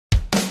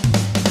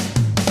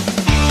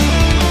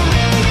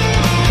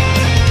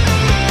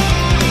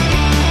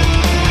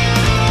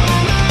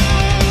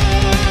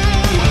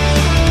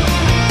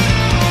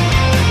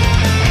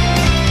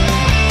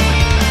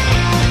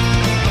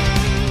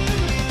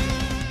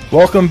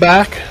Welcome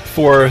back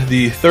for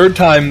the third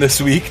time this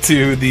week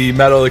to the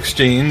Metal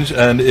Exchange,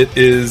 and it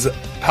is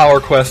Power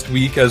Quest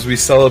week as we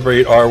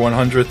celebrate our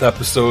 100th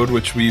episode,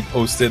 which we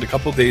posted a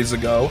couple days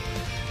ago.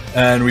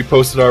 And we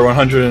posted our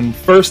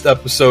 101st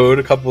episode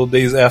a couple of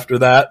days after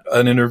that,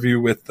 an interview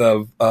with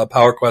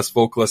Power Quest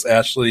vocalist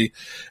Ashley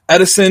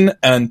Edison.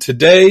 And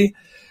today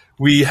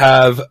we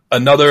have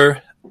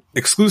another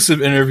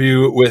exclusive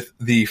interview with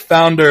the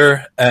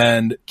founder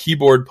and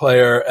keyboard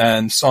player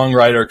and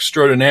songwriter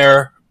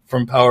extraordinaire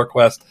from Power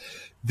Quest,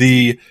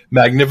 the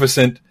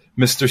magnificent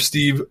Mr.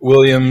 Steve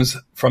Williams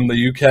from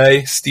the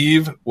UK.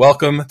 Steve,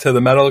 welcome to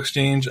the Metal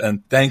Exchange,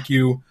 and thank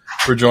you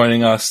for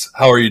joining us.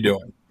 How are you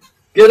doing?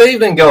 Good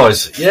evening,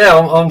 guys. Yeah,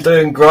 I'm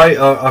doing great.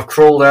 I've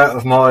crawled out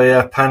of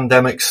my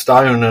pandemic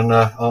stone, and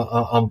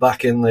I'm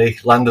back in the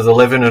land of the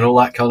living and all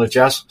that kind of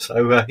jazz.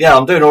 So, yeah,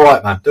 I'm doing all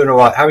right, man. Doing all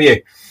right. How are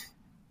you?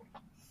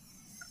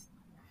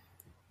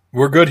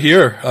 We're good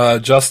here.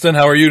 Justin,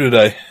 how are you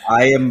today?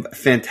 I am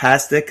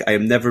fantastic. I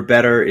am never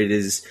better. It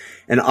is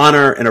an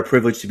honor and a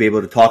privilege to be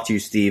able to talk to you,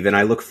 Steve, and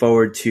I look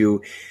forward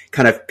to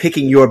kind of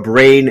picking your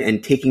brain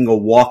and taking a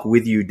walk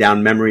with you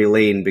down memory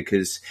lane,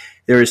 because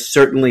there is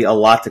certainly a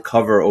lot to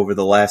cover over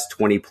the last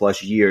 20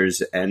 plus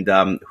years, and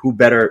who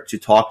better to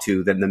talk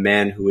to than the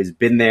man who has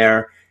been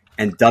there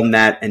and done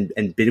that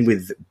and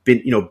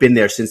been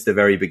there since the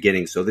very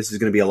beginning. So this is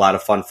going to be a lot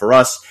of fun for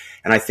us,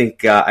 and I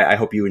think I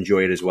hope you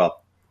enjoy it as well.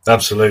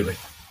 Absolutely.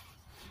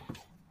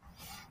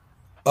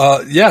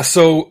 Yeah,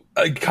 so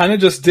kind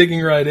of just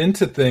digging right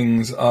into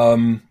things.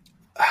 When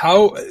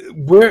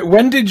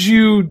did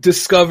you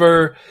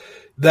discover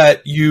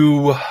that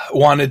you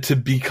wanted to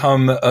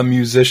become a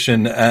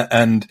musician,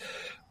 and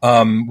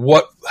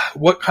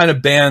what kind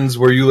of bands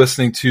were you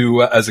listening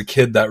to as a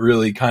kid that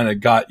really kind of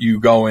got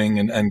you going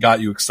and got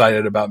you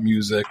excited about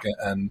music,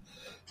 and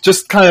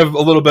just kind of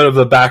a little bit of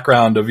the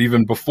background of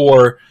even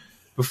before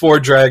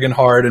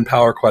Dragonheart and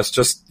Power Quest,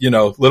 just,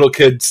 little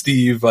kid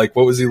Steve, like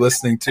what was he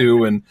listening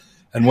to, and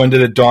when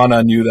did it dawn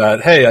on you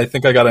that, hey, I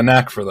think I got a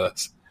knack for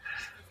this?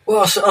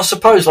 Well, I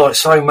suppose like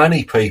so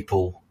many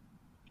people,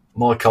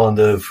 my kind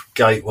of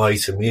gateway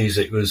to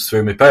music was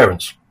through my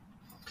parents,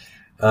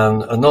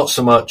 and not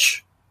so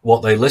much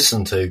what they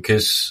listened to,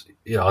 because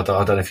I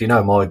don't know if you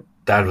know, my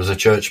dad was a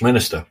church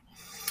minister,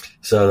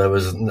 so there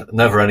was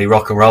never any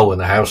rock and roll in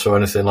the house or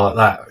anything like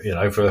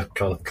that, for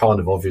kind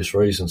of obvious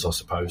reasons, I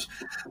suppose.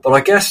 But I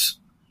guess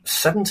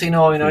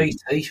 79,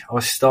 80, I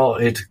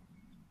started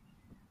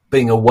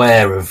being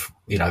aware of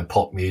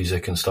pop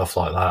music and stuff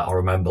like that. I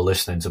remember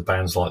listening to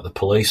bands like The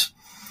Police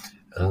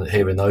and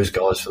hearing those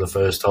guys for the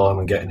first time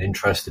and getting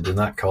interested in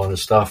that kind of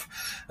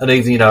stuff. And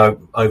even,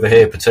 over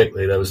here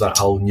particularly, there was that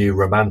whole new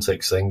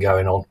romantics thing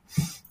going on,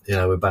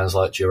 with bands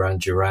like Duran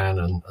Duran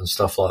and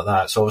stuff like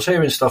that. So I was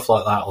hearing stuff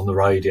like that on the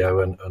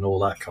radio and all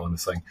that kind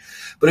of thing.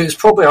 But it was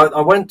probably,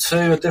 I went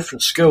to a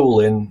different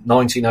school in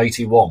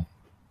 1981,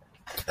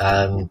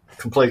 and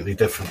completely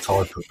different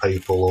type of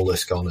people, all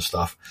this kind of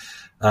stuff.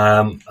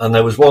 And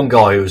there was one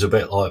guy who was a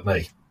bit like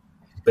me,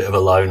 a bit of a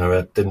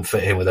loner, didn't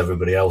fit in with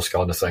everybody else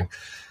kind of thing.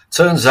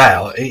 Turns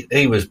out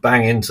he was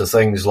banging to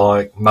things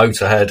like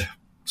Motorhead,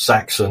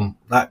 Saxon,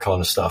 that kind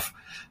of stuff.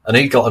 And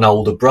he got an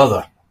older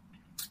brother.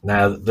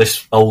 Now,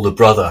 this older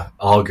brother,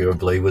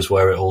 arguably, was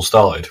where it all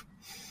started.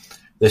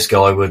 This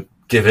guy would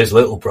give his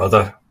little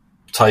brother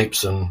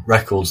tapes and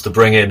records to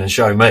bring in and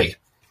show me.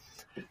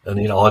 And,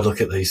 I'd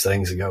look at these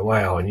things and go,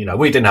 wow. And,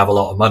 we didn't have a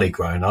lot of money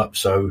growing up.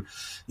 So,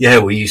 yeah,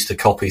 we used to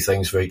copy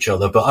things for each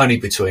other, but only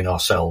between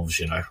ourselves,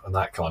 and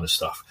that kind of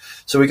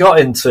stuff. So we got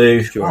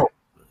into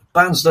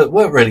bands that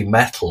weren't really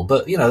metal,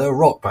 but, there were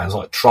rock bands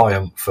like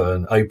Triumph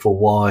and April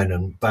Wine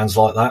and bands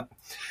like that.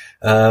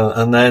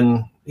 And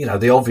then,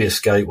 the obvious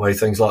gateway,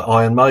 things like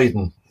Iron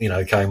Maiden,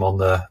 came on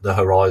the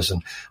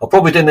horizon. I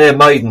probably didn't hear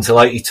Maiden till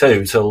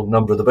 82, till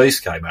Number of the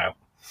Beast came out.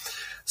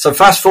 So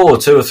fast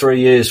forward 2 or 3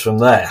 years from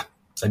there,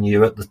 and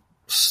you're at the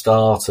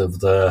start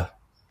of the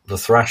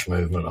thrash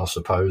movement, I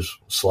suppose.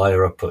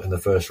 Slayer are putting the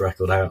first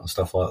record out and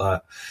stuff like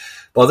that.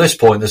 By this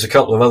point, there's a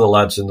couple of other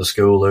lads in the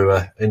school who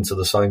are into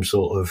the same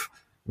sort of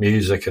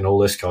music and all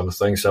this kind of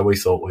thing. So we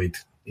thought we'd,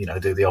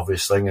 do the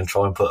obvious thing and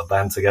try and put a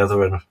band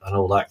together and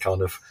all that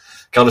kind of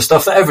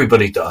stuff that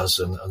everybody does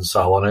and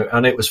so on.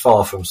 And it was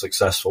far from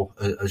successful,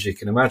 as you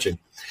can imagine.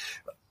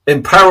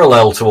 In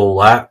parallel to all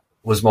that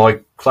was my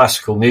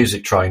classical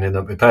music training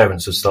that my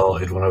parents had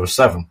started when I was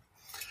 7.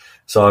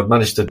 So I'd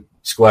managed to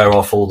square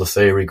off all the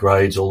theory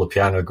grades, all the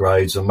piano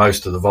grades, and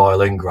most of the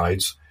violin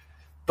grades.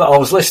 But I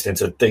was listening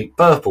to Deep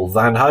Purple,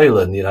 Van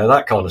Halen,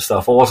 that kind of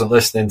stuff. I wasn't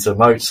listening to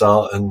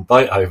Mozart and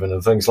Beethoven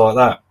and things like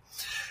that.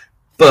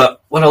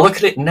 But when I look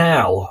at it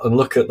now and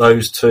look at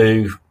those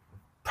two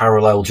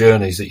parallel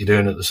journeys that you're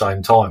doing at the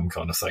same time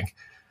kind of thing,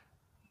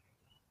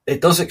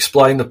 it does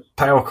explain the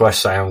Power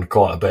Quest sound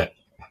quite a bit.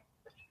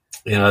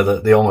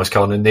 The almost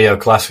kind of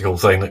neoclassical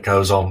thing that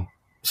goes on,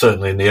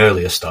 certainly in the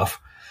earlier stuff.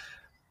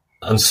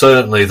 And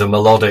certainly the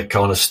melodic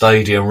kind of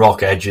stadium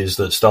rock edges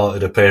that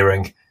started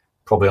appearing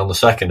probably on the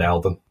second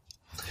album.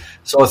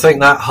 So I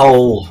think that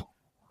whole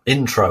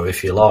intro,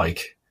 if you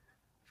like,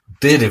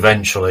 did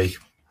eventually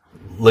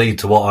lead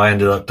to what I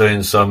ended up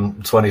doing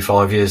some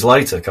 25 years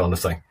later, kind of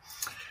thing.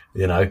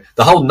 You know,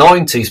 the whole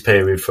 90s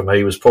period for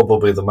me was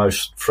probably the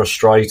most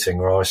frustrating,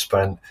 where I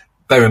spent,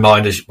 bear in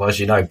mind, as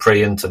you know,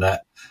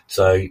 pre-internet.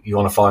 So you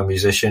want to find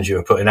musicians, you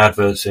were putting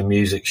adverts in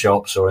music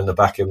shops or in the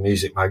back of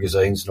music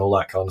magazines and all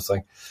that kind of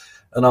thing.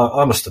 And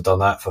I must have done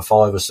that for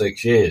 5 or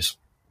 6 years,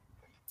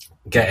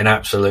 getting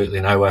absolutely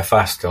nowhere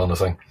fast, kind of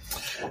thing.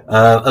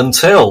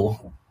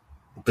 Until,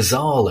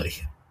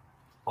 bizarrely,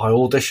 I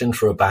auditioned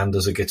for a band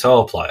as a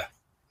guitar player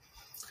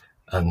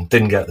and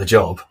didn't get the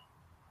job.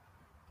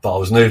 But I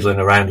was noodling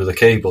around with a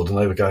keyboard and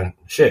they were going,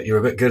 shit, you're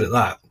a bit good at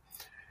that.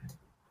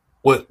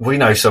 We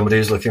know somebody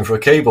who's looking for a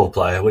keyboard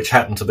player, which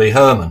happened to be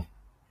Herman.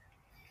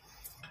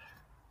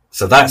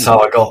 So that's how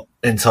I got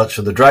in touch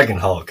with the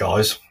Dragonheart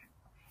guys.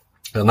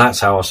 And that's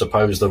how I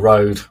suppose the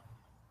road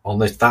on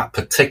that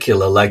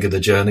particular leg of the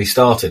journey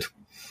started.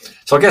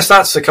 So I guess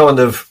that's the kind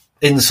of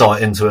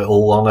insight into it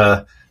all on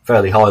a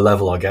fairly high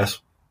level, I guess.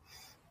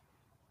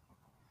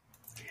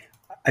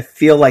 I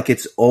feel like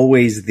it's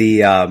always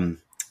the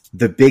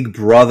big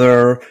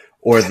brother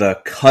or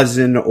the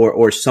cousin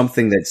or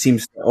something that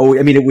seems to,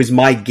 it was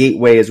my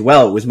gateway as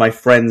well. It was my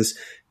friend's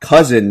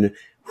cousin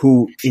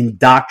who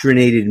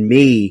indoctrinated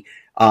me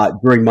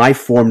during my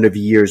formative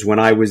years when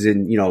I was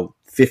in,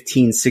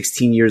 15,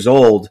 16 years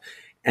old.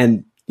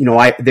 And,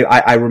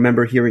 I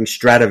remember hearing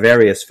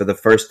Stradivarius for the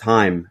first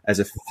time as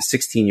a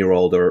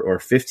 16-year-old or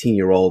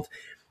 15-year-old,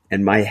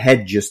 and my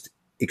head just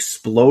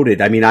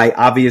exploded. I mean, I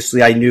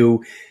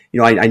knew,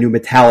 I knew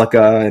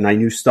Metallica and I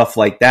knew stuff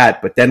like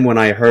that. But then when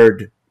I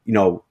heard,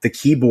 the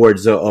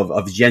keyboards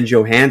of Jen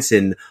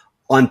Johansson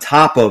on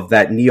top of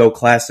that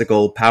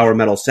neoclassical power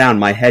metal sound,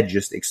 my head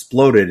just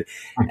exploded.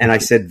 And I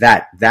said,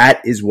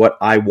 that is what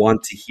I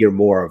want to hear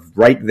more of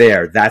right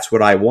there. That's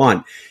what I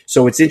want.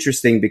 So it's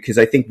interesting because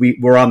I think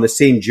we're on the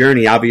same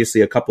journey, obviously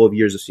a couple of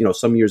years,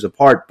 some years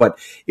apart, but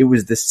it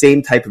was the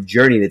same type of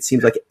journey. And it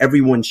seems like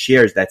everyone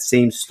shares that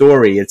same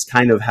story. It's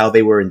kind of how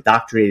they were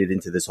indoctrinated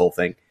into this whole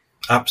thing.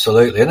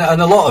 Absolutely. And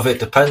a lot of it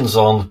depends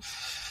on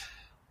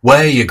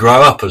where you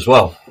grow up as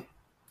well.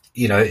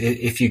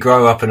 If you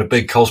grow up in a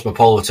big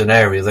cosmopolitan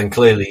area, then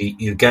clearly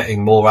you're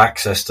getting more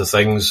access to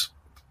things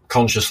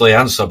consciously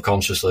and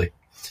subconsciously.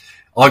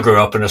 I grew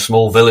up in a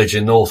small village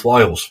in North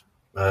Wales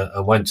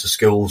and went to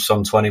school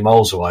some 20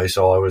 miles away.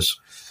 So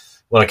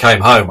when I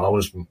came home, I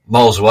was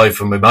miles away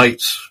from my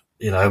mates,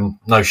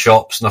 no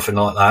shops, nothing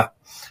like that.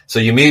 So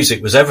your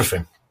music was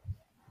everything.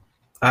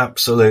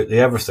 Absolutely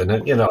everything.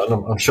 And,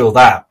 I'm sure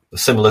that,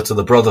 similar to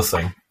the brother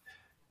thing,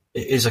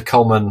 it is a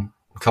common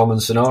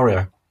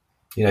scenario.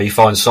 You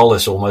find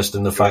solace almost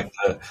in the fact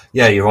that,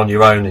 you're on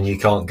your own and you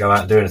can't go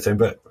out and do anything,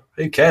 but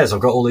who cares? I've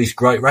got all these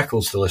great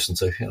records to listen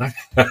to,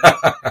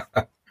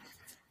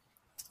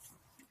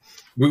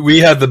 We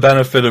had the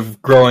benefit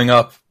of growing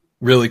up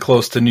really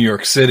close to New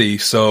York City.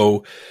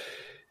 So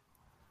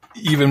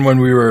even when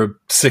we were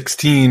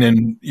 16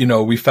 and,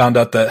 we found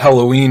out that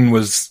Helloween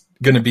was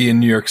going to be in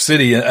New York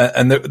City,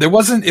 and it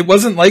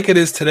wasn't like it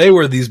is today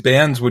where these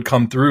bands would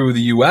come through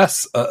the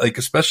US,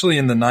 especially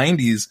in the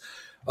 90s.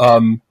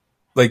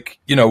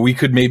 We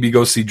could maybe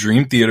go see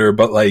Dream Theater,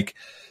 but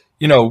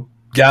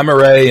Gamma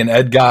Ray and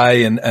Ed Guy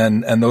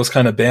and those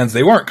kind of bands,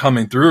 they weren't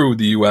coming through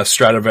the US.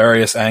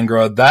 Stradivarius,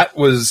 Angra,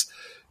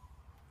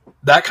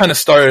 that kind of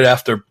started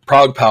after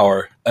Prog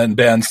Power, and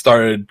bands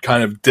started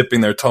kind of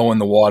dipping their toe in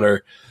the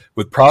water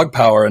with Prog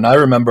Power. And I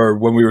remember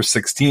when we were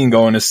 16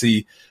 going to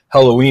see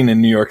Helloween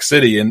in New York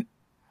City, and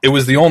it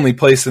was the only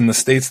place in the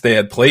States they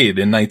had played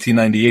in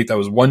 1998. That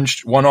was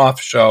one-off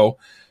show.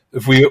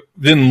 If we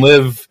didn't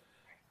live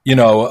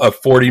a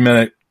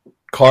 40-minute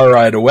car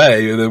ride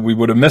away, we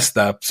would have missed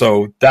that.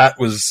 So that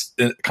was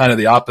kind of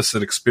the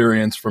opposite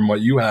experience from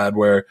what you had,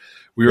 where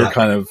we were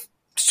kind of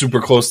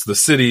super close to the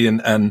city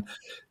and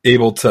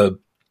able to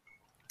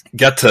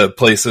get to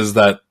places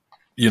that,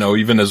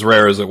 even as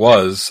rare as it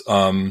was.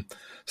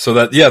 So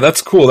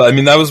that's cool. I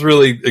mean, that was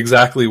really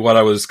exactly what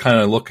I was kind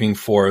of looking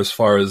for as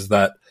far as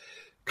that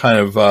kind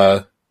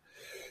of,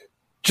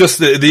 just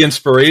the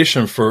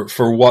inspiration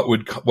for what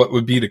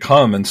would be to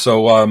come. And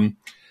so,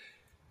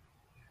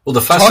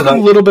 talk a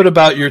little bit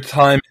about your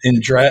time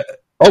in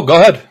Oh, go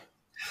ahead.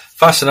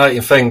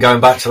 Fascinating thing,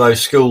 going back to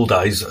those school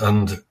days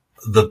and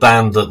the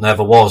band that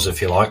never was,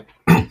 if you like.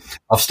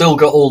 I've still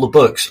got all the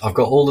books. I've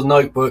got all the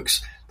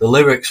notebooks. The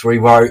lyrics we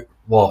wrote,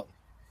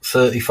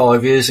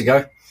 35 years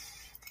ago?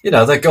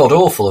 They're god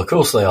awful. Of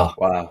course they are.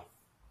 Wow.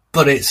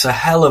 But it's a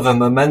hell of a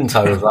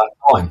memento of that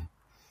time.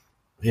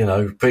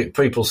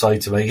 People say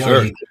to me,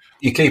 sure.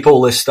 You keep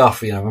all this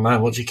stuff,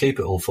 man, what do you keep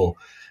it all for?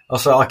 I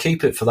say, I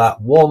keep it for that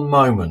one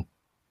moment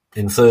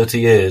in 30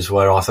 years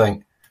where I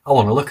think, I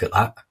want to look at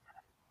that.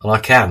 And I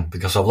can,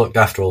 because I've looked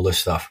after all this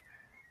stuff.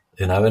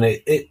 And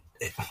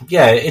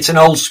it's an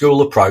old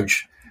school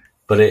approach,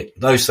 but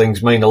those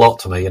things mean a lot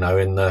to me, in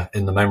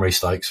the memory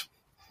stakes.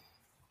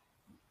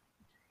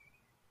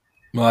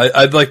 Well,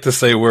 I'd like to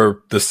say we're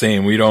the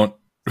same. We don't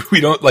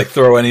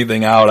throw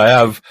anything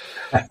out.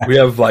 We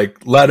have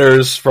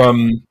letters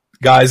from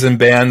guys in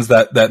bands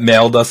that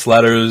mailed us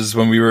letters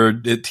when we were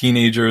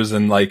teenagers,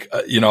 and like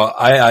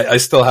I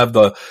still have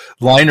the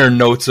liner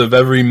notes of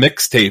every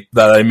mixtape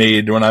that I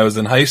made when I was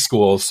in high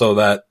school. So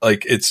that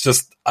like it's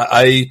just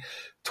I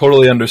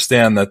totally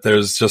understand that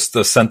there's just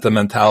a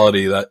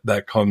sentimentality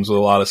that comes with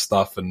a lot of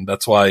stuff, and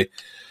that's why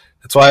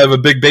I have a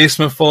big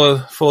basement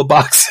full of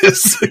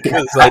boxes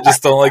because I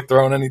just don't like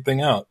throwing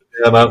anything out.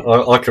 Yeah, man,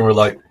 I can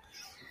relate.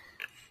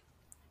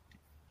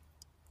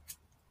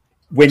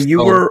 When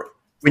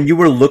you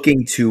were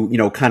looking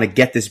to, kind of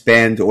get this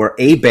band or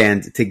a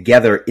band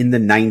together in the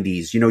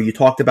 90s, you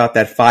talked about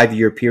that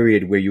 5-year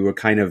period where you were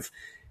kind of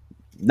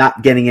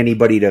not getting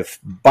anybody to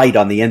bite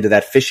on the end of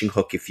that fishing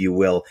hook, if you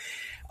will.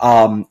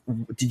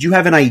 Did you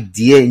have an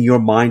idea in your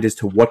mind as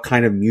to what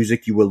kind of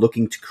music you were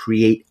looking to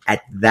create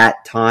at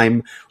that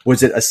time?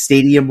 Was it a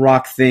stadium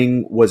rock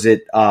thing? Was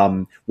it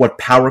what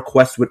Power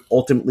Quest would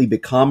ultimately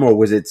become, or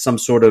was it some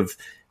sort of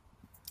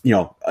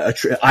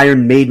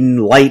Iron Maiden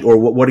light, or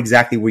what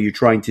exactly were you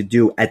trying to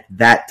do at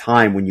that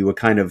time when you were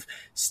kind of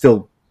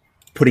still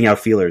putting out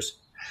feelers?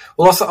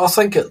 Well, I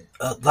think at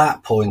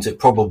that point it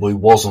probably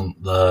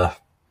wasn't the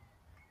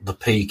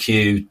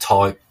PQ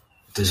type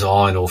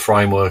design or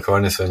framework or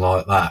anything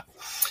like that.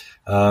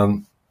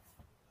 I'm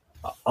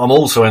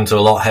also into a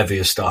lot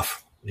heavier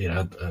stuff,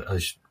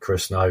 as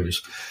Chris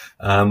knows.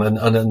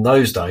 And in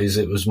those days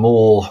it was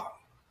more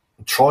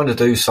trying to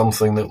do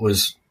something that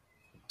was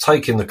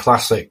taking the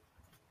classic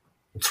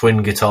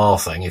twin guitar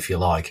thing, if you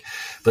like,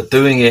 but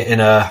doing it in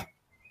a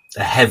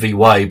heavy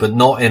way, but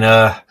not in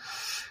a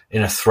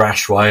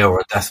thrash way or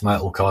a death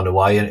metal kind of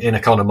way, in a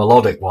kind of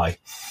melodic way,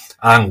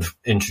 and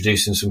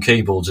introducing some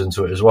keyboards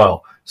into it as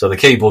well. So the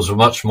keyboards were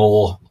much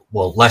more,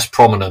 less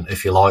prominent,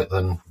 if you like,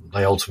 than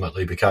they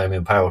ultimately became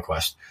in Power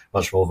Quest,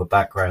 much more of a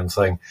background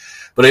thing.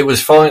 But it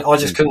was fine. I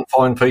just couldn't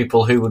find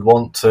people who would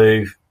want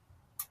to.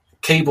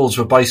 Keyboards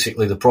were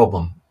basically the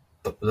problem.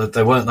 But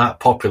they weren't that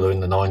popular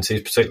in the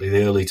 90s, particularly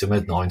the early to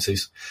mid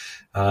 90s.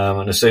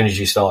 And as soon as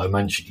you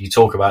started you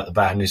talk about the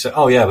band, you say,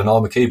 "Oh yeah, but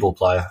I'm a keyboard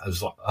player." I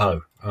was like,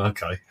 "Oh,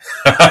 okay."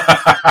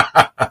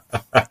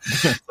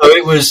 So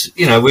it was,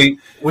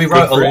 we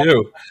wrote a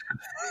lot.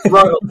 We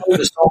wrote a lot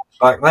of songs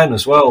back then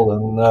as well,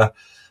 and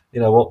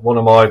one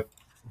of my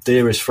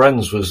dearest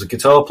friends was a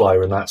guitar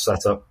player in that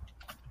setup.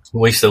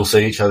 We still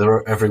see each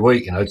other every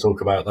week,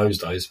 talk about those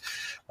days.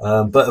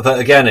 But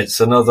again,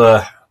 it's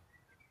another.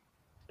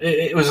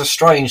 It was a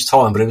strange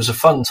time, but it was a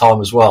fun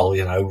time as well,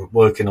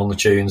 working on the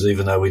tunes,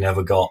 even though we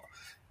never got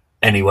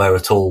anywhere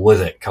at all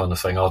with it, kind of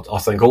thing. I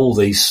think all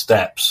these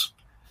steps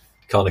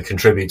kind of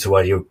contribute to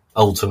where you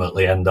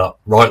ultimately end up,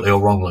 rightly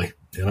or wrongly,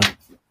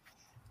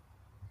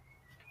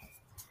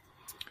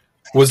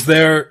 Was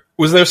there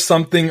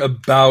something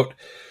about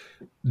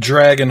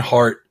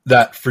Dragonheart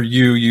that for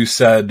you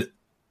said,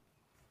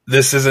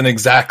 this isn't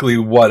exactly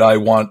what I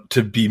want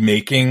to be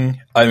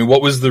making? I mean,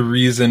 what was the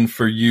reason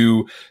for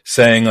you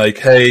saying like,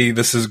 hey,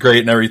 this is great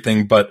and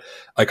everything, but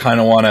I kind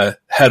of want to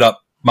head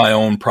up my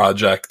own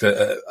project?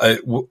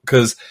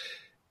 Because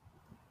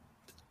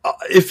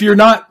if you're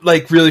not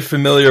like really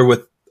familiar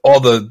with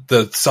all the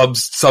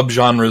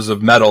subgenres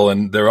of metal,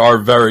 and there are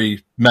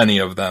very many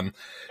of them,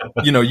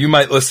 you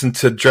might listen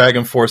to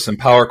Dragon Force and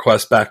Power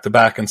Quest back to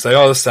back and say,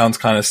 oh, this sounds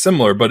kind of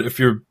similar. But if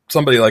you're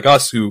somebody like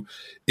us who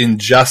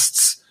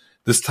ingests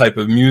this type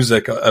of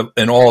music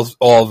in all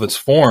of its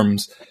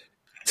forms,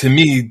 to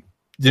me,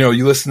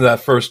 you listen to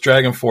that first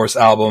Dragon Force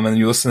album and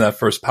you listen to that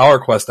first Power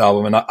Quest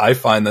album, and I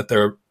find that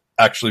they're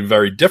actually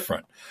very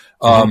different.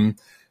 Mm-hmm.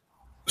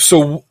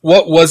 So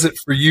what was it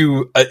for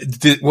you?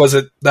 Was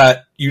it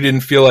that you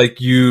didn't feel like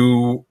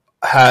you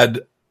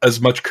had as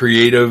much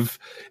creative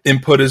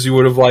input as you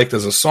would have liked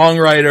as a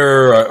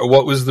songwriter? Or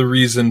what was the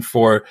reason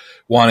for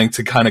wanting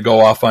to kind of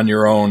go off on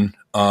your own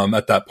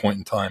at that point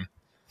in time?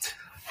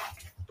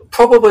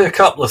 Probably a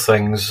couple of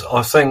things.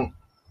 I think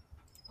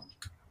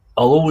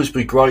I'll always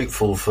be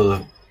grateful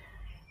for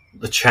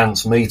the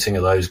chance meeting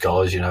of those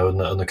guys, and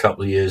the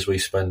couple of years we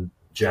spent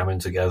jamming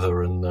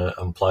together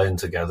and playing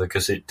together,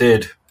 because it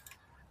did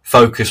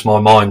focus my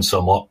mind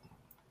somewhat.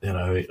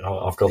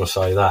 I've got to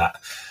say that.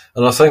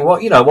 And I think, while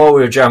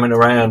we were jamming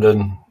around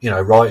and,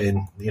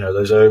 writing,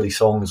 those early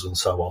songs and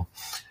so on,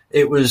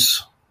 it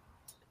was,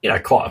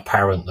 quite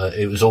apparent that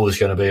it was always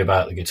going to be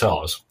about the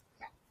guitars.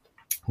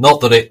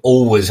 Not that it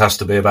always has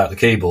to be about the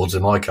keyboards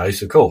in my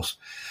case, of course,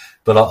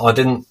 but I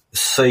didn't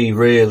see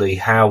really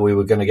how we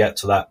were going to get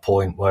to that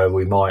point where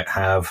we might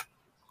have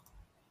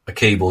a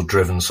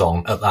keyboard-driven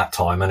song at that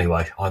time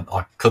anyway.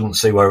 I couldn't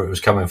see where it was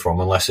coming from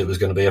unless it was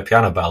going to be a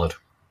piano ballad,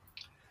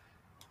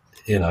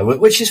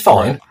 which is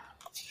fine. Right.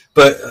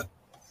 But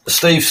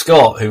Steve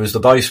Scott, who was the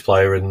bass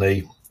player in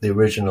the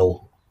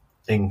original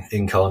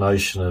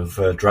incarnation of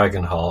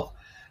Dragonheart,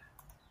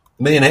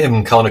 me and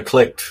him kind of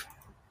clicked,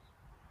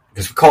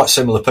 because we're quite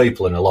similar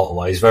people in a lot of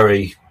ways,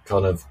 very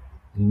kind of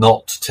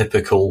not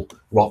typical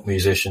rock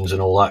musicians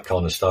and all that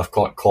kind of stuff,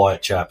 quite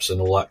quiet chaps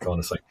and all that kind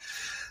of thing.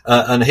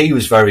 And he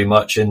was very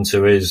much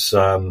into his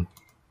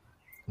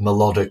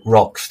melodic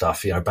rock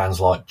stuff, bands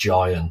like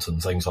Giant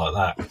and things like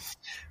that.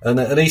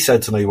 And he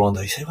said to me one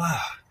day, he said,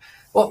 wow,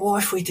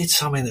 what if we did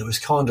something that was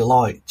kind of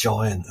like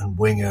Giant and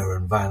Winger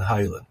and Van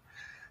Halen,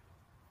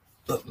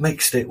 but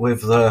mixed it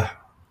with the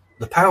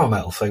power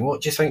metal thing?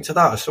 What do you think to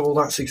that? I said, well,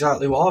 that's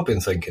exactly what I've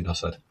been thinking, I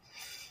said.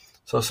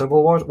 So I said,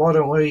 well, why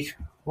don't we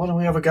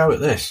have a go at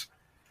this?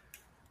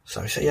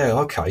 So he said, yeah,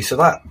 okay. So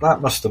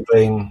that must have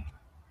been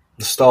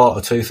the start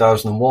of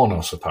 2001,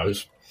 I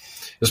suppose.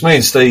 Because me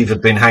and Steve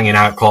had been hanging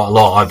out quite a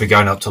lot. I'd be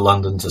going up to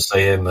London to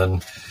see him,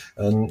 and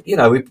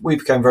we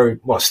became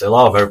still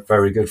are very,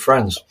 very good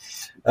friends.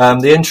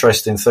 The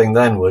interesting thing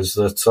then was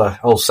that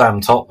old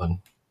Sam Topman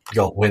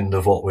got wind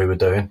of what we were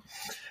doing,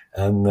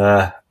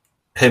 and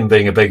him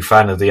being a big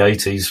fan of the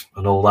 80s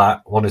and all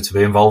that, wanted to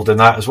be involved in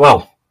that as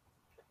well,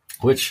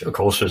 which of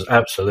course was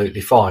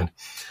absolutely fine.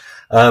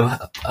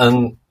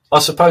 And I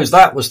suppose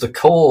that was the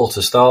core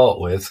to start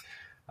with.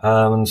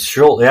 And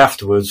shortly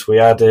afterwards, we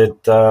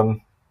added the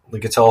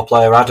guitar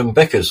player Adam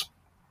Bickers.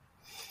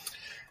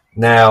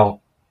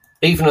 Now,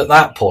 even at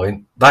that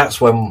point,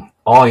 that's when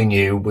I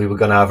knew we were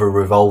going to have a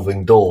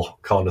revolving door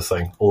kind of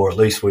thing, or at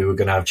least we were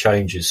going to have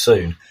changes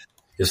soon.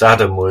 Because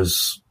Adam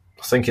was,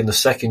 I think, in the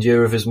second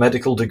year of his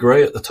medical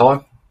degree at the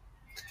time.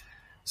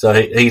 So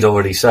he'd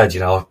already said,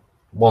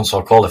 once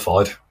I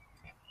qualified,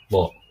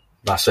 well,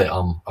 that's it,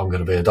 I'm going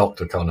to be a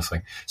doctor kind of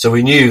thing. So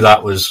we knew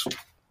that was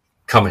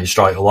coming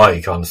straight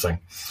away kind of thing.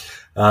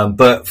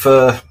 But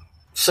for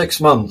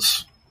 6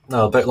 months,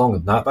 no, a bit longer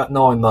than that, about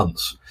 9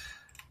 months,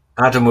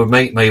 Adam would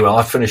meet me. Well,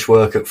 I finished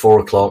work at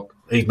 4:00.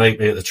 He'd meet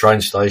me at the train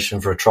station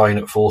for a train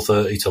at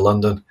 4:30 to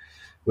London.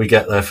 We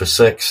get there for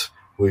 6.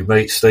 We'd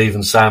meet Steve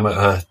and Sam at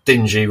a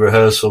dingy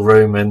rehearsal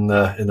room in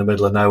the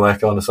middle of nowhere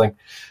kind of thing.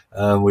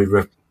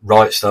 We'd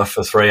write stuff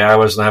for 3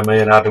 hours, and then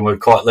me and Adam would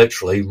quite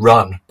literally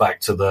run back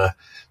to the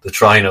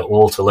train at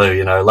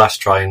Waterloo, last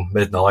train,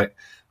 midnight.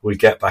 We'd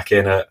get back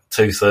in at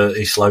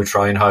 2:30, slow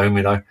train home,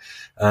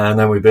 and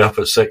then we'd be up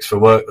at 6 for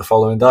work the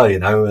following day,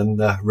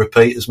 and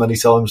repeat as many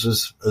times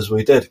as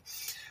we did.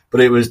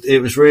 But it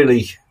was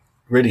really,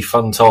 really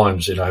fun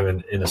times, in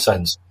a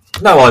sense.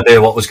 No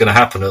idea what was going to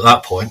happen at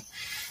that point,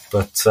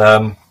 but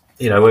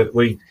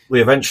we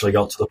eventually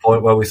got to the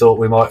point where we thought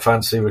we might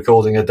fancy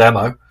recording a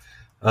demo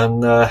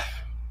and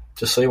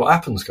just see what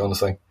happens, kind of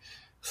thing.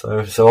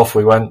 So off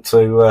we went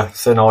to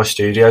Thin Eye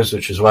Studios,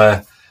 which is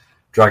where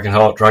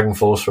Dragonheart, Dragon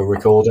Force were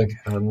recording,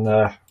 and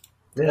that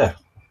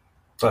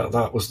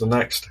was the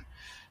next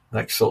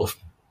sort of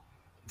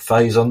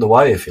phase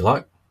underway, if you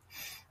like.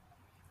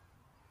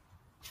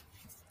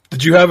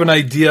 Did you have an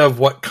idea of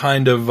what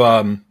kind of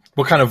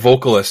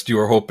vocalist you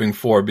were hoping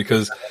for?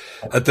 Because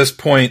at this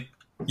point,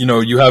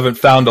 you haven't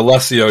found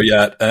Alessio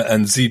yet,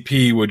 and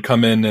ZP would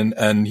come in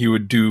and he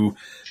would do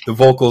the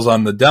vocals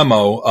on the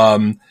demo.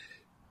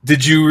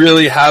 Did you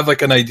really have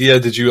an idea?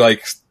 Did you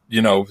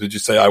did you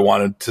say I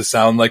wanted to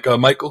sound like a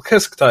Michael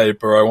Kiske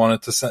type, or I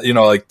wanted to sound,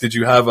 did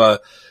you have a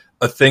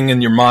thing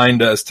in your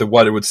mind as to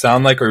what it would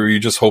sound like, or were you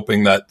just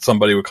hoping that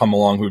somebody would come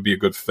along who would be a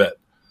good fit?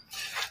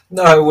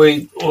 No,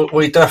 we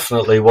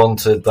definitely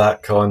wanted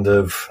that kind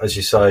of, as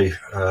you say,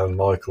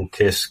 Michael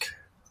Kiske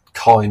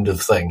kind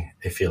of thing,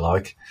 if you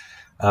like.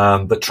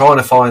 But trying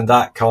to find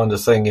that kind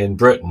of thing in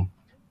Britain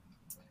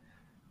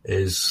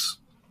is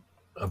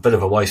a bit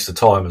of a waste of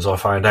time, as I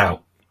found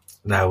out.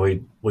 Now,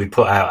 we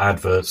put out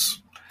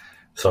adverts,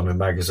 some in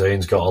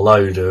magazines, got a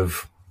load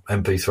of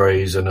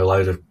MP3s and a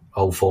load of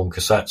old form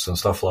cassettes and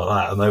stuff like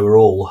that, and they were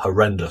all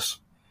horrendous.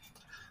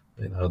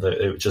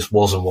 It just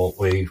wasn't what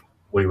we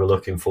were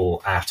looking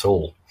for at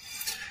all.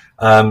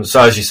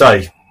 So as you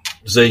say,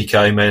 Z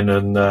came in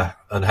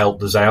and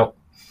helped us out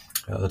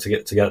to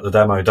get the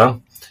demo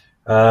done.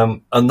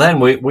 And then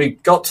we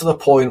got to the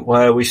point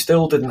where we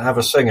still didn't have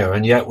a singer,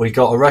 and yet we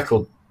got a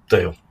record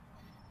deal.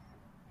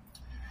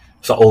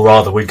 So, or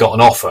rather, we got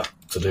an offer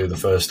to do the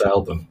first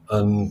album,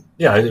 and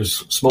it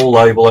was a small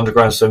label,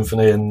 Underground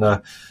Symphony in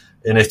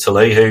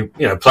Italy, who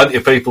plenty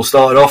of people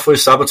started off with.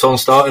 Sabaton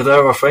started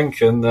there, I think,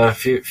 and a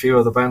few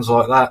other bands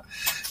like that.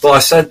 But I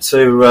said to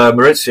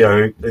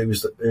Maurizio, who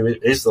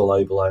is the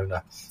label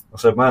owner, I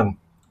said, "Man,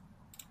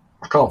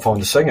 I can't find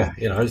a singer.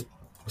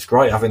 It's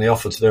great having the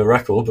offer to do a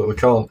record, but we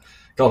can't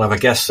have a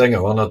guest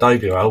singer on our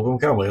debut album,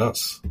 can we?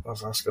 That's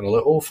going to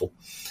look awful."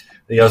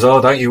 He goes,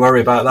 "Oh, don't you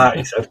worry about that,"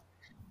 he said.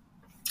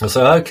 I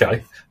said,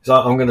 "Okay." He's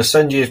like, "I'm going to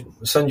send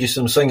you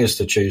some singers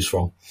to choose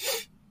from."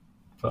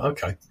 But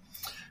okay.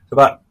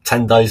 About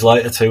 10 days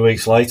later, 2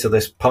 weeks later,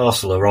 this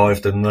parcel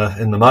arrived in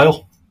the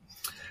mail.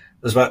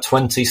 There's about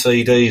 20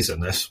 CDs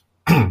in this,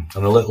 and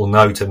a little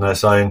note in there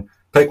saying,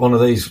 "Pick one of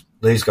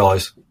these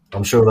guys.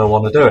 I'm sure they'll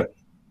want to do it."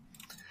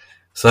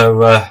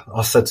 So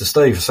I said to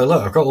Steve, I said,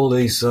 "Look, I've got all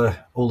these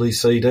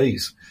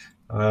CDs.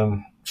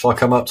 Shall I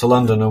come up to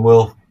London and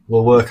we'll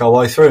work our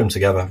way through them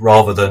together,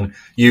 rather than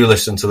you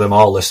listen to them,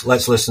 I'll listen.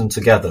 Let's listen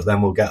together,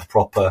 then we'll get a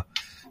proper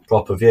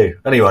view."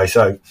 Anyway,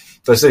 so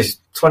there's these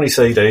 20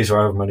 CDs,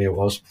 or however many it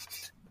was.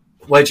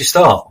 Where'd you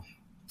start?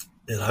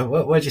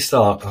 Where'd you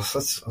start? I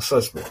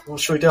said, "What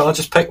should we do?" "I'll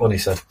just pick one," he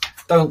said.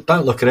 Don't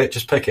look at it,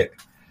 just pick it."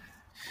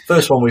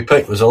 First one we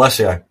picked was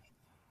Alessio.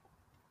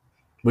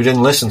 We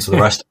didn't listen to the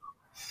rest.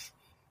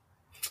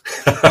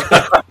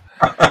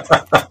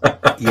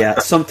 Yeah,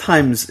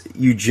 sometimes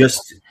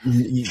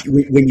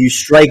when you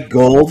strike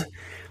gold,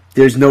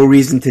 there's no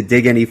reason to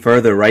dig any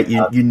further, right?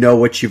 You know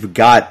what you've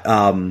got,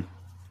 and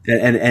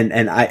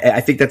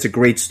I think that's a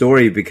great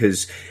story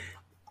because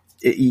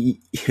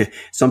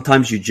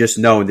sometimes you just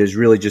know, and there's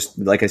really just,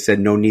 like I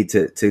said, no need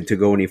to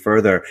go any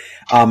further.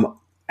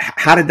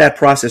 How did that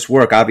process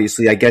work?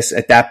 Obviously, I guess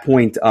at that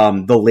point,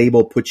 the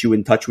label put you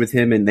in touch with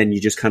him, and then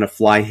you just kind of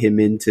fly him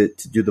in to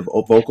do the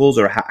vocals,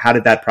 or how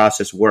did that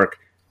process work?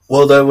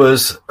 Well, there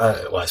was,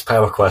 it's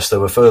Power Quest, there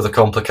were further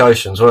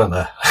complications, weren't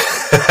there?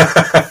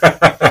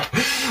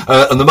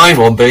 And the main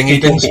one being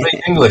he didn't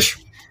speak English.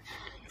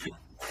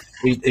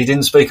 He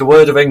didn't speak a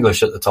word of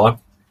English at the time.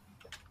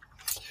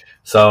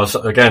 So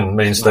again,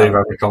 me and Steve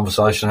had a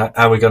conversation. How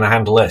are we going to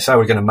handle this? How are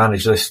we going to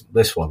manage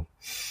this one?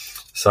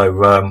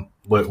 So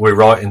we're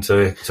writing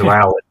to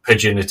Al in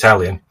Pidgin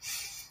Italian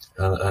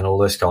and all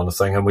this kind of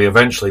thing. And we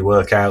eventually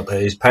work out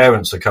that his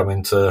parents are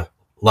coming to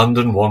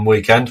London one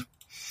weekend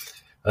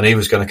and he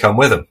was going to come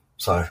with them.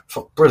 So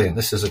brilliant.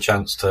 This is a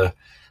chance to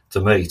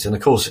meet. And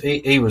of course,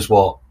 he was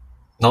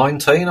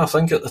 19, I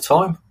think, at the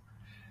time.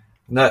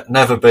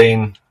 Never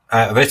been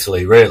out of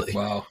Italy, really.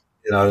 Wow.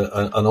 You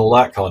know, and all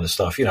that kind of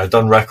stuff. You know,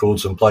 done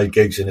records and played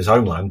gigs in his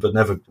homeland, but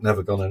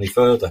never gone any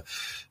further.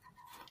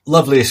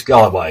 Loveliest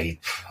guy. Well,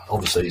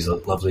 obviously he's the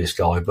loveliest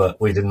guy,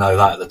 but we didn't know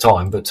that at the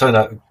time. But turned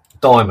out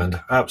diamond,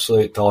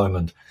 absolute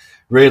diamond.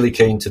 Really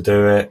keen to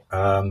do it,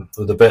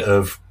 with a bit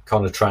of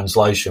kind of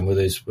translation with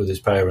his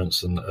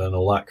parents and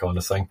all that kind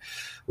of thing.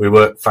 We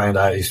found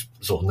out he's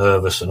sort of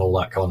nervous and all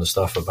that kind of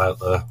stuff about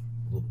the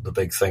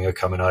big thing of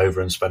coming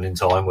over and spending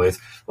time with,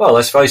 well,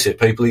 let's face it,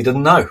 people he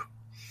didn't know.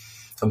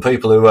 And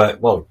people who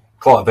were,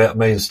 quite a bit,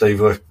 me and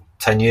Steve were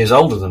 10 years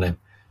older than him.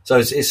 So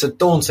it's a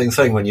daunting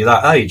thing when you're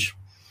that age,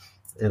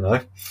 you know.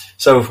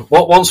 So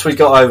once we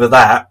got over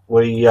that,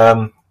 we,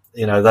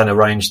 then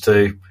arranged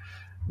to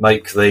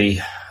make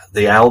the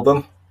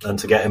album and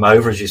to get him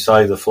over, as you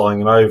say, the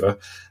flying him over.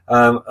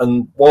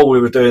 And while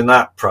we were doing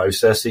that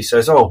process, he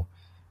says, do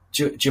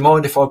you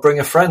mind if I bring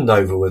a friend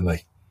over with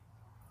me?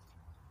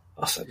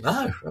 I said,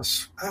 no,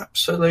 that's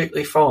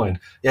absolutely fine.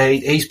 Yeah,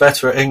 he's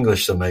better at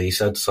English than me, he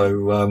said,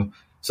 so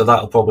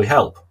that'll probably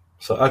help.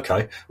 So,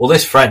 okay. Well,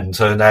 this friend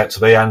turned out to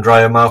be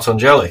Andrea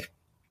Martangeli.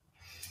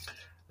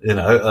 You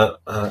know,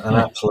 an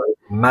absolute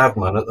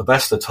madman at the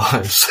best of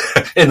times,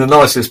 in the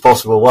nicest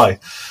possible way.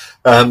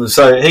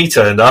 So he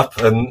turned up,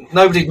 and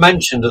nobody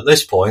mentioned at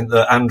this point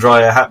that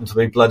Andrea happened to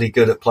be bloody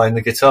good at playing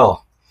the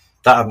guitar.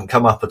 That hadn't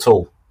come up at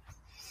all.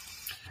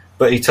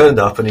 But he turned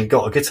up and he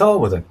got a guitar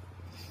with him.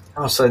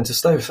 I was saying to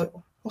Steve,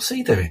 what's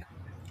he doing?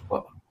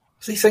 What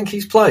does he think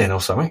he's playing or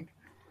something?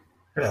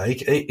 Yeah,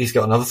 he's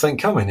got another thing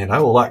coming, you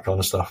know, all that kind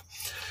of stuff.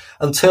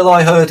 Until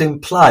I heard him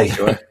play.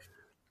 Sure.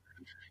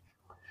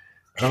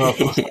 And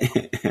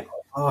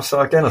I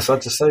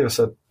said to Steve, I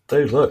said,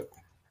 dude, look,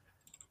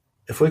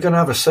 if we're going to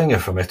have a singer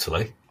from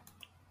Italy,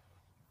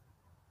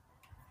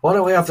 why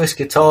don't we have this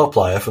guitar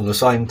player from the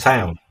same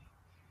town?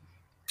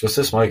 Because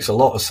this makes a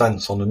lot of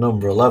sense on a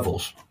number of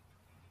levels,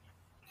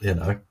 you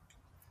know.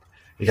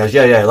 He goes,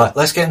 yeah,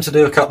 let's get him to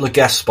do a couple of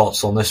guest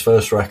spots on this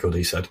first record,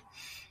 he said.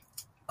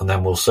 And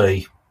then we'll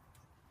see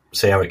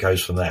how it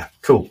goes from there.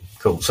 Cool.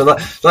 So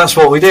that's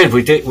what we did.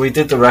 We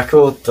did the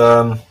record.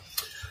 Al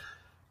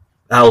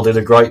did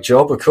a great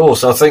job, of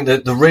course. I think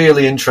that the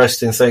really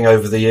interesting thing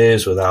over the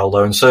years with Al,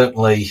 though, and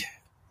certainly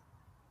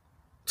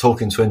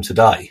talking to him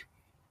today,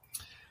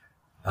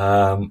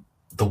 the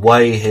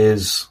way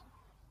his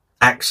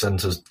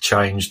accent has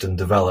changed and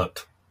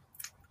developed,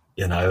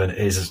 you know, and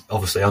is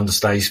obviously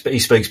he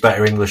speaks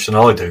better English than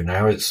I do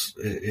now.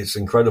 It's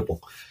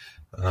incredible.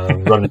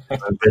 Running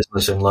a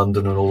business in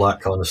London and all that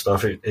kind of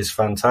stuff. It's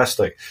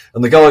fantastic.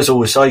 And the guys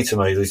always say to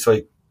me, they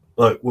say,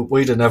 look,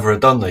 we'd have never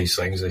have done these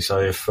things. They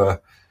say,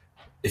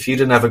 if you'd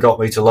have never got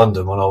me to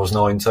London when I was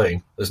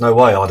 19, there's no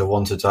way I'd have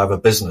wanted to have a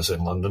business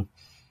in London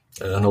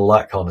and all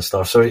that kind of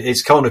stuff. So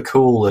it's kind of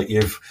cool that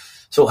you've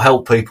sort of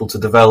helped people to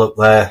develop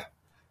their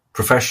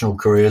professional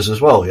careers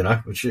as well, you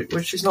know, which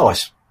is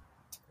nice.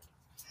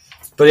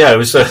 But yeah, it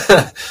was,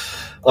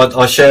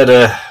 I shared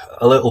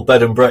a little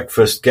bed and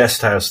breakfast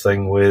guest house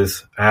thing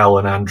with Al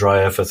and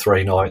Andrea for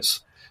 3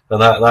 nights.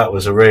 And that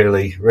was a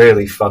really,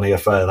 really funny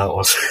affair, that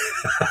was.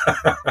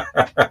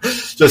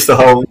 Just the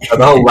whole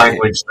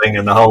language thing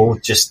and the whole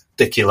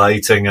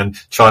gesticulating and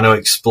trying to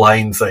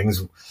explain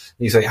things.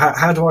 You say,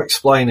 how do I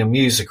explain a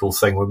musical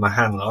thing with my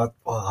hand? I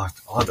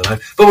don't know.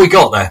 But we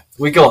got there.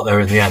 We got there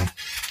in the end.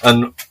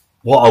 And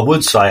what I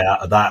would say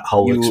out of that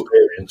whole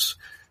experience,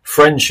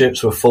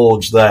 friendships were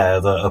forged there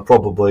that are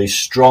probably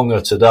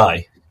stronger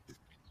today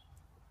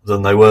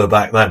than they were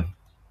back then.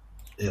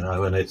 You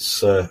know, and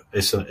it's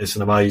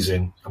an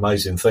amazing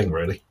thing,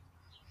 really.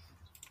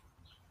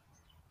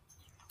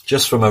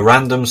 Just from a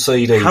random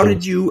CD. How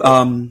did you?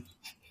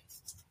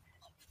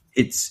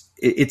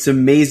 It's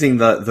amazing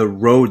the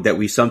road that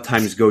we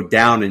sometimes go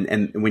down,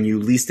 and when you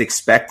least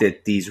expect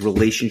it, these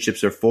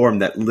relationships are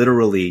formed that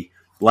literally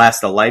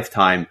last a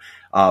lifetime.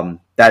 That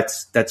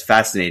That's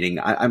fascinating.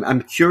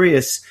 I'm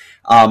curious.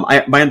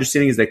 My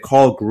understanding is that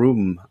Carl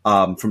Groom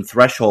from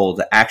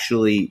Threshold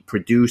actually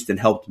produced and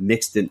helped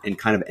mix and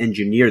kind of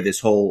engineer this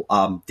whole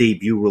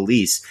debut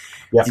release.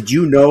 Yeah. Did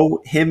you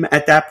know him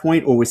at that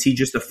point, or was he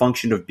just a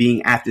function of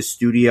being at the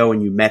studio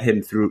and you met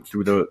him through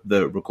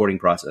the recording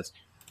process?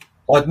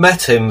 I'd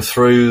met him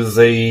through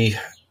the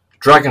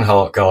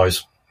Dragonheart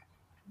guys.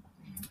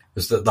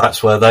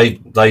 That's where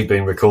they'd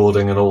been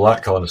recording and all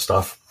that kind of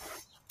stuff.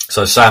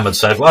 So Sam had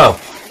said, well,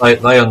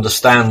 they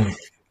understand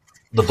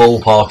the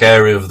ballpark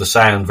area of the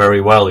sound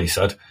very well, he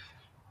said.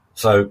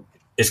 So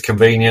it's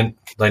convenient.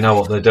 They know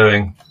what they're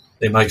doing.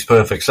 It makes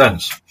perfect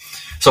sense.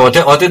 So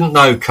I didn't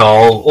know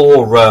Carl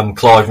or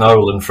Clive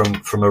Nolan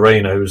from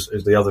Arena, who's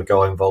the other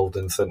guy involved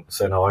in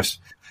Thin Ice.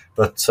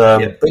 But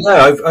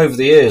yeah, over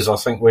the years, I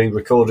think we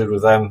recorded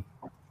with them.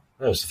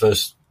 It was the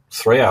first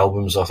 3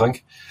 albums, I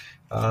think.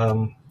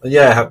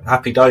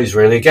 Happy days,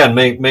 really. Again,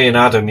 me and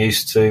Adam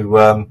used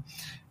to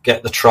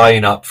get the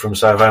train up from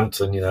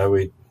Southampton.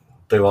 We'd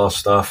do our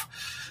stuff.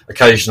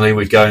 Occasionally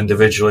we'd go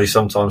individually,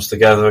 sometimes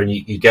together, and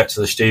you get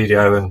to the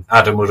studio and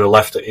Adam would have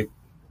left it,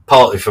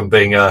 partly from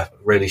being a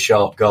really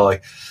sharp guy.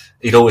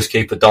 He'd always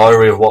keep a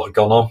diary of what had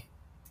gone on.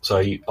 So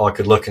I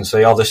could look and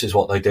see, this is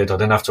what they did. I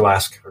didn't have to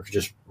ask. I could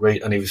just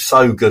read. And he was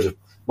so good at,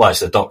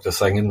 it's a doctor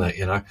thing, isn't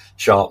it?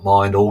 Sharp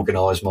mind,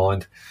 organised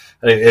mind.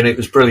 And it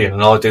was brilliant.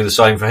 And I'd do the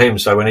same for him.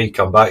 So when he'd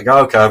come back,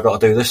 go, okay, I've got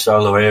to do this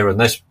solo here and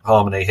this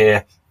harmony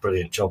here.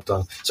 Brilliant, job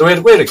done. So we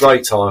had a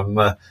great time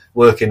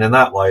working in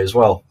that way as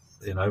well,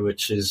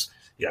 which is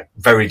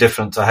very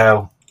different to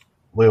how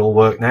we all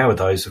work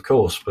nowadays, of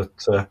course. But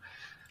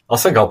I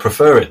think I'll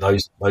prefer it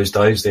those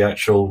days, the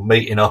actual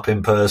meeting up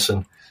in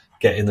person,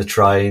 getting the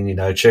train,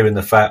 chewing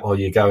the fat while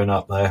you're going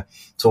up there,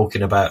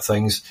 talking about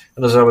things.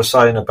 And as I was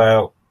saying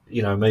about,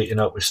 meeting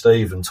up with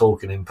Steve and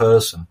talking in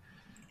person,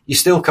 you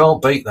still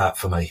can't beat that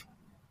for me.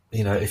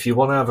 If you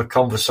want to have a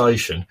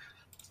conversation,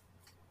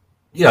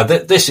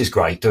 this is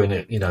great doing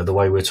it, the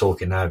way we're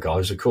talking now,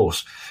 guys, of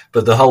course.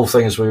 But the whole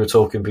thing, as we were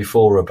talking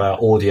before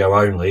about audio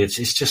only,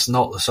 it's just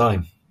not the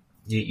same.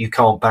 You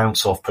can't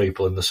bounce off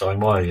people in the same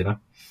way,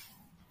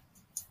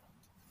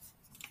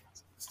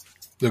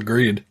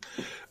 Agreed.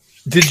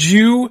 Did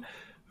you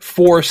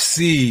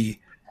foresee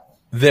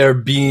there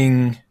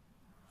being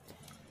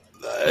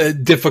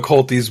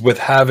difficulties with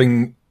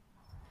having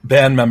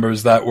band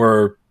members that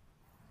were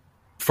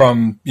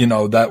from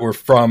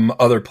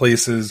other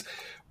places,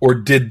 or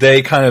did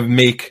they kind of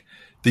make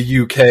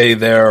the UK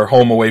their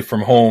home away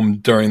from home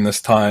during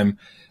this time?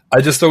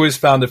 I just always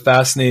found it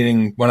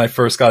fascinating when I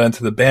first got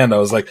into the band. I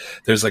was like,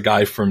 there's a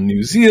guy from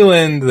New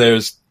Zealand,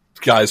 there's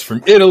guys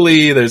from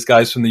Italy, there's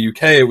guys from the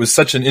UK. It was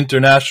such an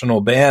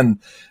international band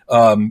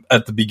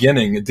at the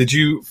beginning. Did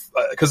you,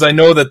 because I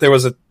know that there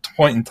was a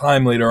point in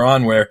time later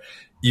on where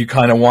you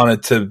kind of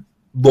wanted to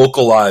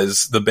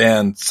localize the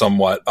band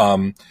somewhat.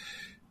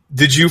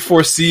 Did you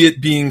foresee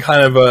it being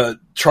kind of a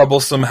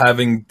troublesome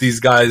having these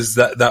guys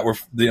that were,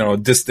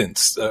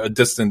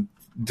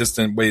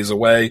 distant ways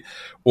away,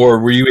 or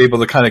were you able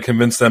to kind of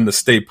convince them to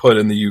stay put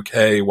in the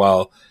UK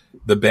while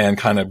the band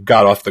kind of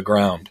got off the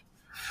ground?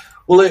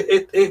 Well,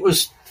 it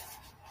was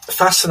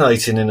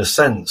fascinating in a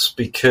sense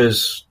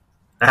because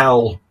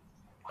Al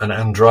and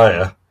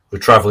Andrea were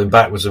travelling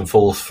backwards and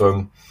forth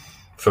from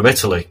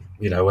Italy,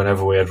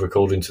 whenever we had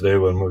recording to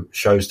do and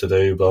shows to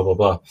do, blah, blah,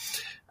 blah.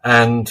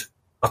 And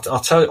I'll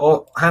tell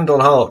you, hand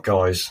on heart,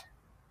 guys,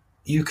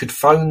 you could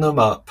phone them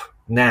up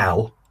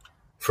now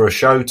for a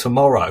show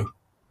tomorrow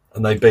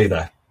and they'd be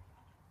there.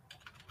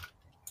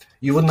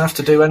 You wouldn't have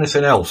to do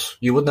anything else.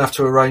 You wouldn't have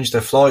to arrange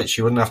their flights.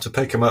 You wouldn't have to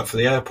pick them up for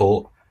the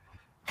airport.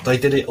 They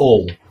did it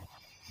all.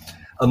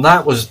 And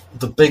that was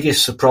the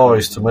biggest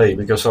surprise to me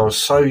because I was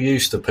so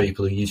used to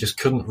people who you just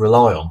couldn't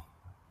rely on.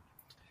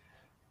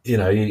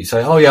 You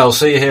say, oh yeah, I'll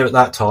see you here at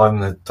that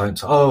time. And they don't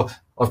say,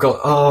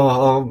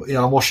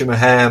 I'm washing my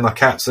hair, my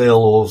cat's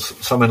ill or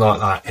something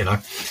like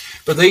that,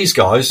 But these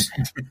guys,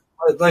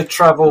 they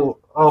travel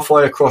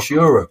halfway across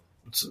Europe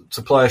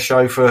to play a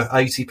show for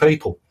 80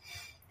 people,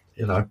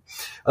 And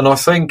I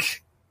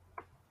think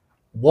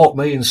what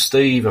me and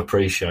Steve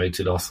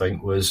appreciated,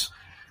 was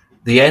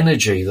the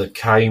energy that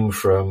came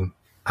from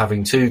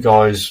having two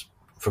guys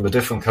from a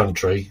different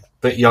country, a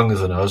bit younger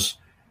than us,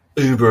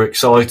 uber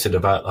excited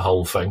about the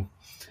whole thing.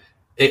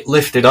 It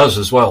lifted us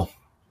as well.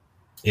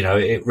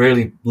 It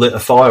really lit a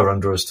fire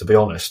under us, to be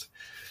honest.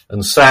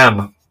 And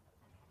Sam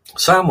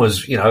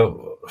was,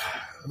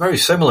 very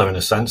similar in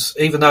a sense,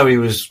 even though he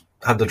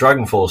had the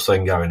Dragon Force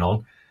thing going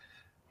on,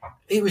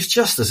 he was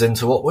just as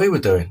into what we were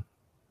doing.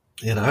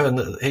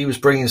 And he was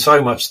bringing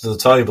so much to the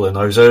table in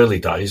those early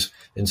days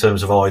in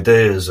terms of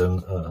ideas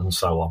and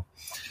so on.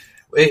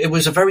 It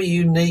was a very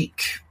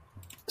unique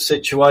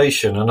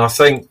situation. And I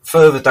think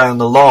further down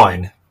the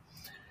line,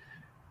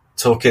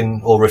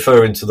 talking or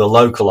referring to the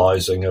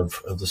localizing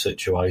of the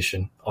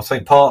situation, I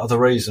think part of the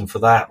reason for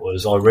that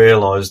was I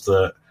realised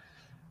that,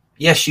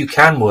 yes, you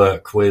can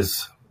work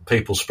with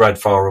people spread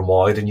far and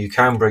wide and you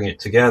can bring it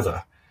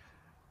together,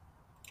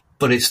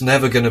 but it's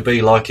never going to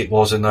be like it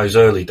was in those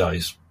early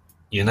days.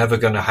 you're never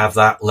going to have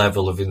that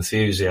level of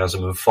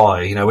enthusiasm and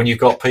fire. You know, when you've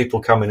got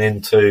people coming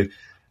into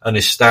an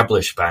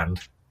established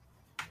band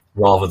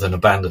rather than a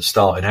band that's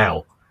starting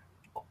out,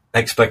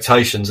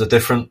 expectations are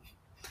different.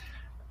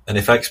 And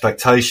if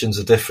expectations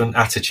are different,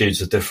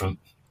 attitudes are different.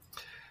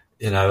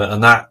 You know,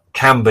 and that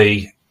can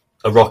be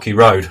a rocky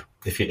road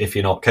if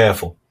you're not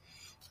careful,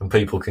 and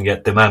people can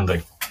get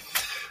demanding.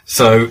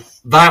 So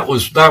that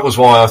was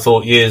why I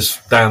thought years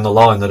down the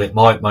line that it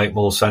might make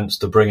more sense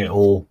to bring it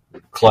all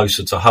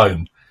closer to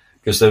home,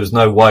 because there was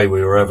no way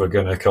we were ever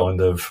going to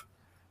kind of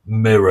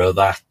mirror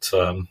that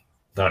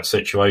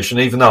situation.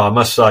 Even though I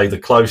must say the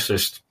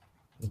closest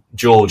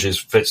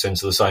George fits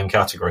into the same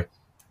category.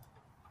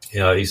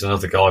 You know, he's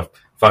another guy.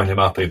 Phone him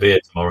up, he'll be here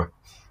tomorrow.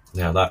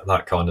 Yeah,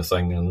 that kind of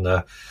thing, and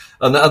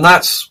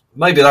that's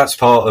maybe that's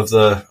part of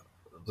the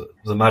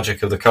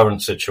magic of the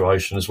current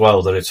situation as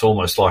well. That it's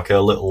almost like a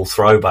little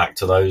throwback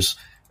to those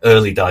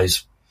early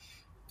days,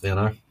 you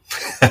know.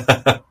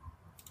 And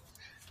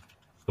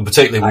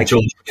particularly with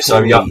George,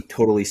 so young.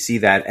 Totally see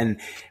that,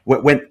 and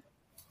when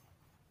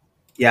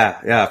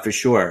yeah, for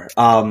sure.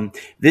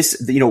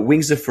 This, you know,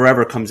 Wings of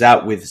Forever comes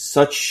out with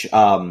such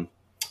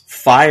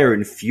fire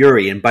and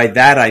fury, and by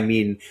that I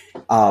mean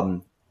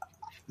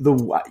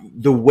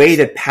the way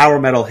that power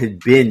metal had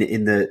been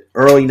in the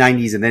early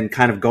 90s and then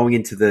kind of going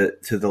into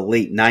the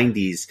late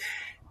 90s.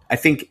 I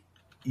think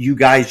you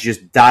guys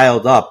just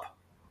dialed up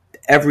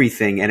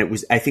everything, and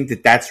I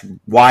think that's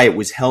why it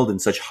was held in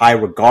such high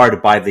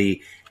regard by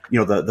the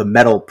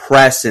metal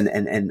press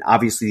and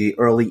obviously the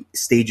early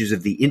stages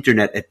of the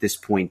internet at this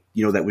point,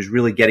 you know, that was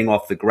really getting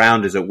off the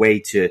ground as a way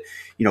to,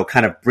 you know,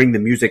 kind of bring the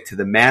music to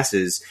the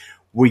masses.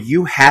 Were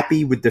you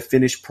happy with the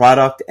finished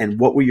product, and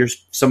what were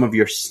some of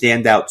your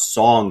standout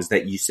songs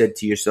that you said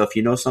to yourself,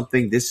 you know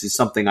something, this is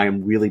something I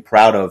am really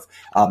proud of,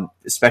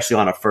 especially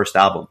on a first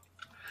album?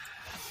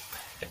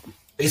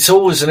 It's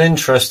always an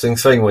interesting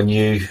thing when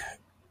you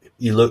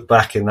look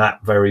back in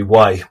that very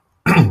way,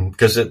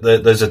 because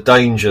there's a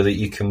danger that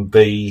you can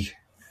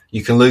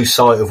lose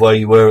sight of where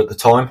you were at the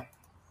time,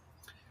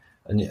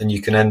 and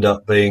you can end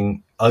up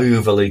being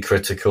overly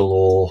critical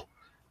or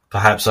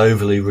perhaps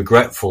overly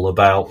regretful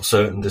about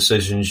certain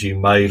decisions you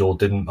made or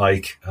didn't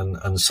make,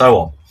 and so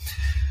on.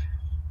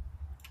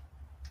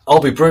 I'll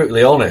be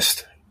brutally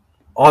honest,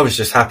 I was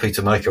just happy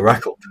to make a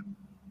record.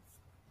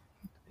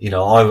 You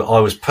know,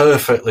 I was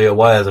perfectly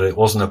aware that it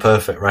wasn't a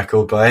perfect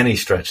record by any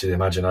stretch of the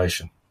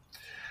imagination.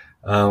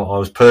 I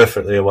was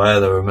perfectly aware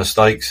there were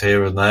mistakes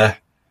here and there.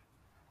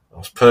 I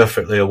was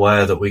perfectly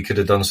aware that we could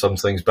have done some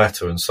things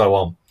better, and so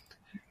on.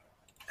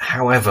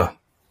 However,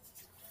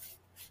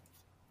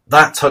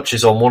 that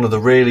touches on one of the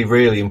really,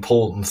 really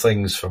important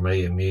things for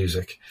me in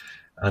music.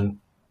 And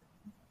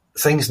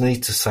things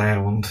need to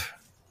sound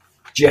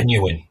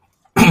genuine,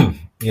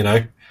 you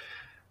know,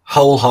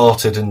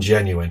 wholehearted and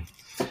genuine.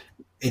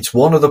 It's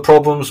one of the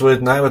problems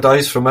with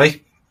nowadays for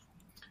me,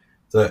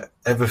 that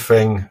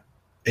everything,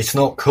 it's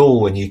not cool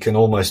when you can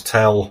almost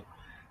tell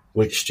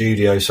which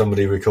studio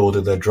somebody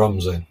recorded their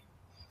drums in.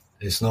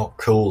 It's not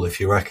cool if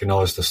you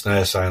recognise the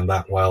snare sound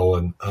that well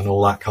and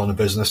all that kind of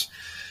business.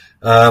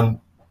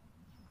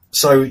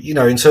 So, you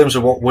know, in terms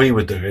of what we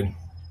were doing,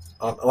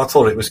 I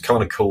thought it was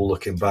kind of cool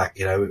looking back.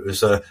 You know, it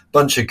was a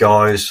bunch of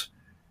guys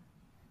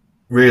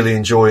really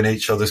enjoying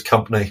each other's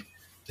company,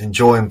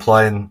 enjoying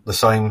playing the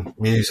same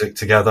music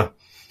together.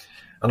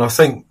 And I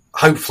think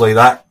hopefully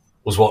that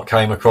was what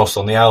came across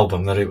on the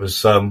album, that it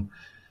was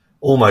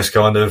almost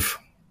kind of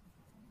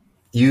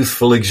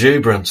youthful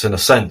exuberance in a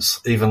sense,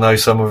 even though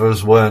some of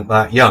us weren't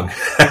that young.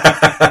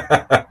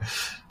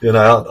 You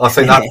know, I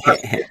think that,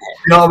 you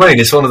know what I mean?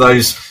 It's one of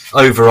those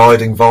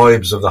overriding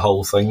vibes of the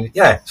whole thing.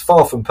 Yeah, it's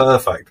far from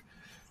perfect,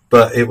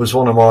 but it was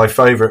one of my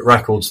favourite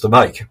records to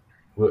make,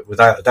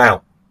 without a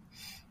doubt.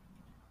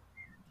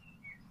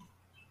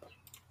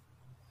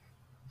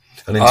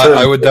 And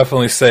I would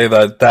definitely say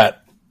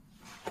that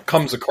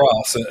comes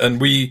across,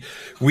 and we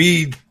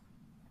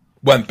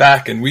went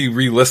back and we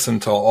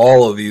re-listened to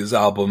all of these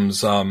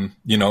albums,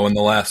 you know, in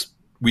the last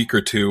week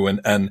or two,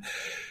 and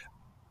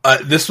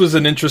this was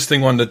an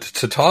interesting one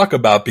to talk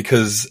about,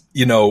 because,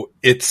 you know,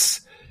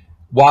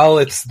 while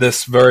it's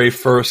this very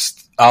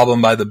first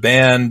album by the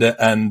band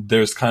and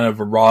there's kind of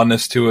a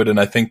rawness to it, and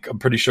I'm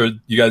pretty sure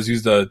you guys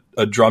used a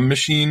drum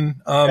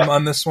machine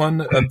on this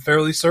one. I'm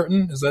fairly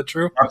certain. Is that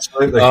true?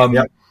 Absolutely.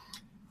 Yeah.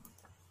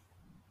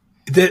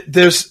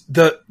 There's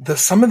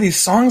some of these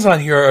songs on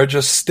here are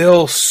just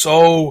still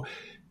so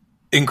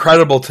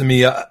incredible to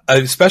me.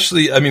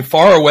 Especially, I mean,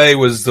 Far Away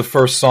was the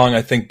first song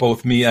I think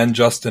both me and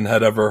Justin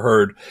had ever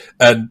heard.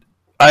 And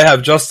I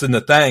have Justin to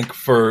thank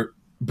for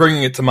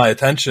bringing it to my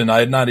attention. I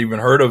had not even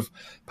heard of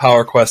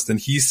Power Quest, and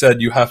he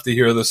said, you have to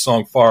hear this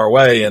song Far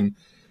Away. And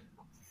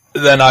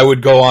then I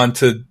would go on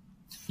to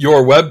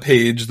your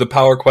webpage, the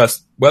Power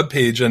Quest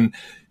webpage, and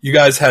you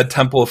guys had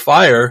Temple of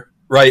Fire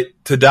right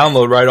to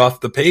download right off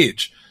the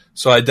page.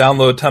 So I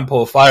downloaded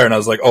Temple of Fire, and I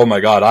was like, "Oh my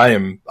god,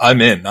 I'm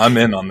in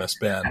on this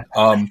band."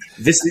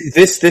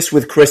 This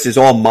with Chris is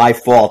all my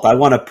fault. I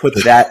want to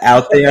put that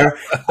out there.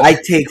 I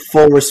take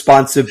full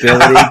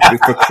responsibility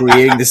for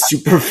creating the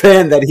super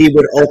fan that he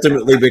would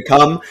ultimately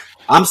become.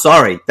 I'm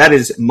sorry, that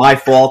is my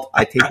fault.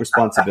 I take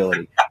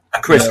responsibility.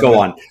 Chris, go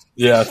on.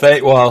 Yeah,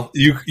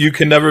 you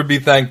can never be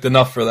thanked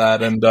enough for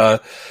that, and.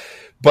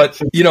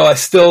 But, I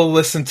still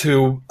listen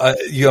to,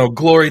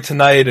 Glory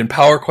Tonight and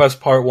Power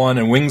Quest Part 1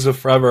 and Wings of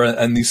Forever.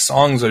 And these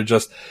songs are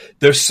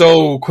they're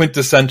so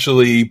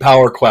quintessentially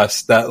Power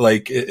Quest that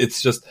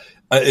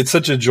it's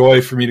such a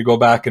joy for me to go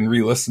back and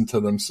re-listen to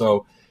them.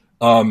 So,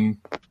 you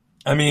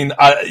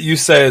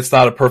say it's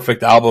not a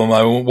perfect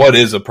album. What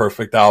is a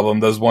perfect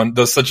album?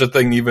 Does such a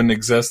thing even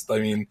exist? I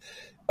mean,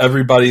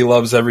 everybody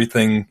loves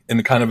everything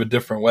in kind of a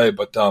different way,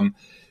 but,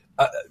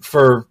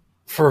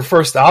 for a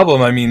first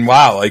album, I mean,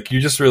 wow,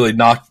 you just really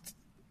knocked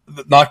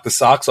the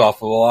socks off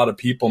of a lot of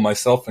people,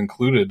 myself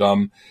included.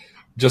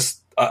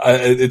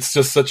 It's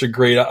just such a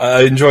great.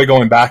 I enjoy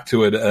going back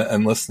to it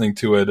and listening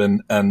to it,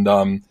 and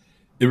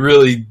it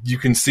really, you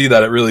can see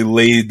that it really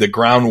laid the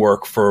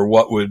groundwork for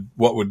what would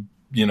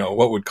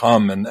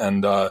come.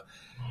 And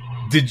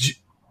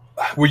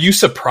were you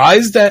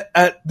surprised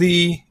at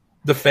the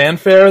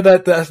fanfare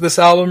that this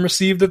album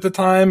received at the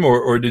time,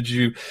 or did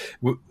you?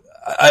 What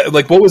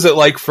was it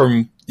like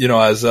from,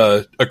 as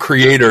a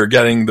creator,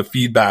 getting the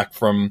feedback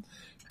from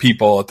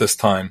people at this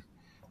time?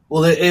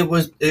 Well, it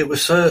was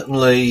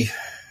certainly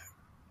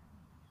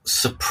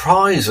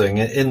surprising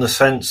in the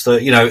sense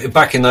that,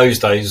 back in those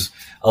days,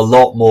 a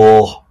lot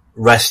more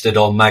rested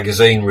on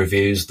magazine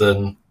reviews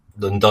than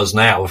does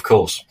now, of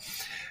course.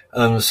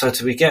 So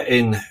to be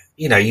getting,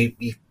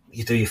 you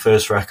do your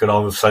first record, I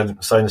was saying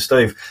to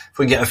Steve, if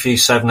we get a few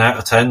 7 out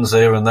of 10s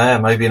here and there,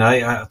 maybe an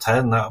 8 out of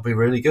 10, that would be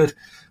really good.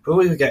 But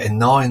we were getting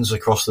 9s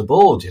across the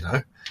board,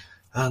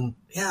 and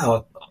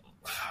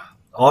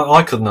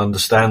I couldn't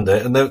understand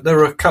it. And there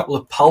were a couple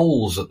of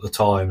polls at the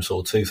time,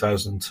 sort of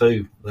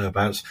 2002,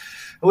 thereabouts,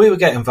 and we were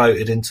getting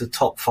voted into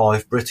top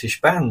 5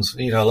 British bands,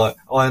 like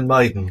Iron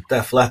Maiden,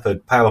 Def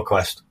Leppard, Power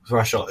Quest,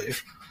 Thrash.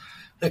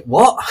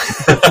 What?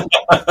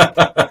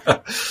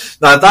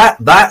 Now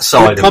that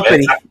side of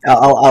it,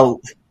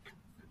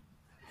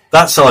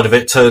 that side of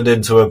it turned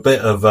into a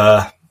bit of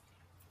a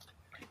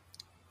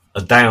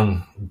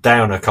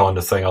downer kind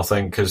of thing, I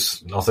think,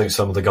 because I think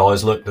some of the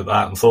guys looked at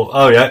that and thought,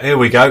 oh yeah, here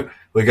we go,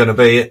 we're going to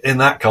be in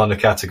that kind of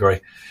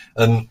category.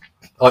 And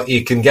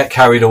you can get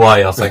carried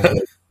away, I think,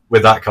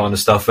 with that kind of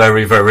stuff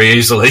very, very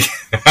easily.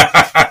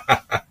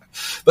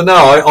 But no,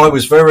 I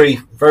was very,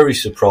 very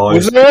surprised.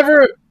 Was there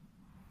ever...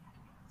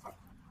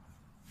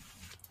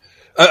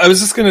 I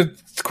was just going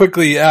to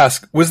quickly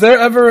ask, was there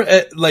ever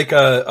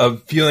a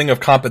feeling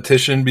of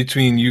competition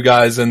between you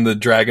guys and the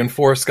Dragon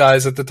Force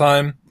guys at the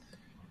time?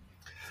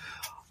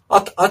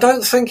 I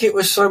don't think it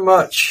was so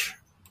much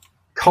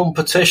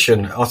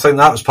competition. I think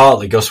that was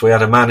partly because we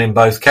had a man in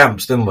both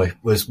camps, didn't we?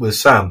 With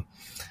Sam.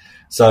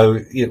 So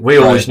we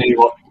always knew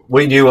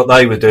what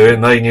they were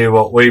doing. They knew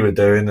what we were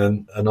doing,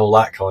 and all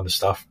that kind of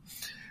stuff.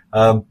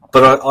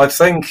 But I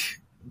think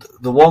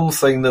the one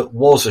thing that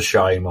was a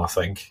shame, I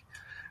think,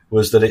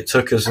 was that it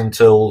took us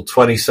until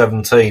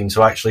 2017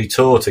 to actually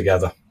tour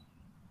together.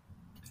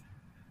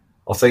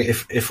 I think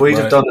if we'd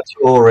have done a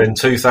tour in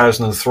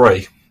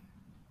 2003.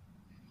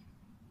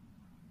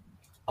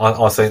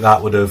 I think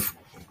that would have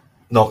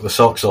knocked the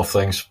socks off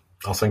things.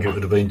 I think it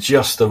would have been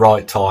just the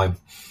right time,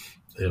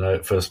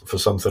 for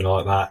something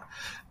like that.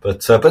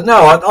 But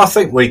no, I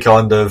think we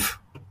kind of,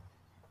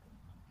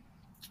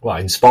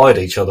 inspired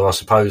each other, I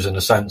suppose, in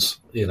a sense.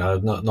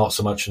 Not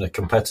so much in a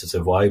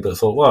competitive way, but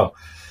thought, well,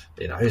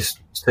 it's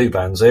 2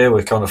 bands here.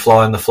 We're kind of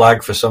flying the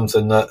flag for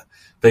something that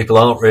people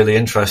aren't really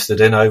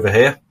interested in over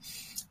here.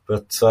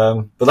 But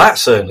that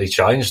certainly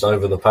changed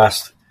over the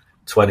past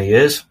 20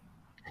 years.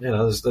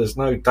 There's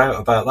no doubt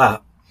about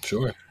that.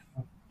 Sure.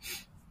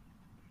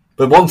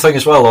 But one thing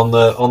as well on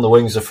the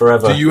Wings of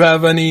Forever. Do you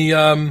have any?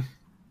 Go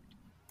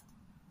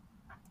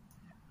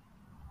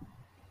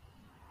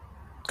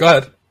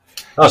ahead.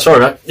 Oh, sorry,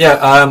 mate.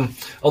 Yeah.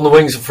 On the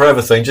Wings of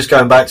Forever thing, just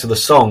going back to the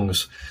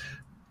songs,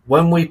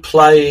 when we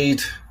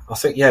played, I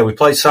think, we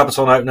played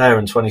Sabaton Open Air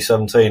in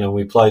 2017, and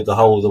we played the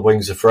whole of the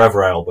Wings of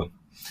Forever album,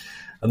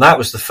 and that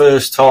was the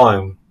first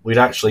time we'd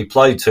actually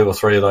played 2 or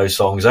 3 of those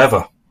songs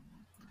ever.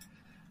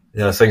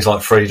 Things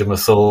like Freedom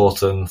of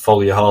Thought and Follow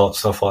Your Heart,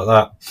 stuff like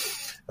that.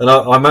 And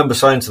I remember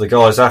saying to the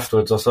guys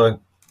afterwards, I was saying,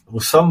 will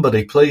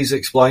somebody please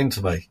explain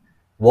to me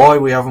why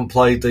we haven't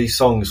played these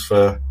songs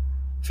for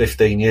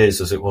 15 years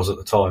as it was at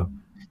the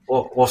time?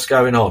 What's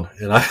going on,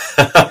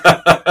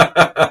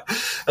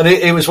 And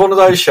it was one of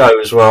those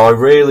shows where I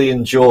really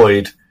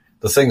enjoyed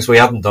the things we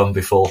hadn't done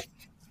before,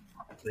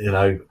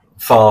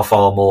 far,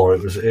 far more.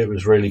 It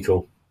was really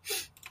cool.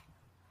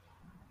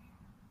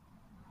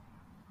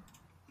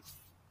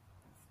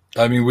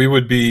 I mean, we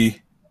would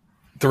be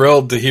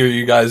thrilled to hear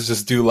you guys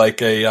just do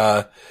like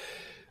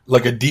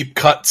like a deep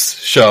cuts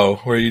show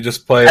where you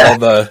just play all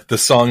the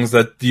songs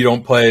that you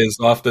don't play as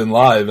often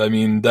live. I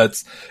mean,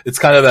 it's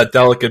kind of that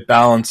delicate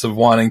balance of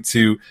wanting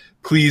to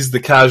please the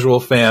casual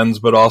fans,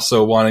 but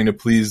also wanting to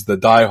please the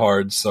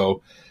diehards.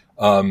 So,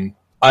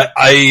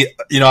 I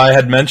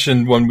had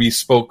mentioned when we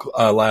spoke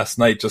last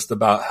night just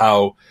about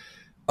how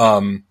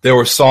there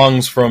were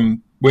songs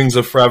from Wings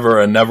of Forever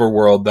and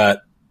Neverworld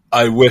that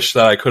I wish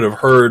that I could have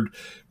heard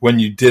when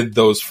you did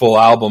those full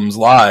albums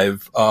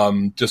live,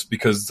 just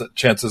because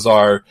chances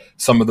are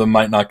some of them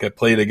might not get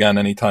played again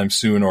anytime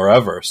soon or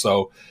ever.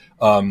 So,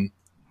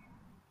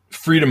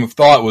 Freedom of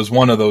Thought was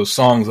one of those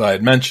songs I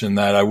had mentioned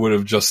that I would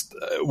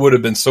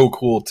have been so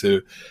cool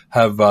to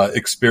have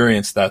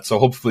experienced that. So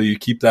hopefully you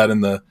keep that in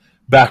the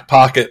back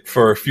pocket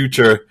for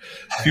future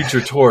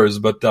tours.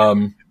 But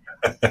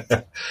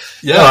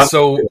yeah,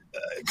 so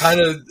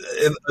kind of,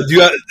 do you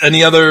have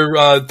any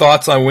other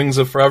thoughts on Wings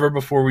of Forever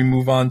before we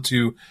move on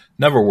to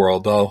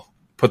Neverworld? I'll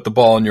put the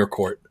ball in your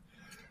court.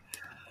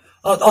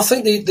 I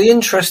think the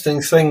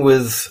interesting thing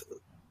with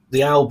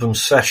the album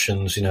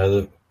sessions,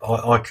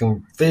 I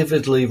can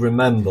vividly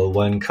remember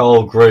when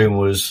Carl Groom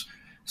was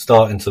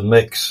starting to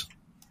mix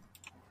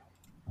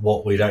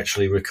what we'd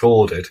actually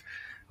recorded.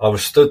 I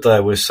was stood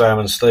there with Sam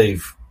and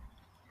Steve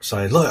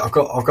saying, "Look,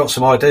 I've got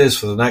some ideas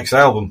for the next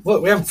album.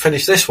 Look, we haven't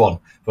finished this one,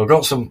 but I've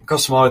got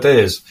some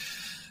ideas."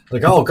 They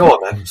go, "Oh, go on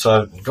then."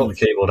 So I got the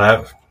keyboard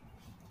out,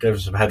 gave him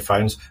some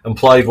headphones, and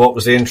played what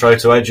was the intro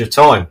to Edge of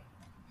Time.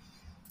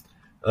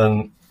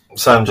 And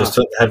Sam just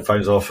took the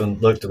headphones off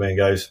and looked at me and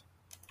goes,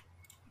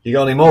 "You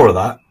got any more of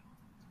that?"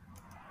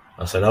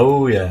 I said,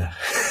 "Oh yeah."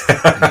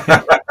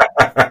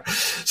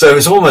 So it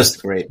was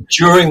almost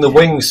during the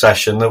Wings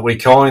session that we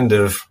kind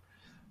of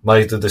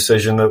made the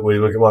decision that we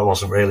were, well, it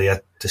wasn't really a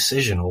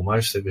decision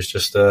almost. It was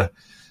just a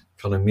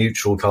kind of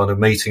mutual kind of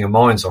meeting of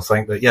minds, I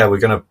think, that, yeah, we're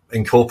going to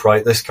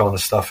incorporate this kind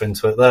of stuff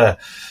into it there.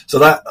 So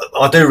that,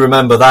 I do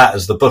remember that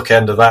as the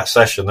bookend of that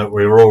session, that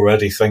we were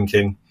already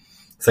thinking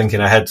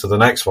ahead to the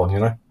next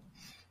one,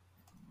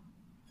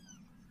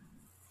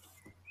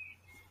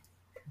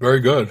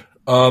 Very good.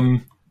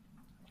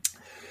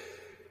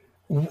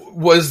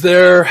 Was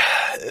there,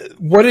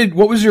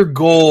 what was your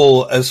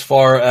goal as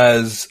far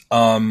as,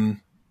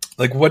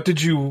 what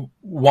did you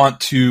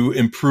want to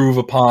improve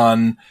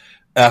upon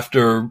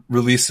after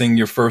releasing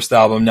your first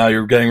album? Now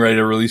you're getting ready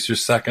to release your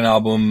second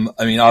album.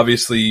 I mean,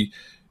 obviously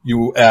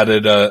you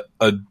added a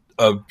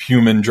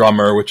human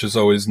drummer, which is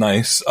always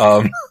nice.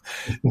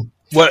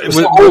 What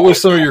were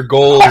some of your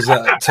goals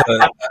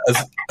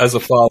as a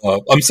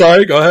follow-up? I'm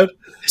sorry, go ahead.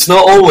 It's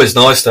not always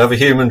nice to have a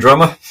human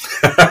drummer.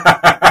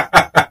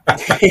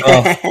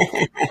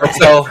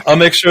 I'll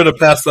make sure to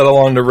pass that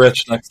along to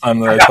Rich next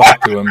time that I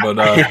talk to him. But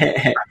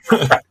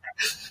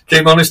keep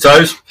him on his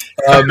toes.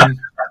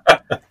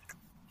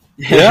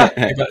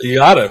 Yeah, you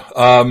got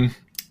to.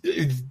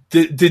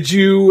 Did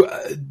you?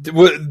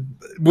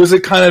 Was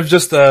it kind of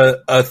just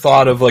a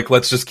thought of like,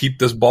 let's just keep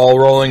this ball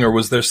rolling, or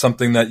was there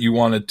something that you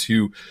wanted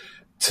to?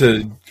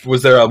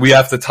 Was there we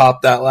have to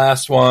top that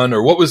last one,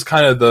 or what was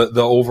kind of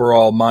the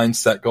overall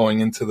mindset going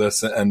into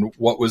this, and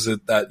what was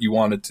it that you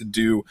wanted to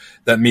do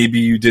that maybe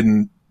you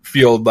didn't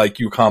feel like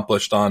you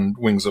accomplished on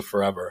Wings of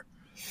Forever?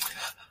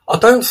 I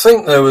don't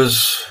think there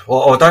was,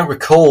 I don't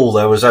recall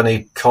there was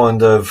any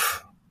kind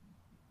of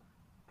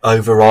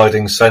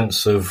overriding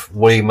sense of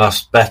we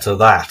must better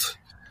that,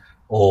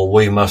 or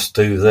we must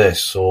do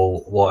this,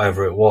 or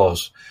whatever it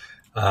was.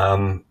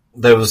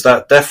 There was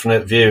that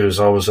definite view, as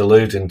I was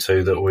alluding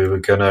to, that we were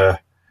going to,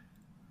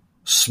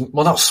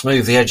 not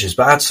smooth the edges,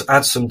 but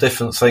add some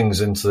different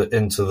things into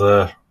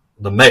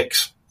the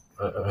mix,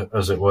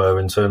 as it were,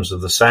 in terms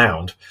of the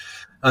sound,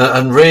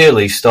 and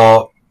really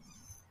start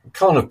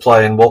kind of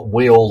playing what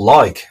we all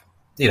like.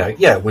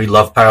 Yeah, we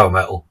love power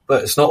metal,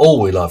 but it's not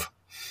all we love.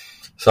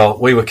 So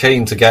we were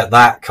keen to get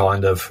that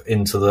kind of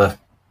into the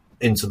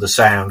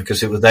sound,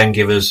 because it would then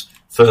give us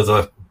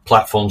further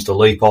platforms to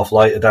leap off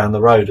later down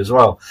the road as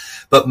well.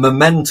 But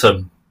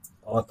momentum,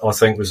 I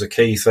think, was a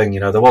key thing.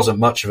 There wasn't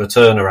much of a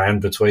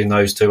turnaround between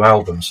those two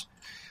albums,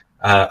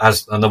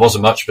 and there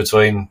wasn't much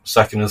between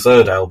second and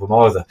third album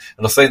either.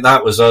 And I think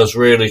that was us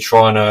really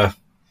trying to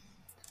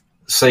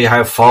see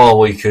how far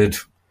we could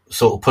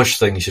sort of push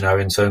things,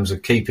 in terms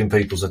of keeping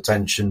people's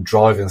attention,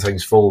 driving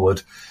things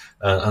forward,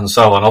 and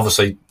so on.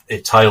 Obviously,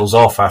 it tails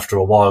off after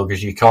a while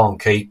because you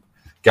can't keep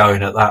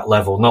going at that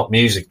level. Not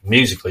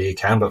musically you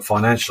can, but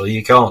financially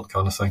you can't,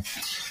 kind of thing.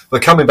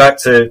 But coming back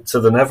to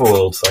the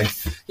Neverworld thing,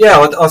 yeah,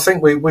 I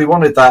think we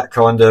wanted that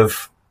kind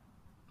of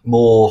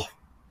more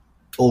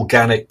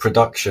organic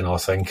production, I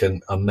think,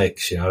 and a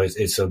mix.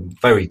 It's a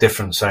very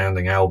different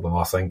sounding album,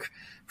 I think,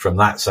 from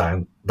that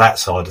side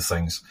of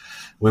things.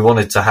 We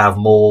wanted to have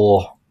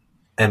more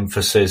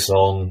emphasis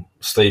on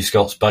Steve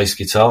Scott's bass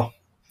guitar,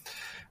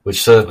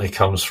 which certainly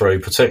comes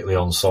through, particularly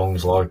on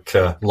songs like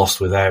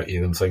Lost Without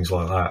You and things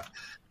like that.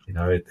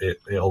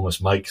 It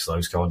almost makes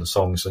those kind of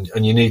songs,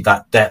 and you need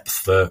that depth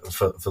for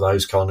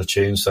those kind of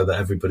tunes so that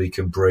everybody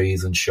can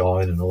breathe and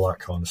shine and all that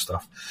kind of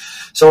stuff.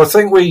 So I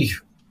think we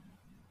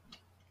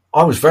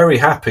I was very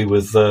happy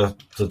with the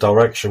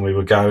direction we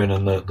were going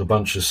and the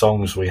bunch of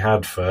songs we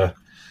had for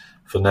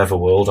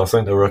Neverworld. I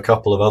think there were a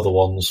couple of other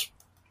ones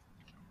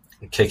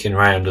kicking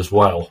around as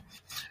well,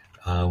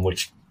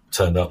 which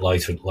turned up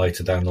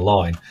later down the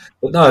line.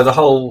 But no, the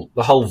whole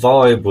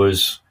vibe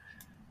was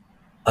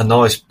a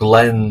nice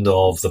blend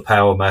of the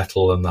power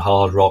metal and the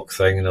hard rock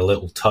thing and a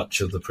little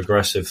touch of the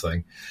progressive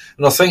thing.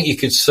 And I think you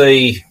could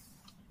see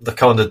the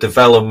kind of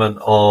development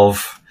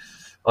of,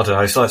 I don't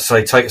know, so let's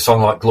say take a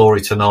song like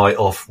Glory Tonight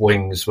off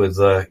Wings with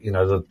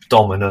the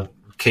dominant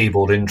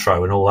keyboard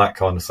intro and all that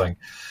kind of thing.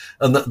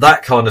 And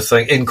that kind of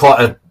thing in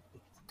quite a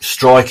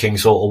striking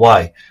sort of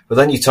way. But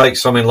then you take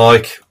something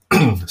like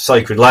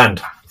Sacred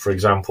Land, for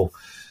example,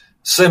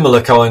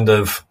 similar kind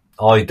of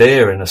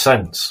idea in a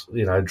sense,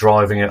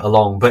 driving it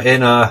along, but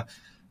in a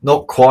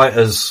not quite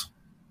as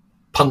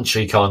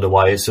punchy kind of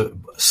way. It's a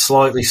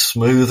slightly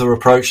smoother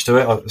approach to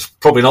it. It's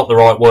probably not the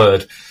right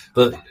word,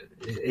 but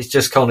it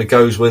just kind of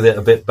goes with it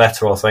a bit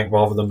better, I think,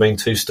 rather than being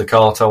too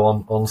staccato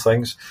on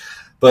things.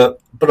 But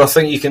I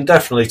think you can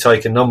definitely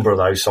take a number of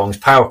those songs.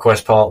 Power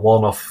Quest Part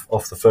 1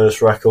 off the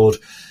first record,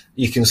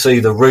 you can see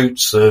the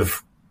roots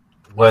of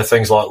where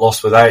things like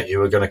Lost Without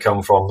You are going to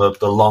come from,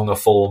 the longer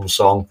form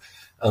song,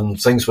 and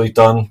things we've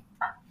done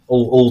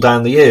all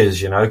down the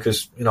years,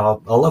 because, I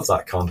love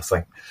that kind of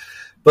thing.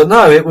 But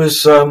no, it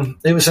was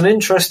an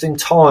interesting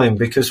time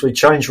because we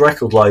changed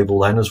record label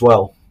then as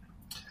well.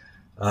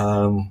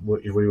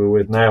 We were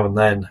with Now and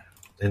Then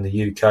in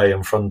the UK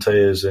and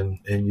Frontiers in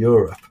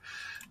Europe.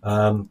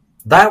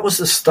 That was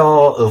the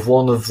start of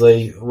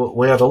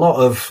we had a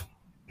lot of,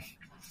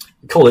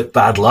 call it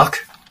bad luck,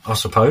 I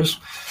suppose.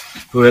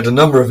 We had a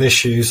number of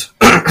issues,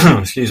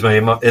 excuse me,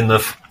 in the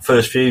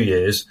first few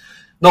years,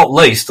 not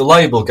least the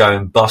label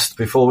going bust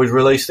before we'd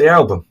released the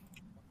album.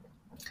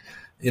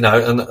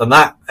 And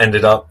that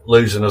ended up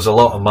losing us a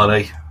lot of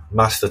money.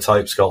 Master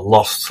tapes got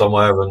lost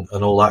somewhere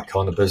and all that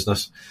kind of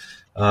business.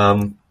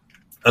 And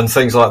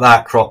things like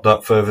that cropped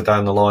up further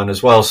down the line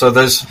as well. So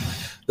there's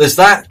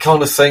that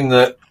kind of thing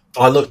that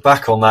I look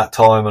back on that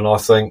time and I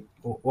think,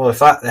 well,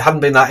 if it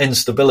hadn't been that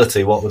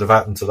instability, what would have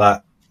happened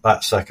to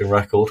that second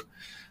record?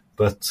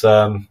 But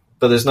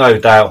there's no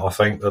doubt, I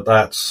think,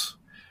 that's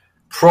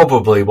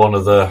probably one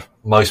of the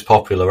most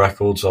popular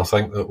records, I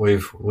think, that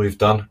we've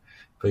done.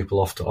 People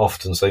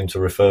often seem to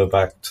refer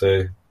back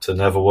to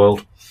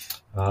Neverworld.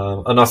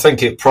 And I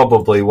think it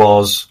probably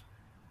was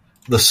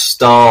the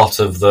start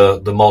of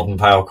the modern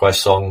Power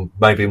Quest song,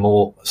 maybe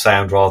more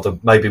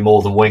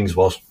than Wings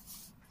was.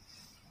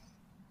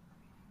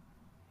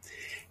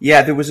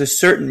 Yeah, there was a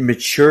certain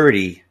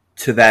maturity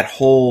to that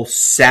whole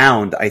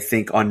sound, I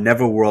think, on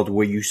Neverworld,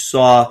 where you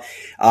saw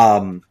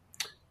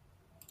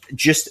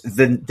just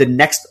the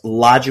next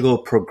logical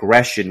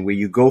progression, where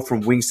you go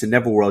from Wings to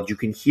Neverworld. You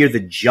can hear the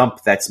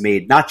jump that's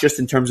made, not just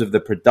in terms of the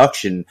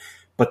production,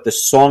 but the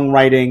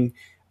songwriting,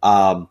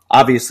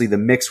 obviously the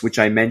mix, which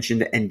I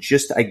mentioned, and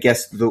just, I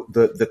guess,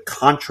 the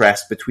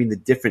contrast between the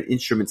different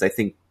instruments, I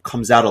think,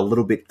 comes out a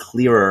little bit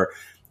clearer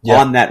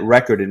on that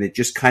record, and it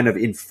just kind of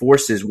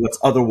enforces what's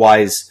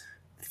otherwise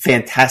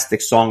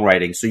fantastic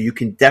songwriting. So you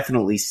can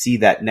definitely see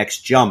that next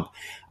jump.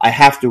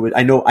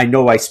 I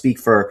know I speak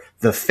for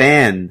the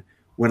fan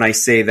when I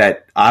say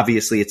that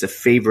obviously it's a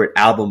favorite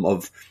album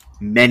of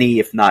many,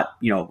 if not,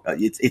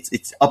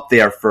 it's up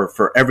there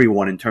for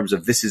everyone in terms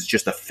of this is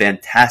just a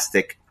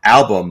fantastic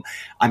album.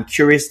 I'm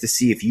curious to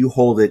see if you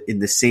hold it in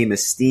the same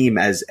esteem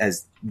as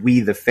we,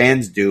 the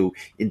fans, do,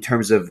 in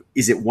terms of,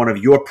 is it one of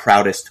your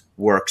proudest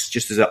works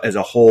just as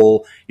a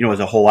whole, as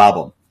a whole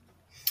album?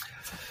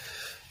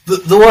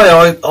 The way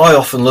I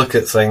often look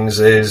at things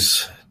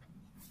is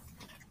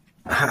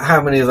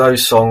how many of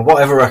those songs,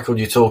 whatever record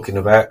you're talking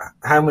about,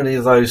 how many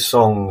of those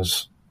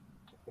songs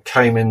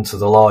came into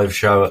the live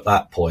show at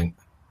that point,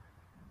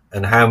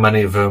 and how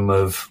many of them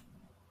have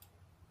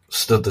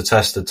stood the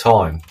test of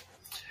time.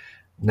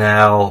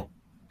 Now,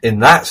 in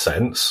that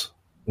sense,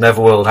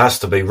 Neverworld has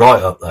to be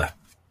right up there.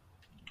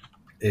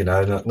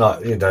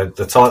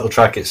 The title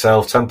track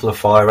itself, Temple of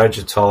Fire, Edge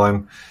of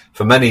Time,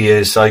 for many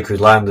years, Sacred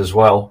Land as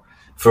well.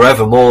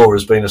 Forevermore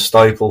has been a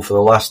staple for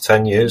the last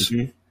 10 years.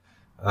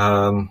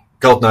 Mm-hmm.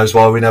 God knows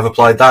why we never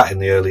played that in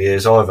the early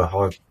years either.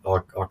 I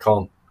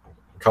can't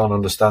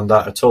understand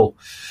that at all.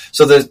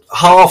 So there's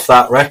half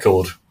that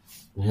record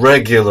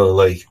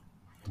regularly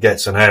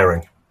gets an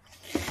airing.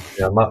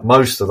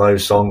 Most of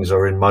those songs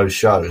are in most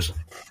shows.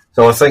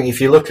 So I think if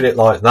you look at it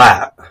like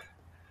that,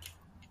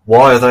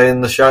 why are they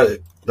in the show?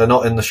 They're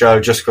not in the show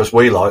just because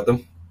we like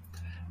them.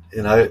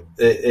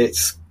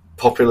 It's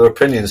popular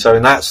opinion. So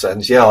in that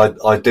sense,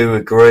 I do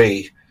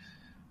agree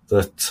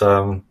that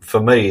for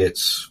me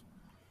it's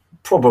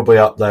probably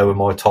up there with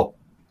my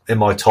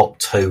top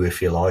two,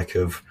 if you like,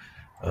 of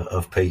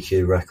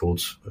PQ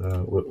records,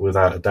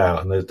 without a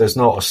doubt. And there's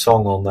not a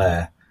song on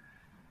there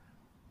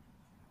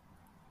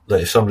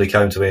that if somebody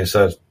came to me and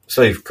said,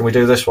 "Steve, can we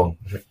do this one?"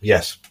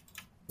 Yes.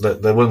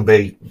 There wouldn't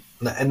be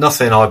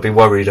nothing I'd be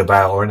worried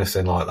about or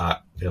anything like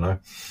that.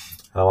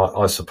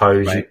 I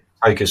suppose right. You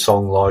take a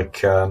song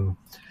like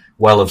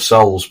Well of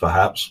Souls,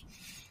 perhaps,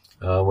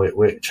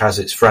 which has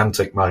its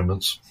frantic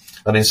moments.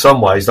 And in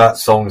some ways, that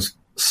song's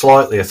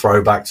slightly a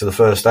throwback to the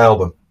first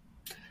album.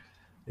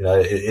 You know,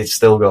 it's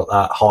still got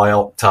that high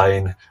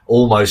octane,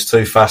 almost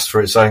too fast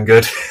for its own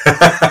good.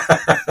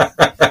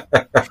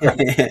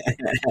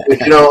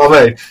 You know what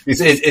I mean?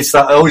 It's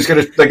that, oh,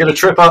 they're going to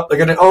trip up.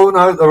 Oh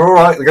no, they're all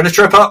right. They're going to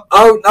trip up.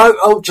 Oh no,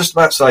 oh, just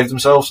about saved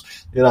themselves.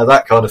 You know,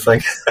 that kind of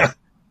thing.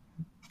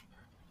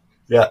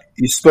 Yeah.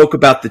 You spoke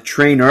about The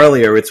Train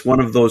earlier. It's one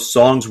of those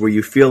songs where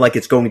you feel like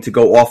it's going to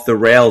go off the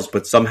rails,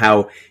 but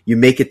somehow you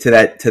make it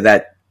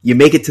you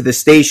make it to the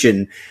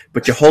station,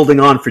 but you're holding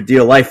on for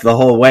dear life the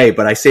whole way.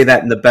 But I say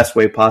that in the best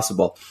way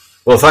possible.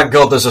 Well, thank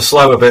God there's a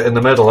slower bit in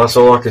the middle. That's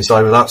all I can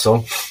say with that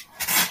song.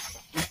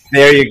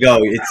 There you go.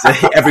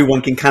 It's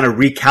everyone can kind of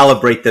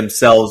recalibrate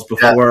themselves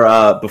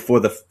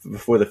before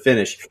the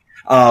finish.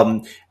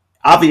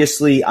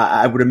 Obviously,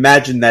 I would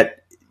imagine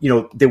that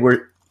there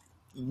were,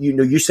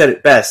 you said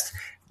it best.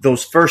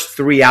 Those first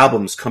 3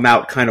 albums come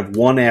out kind of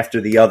one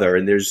after the other,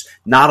 and there's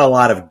not a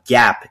lot of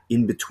gap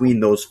in between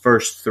those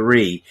first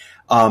 3.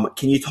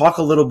 Can you talk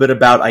a little bit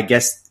about, I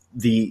guess,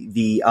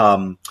 the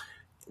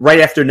right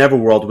after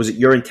Neverworld? Was it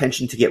your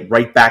intention to get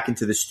right back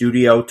into the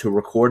studio to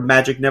record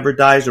Magic Never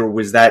Dies, or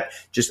was that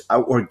just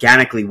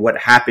organically what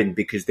happened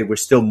because there were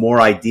still more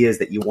ideas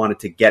that you wanted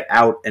to get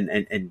out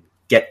and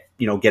get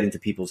into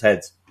people's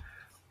heads?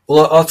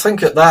 Well, I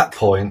think at that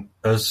point,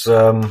 as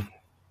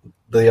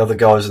the other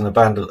guys in the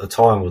band at the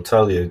time will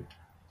tell you,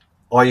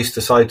 I used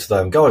to say to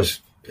them, guys,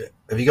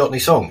 have you got any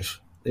songs?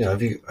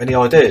 Have you any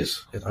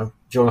ideas? Do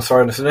you want to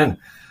throw anything in?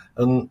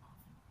 And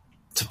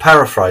to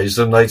paraphrase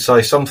them, they'd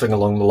say something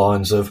along the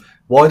lines of,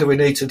 why do we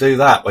need to do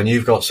that when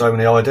you've got so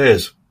many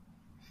ideas?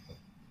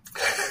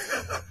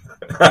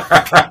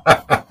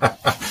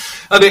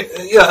 And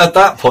at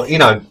that point,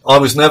 I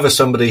was never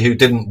somebody who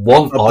didn't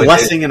want a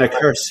blessing and a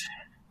curse.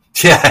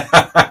 Yeah.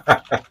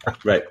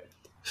 Right.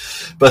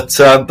 But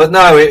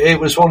no, it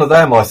was one of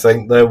them, I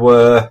think. There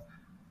were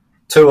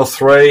 2 or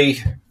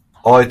 3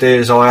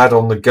 ideas I had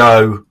on the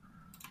go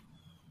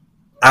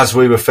as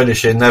we were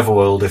finishing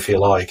Neverworld, if you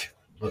like,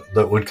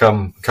 that would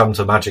come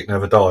to Magic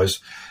Never Dies.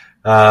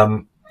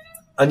 And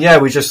yeah,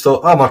 we just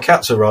thought, oh, my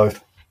cat's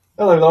arrived.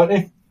 Hello,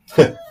 Lightning.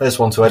 There's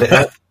one to edit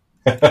out.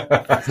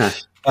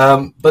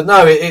 But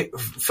no,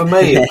 for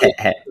me,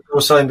 I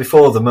was saying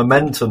before, the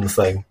momentum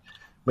thing,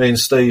 me and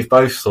Steve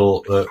both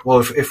thought that, well,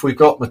 if we've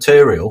got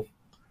material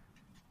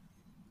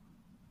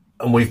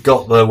and we've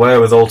got the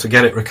wherewithal to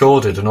get it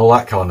recorded and all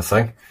that kind of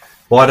thing,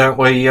 why don't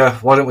we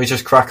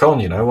just crack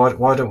on?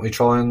 Why don't we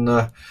try and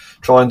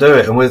do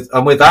it? And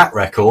with that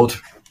record,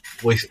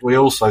 we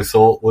also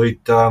thought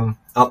we'd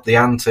up the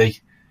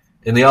ante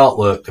in the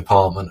artwork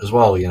department as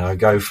well.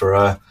 Go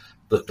for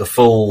the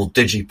full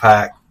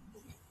digipack,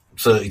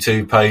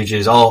 32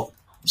 pages,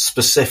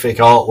 specific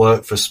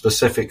artwork for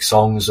specific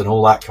songs and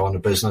all that kind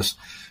of business.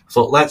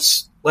 Thought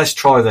let's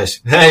try this.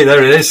 Hey,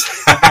 there it is.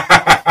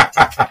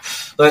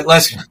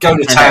 Let's go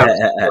to town.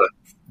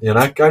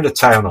 Go to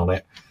town on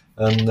it.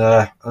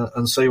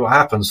 And see what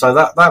happens. So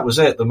that was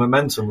it. The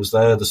momentum was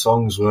there. The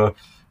songs were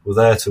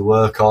there to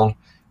work on.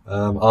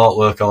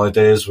 Artwork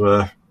ideas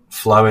were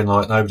flowing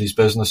like nobody's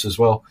business as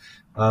well.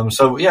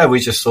 So yeah,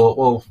 we just thought,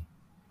 well,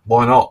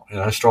 why not?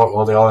 Strike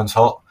while the iron's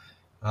hot.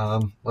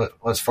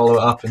 Let's follow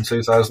it up in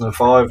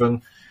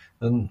 2005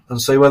 and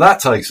see where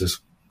that takes us.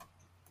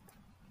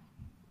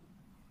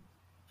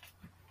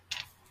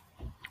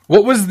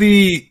 What was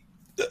the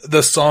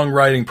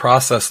songwriting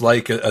process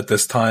like at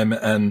this time,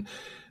 and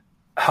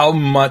how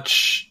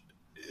much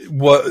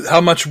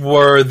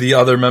were the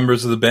other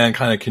members of the band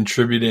kind of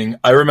contributing?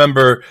 I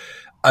remember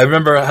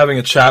having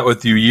a chat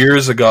with you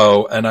years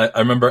ago, and I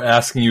remember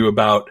asking you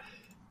about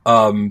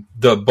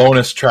the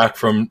bonus track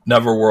from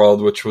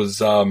Neverworld, which was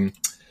Find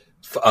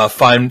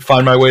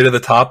My Way to the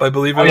Top, I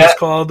believe it was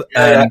called.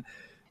 Yeah. And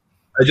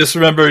I just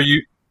remember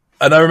you,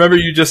 and I remember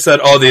you just said,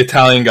 "Oh, the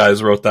Italian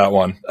guys wrote that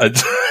one." I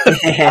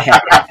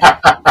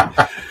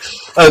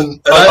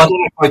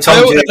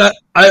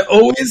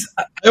always.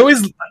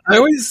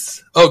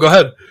 Oh, go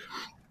ahead.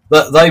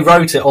 But they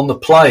wrote it on the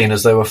plane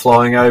as they were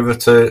flying over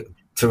to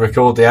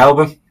record the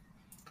album.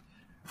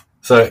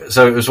 So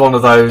it was one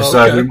of those.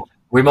 Okay.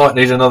 We might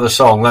need another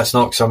song. Let's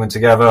knock something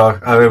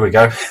together. Oh, here we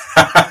go.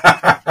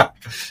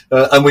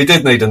 And we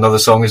did need another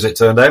song, as it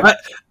turned out.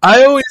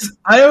 I always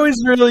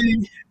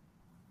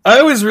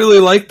really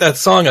liked that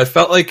song. I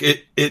felt like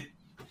it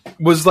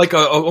was like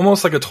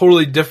almost like a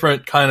totally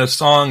different kind of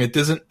song. It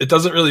doesn't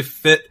really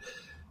fit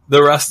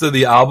the rest of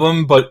the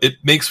album, but it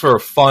makes for a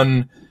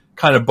fun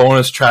kind of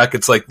bonus track.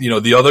 It's like,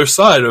 the other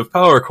side of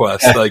Power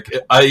Quest. Like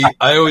I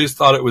always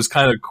thought it was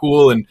kind of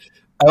cool, and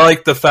I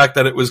liked the fact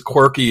that it was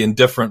quirky and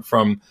different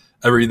from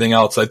everything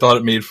else. I thought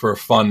it made for a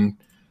fun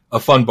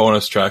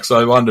bonus track. So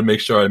I wanted to make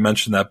sure I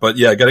mentioned that. But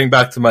yeah, getting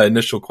back to my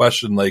initial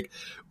question, like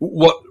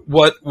what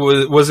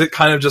was it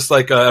kind of just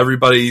like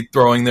everybody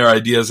throwing their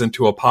ideas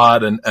into a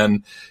pod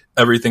and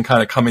everything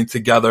kind of coming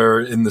together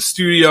in the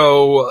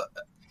studio?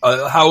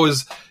 How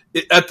was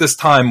it, at this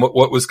time,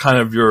 what was kind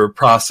of your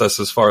process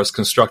as far as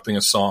constructing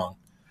a song?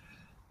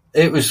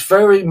 It was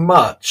very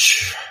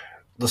much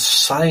the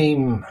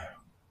same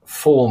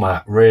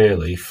format,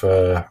 really,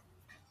 for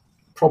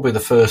probably the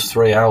first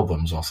 3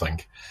 albums, I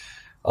think.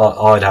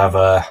 I'd have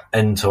a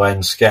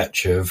end-to-end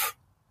sketch of,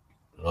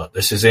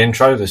 this is the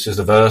intro, this is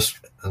the verse,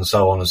 and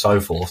so on and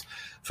so forth,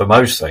 for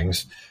most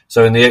things.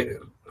 So in the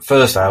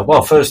first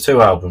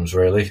 2 albums,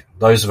 really,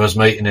 those of us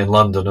meeting in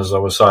London, as I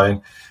was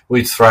saying,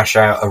 we'd thrash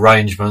out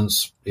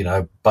arrangements,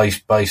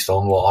 based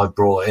on what I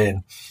brought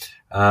in.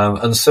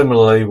 And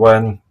similarly,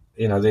 when,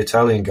 the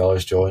Italian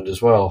guys joined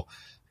as well,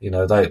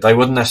 they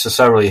wouldn't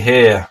necessarily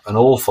hear an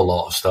awful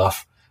lot of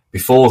stuff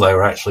before they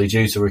were actually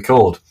due to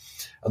record.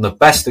 And the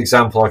best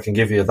example I can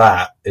give you of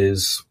that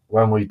is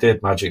when we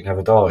did Magic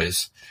Never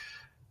Dies.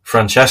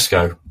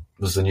 Francesco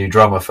was the new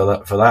drummer for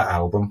that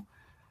album.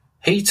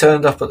 He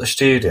turned up at the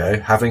studio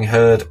having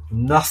heard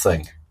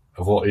nothing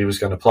of what he was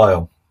going to play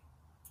on.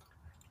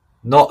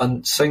 Not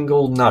a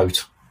single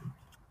note.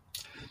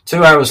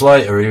 2 hours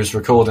later, he was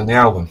recording the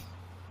album.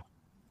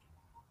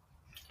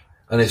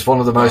 And it's one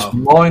of the most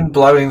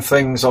mind-blowing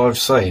things I've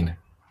seen.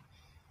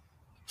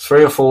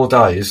 3 or 4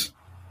 days,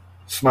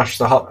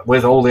 smashed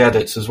with all the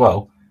edits as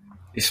well.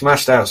 He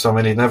smashed out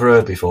something he'd never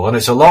heard before. And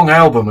it's a long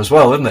album as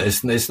well, isn't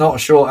it? It's not a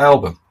short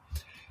album.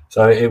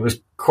 So it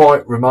was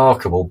quite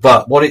remarkable.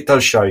 But what it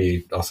does show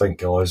you, I think,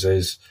 guys,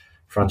 is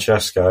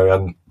Francesco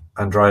and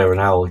Andrea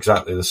and Al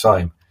exactly the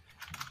same.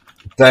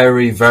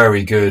 Very,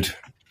 very good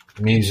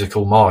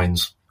musical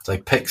minds. They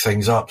pick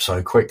things up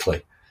so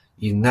quickly.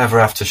 You never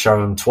have to show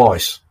them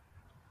twice.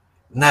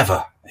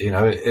 Never.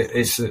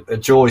 It's a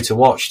joy to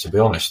watch, to be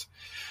honest.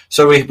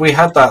 So we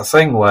had that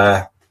thing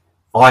where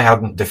I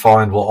hadn't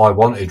defined what I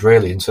wanted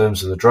really in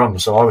terms of the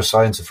drums. So I was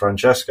saying to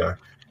Francesco,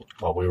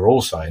 well, we were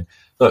all saying,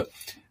 look,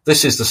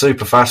 this is the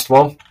super fast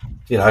one,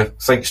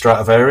 think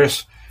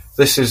Stradivarius.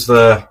 This is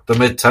the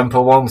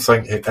mid-tempo one,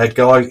 think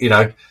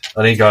Edguy,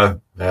 and he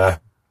go, yeah,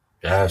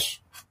 yes.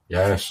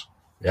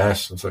 I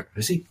was like,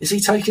 is he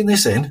taking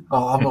this in?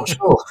 Oh, I'm not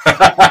sure.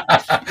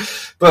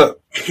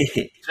 But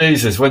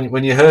Jesus,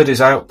 when you heard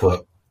his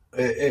output,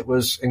 it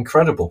was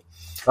incredible.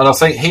 And I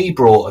think he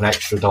brought an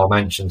extra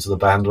dimension to the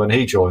band when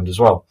he joined as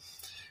well,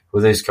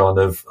 with his kind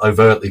of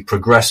overtly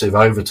progressive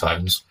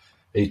overtones.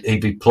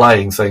 He'd be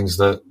playing things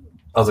that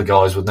other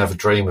guys would never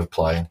dream of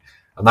playing.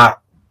 And that,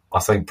 I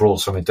think,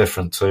 brought something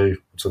different to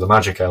the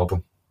Magic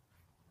album.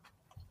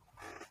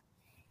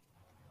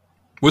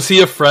 Was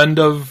he a friend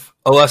of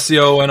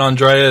Alessio and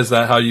Andrea? Is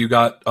that how you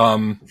got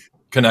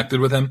connected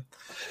with him?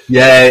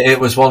 Yeah, it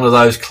was one of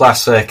those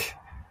classic,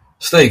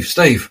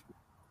 Steve,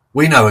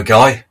 we know a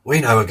guy.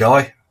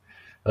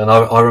 And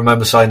I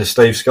remember saying to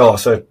Steve Scott, I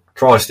said,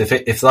 Christ,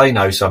 if they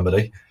know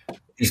somebody,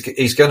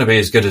 he's going to be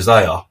as good as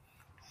they are,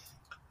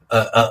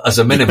 as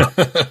a minimum.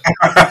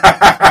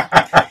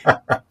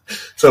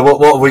 So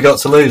what have we got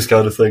to lose,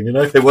 kind of thing,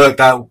 It worked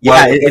out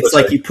well. Yeah, it's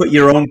like you put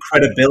your own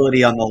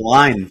credibility on the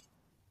line.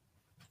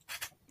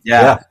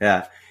 Yeah.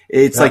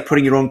 It's like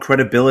putting your own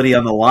credibility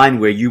on the line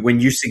where when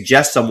you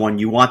suggest someone,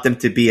 you want them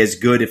to be as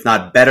good, if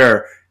not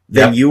better,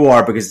 than you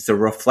are, because it's a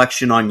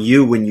reflection on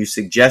you when you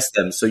suggest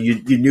them. So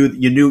you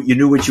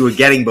knew what you were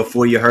getting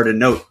before you heard a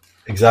note.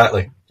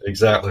 Exactly.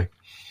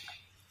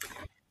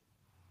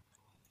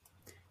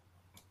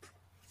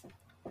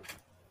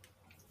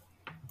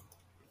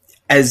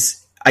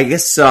 As I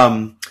guess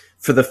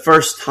for the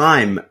first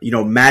time,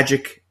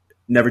 Magic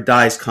Never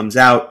Dies comes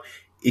out.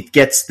 It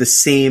gets the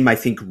same, I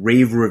think,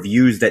 rave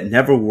reviews that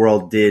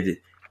Neverworld did,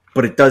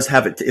 but it does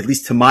have, at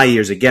least to my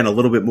ears, again, a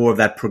little bit more of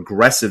that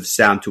progressive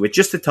sound to it.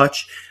 Just a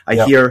touch.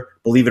 I hear,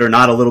 believe it or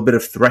not, a little bit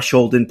of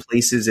Threshold in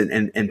places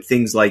and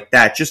things like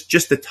that.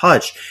 Just a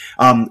touch,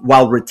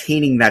 while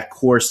retaining that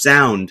core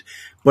sound.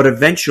 But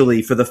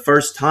eventually, for the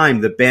first time,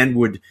 the band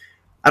would,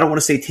 I don't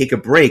want to say take a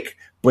break,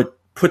 but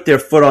put their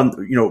foot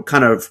on,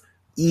 kind of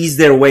ease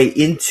their way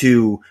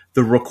into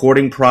the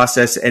recording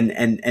process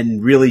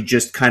and really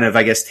just kind of,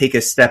 I guess, take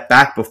a step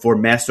back before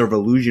Master of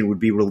Illusion would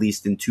be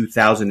released in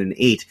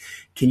 2008.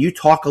 Can you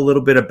talk a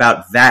little bit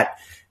about that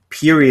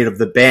period of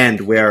the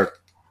band where,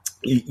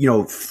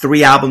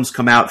 3 albums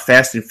come out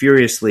fast and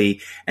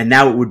furiously, and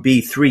now it would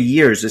be 3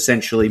 years,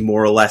 essentially,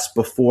 more or less,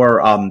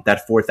 before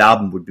that 4th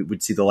album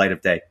would see the light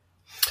of day?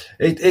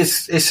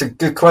 It's a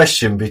good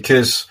question,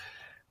 because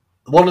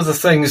one of the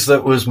things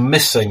that was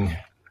missing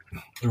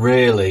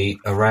really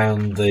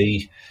around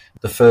the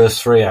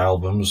first 3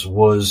 albums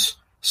was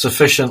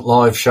sufficient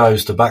live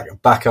shows to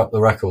back up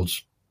the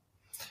records.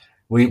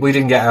 We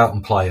didn't get out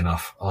and play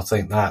enough. I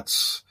think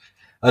that's,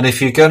 and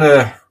if you're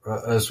gonna,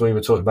 as we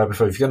were talking about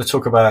before, if you're gonna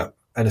talk about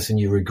anything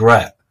you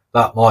regret,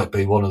 that might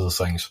be one of the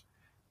things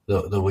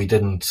that we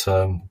didn't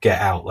get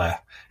out there.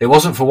 It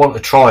wasn't for want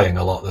of trying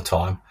a lot of the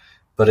time,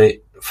 but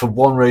for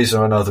one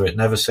reason or another, it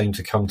never seemed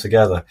to come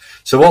together.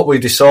 So what we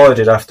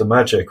decided after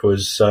Magic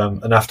was,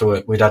 and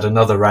after we'd had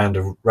another round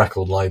of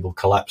record label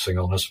collapsing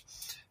on us,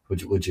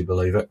 would you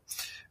believe it?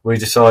 We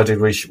decided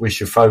we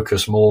should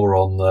focus more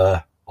on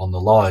the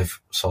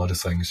live side of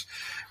things,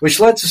 which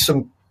led to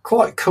some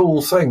quite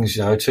cool things.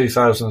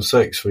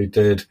 2006 we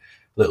did a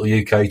little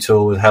UK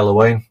tour with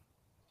Helloween.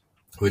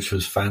 which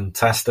was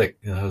fantastic.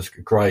 You know, it was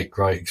a great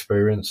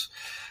experience.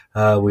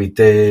 We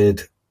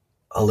did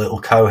a little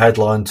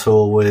co-headline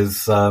tour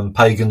with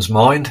Pagan's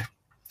Mind,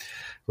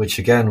 which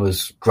again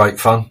was great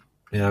fun.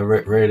 You know,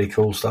 really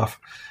cool stuff.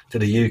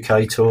 Did a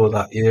UK tour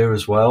that year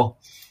as well.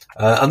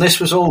 And this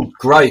was all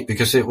great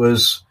because it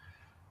was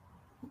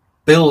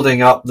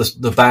building up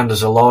the band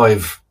as a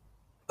live,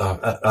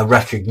 a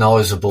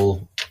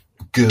recognisable,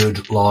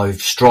 good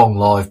live, strong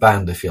live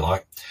band, if you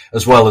like,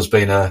 as well as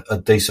being a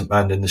decent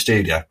band in the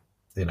studio.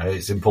 You know,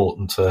 it's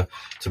important to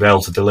be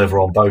able to deliver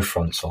on both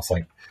fronts, I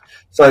think.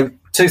 So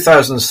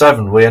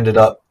 2007, we ended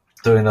up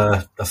doing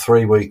a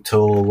 3-week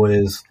tour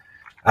with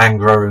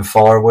Angra and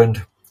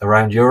Firewind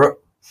around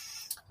Europe.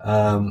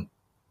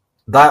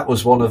 That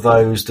was one of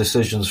those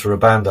decisions for a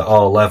band at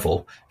our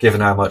level,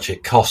 given how much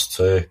it cost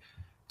to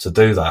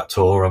do that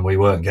tour, and we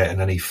weren't getting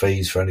any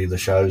fees for any of the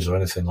shows or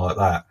anything like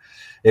that.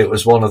 It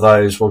was one of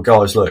those, well,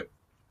 guys, look,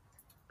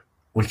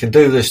 we can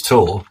do this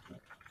tour,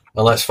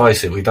 and let's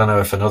face it, we don't know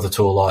if another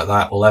tour like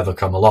that will ever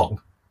come along.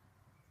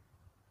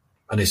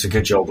 And it's a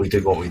good job we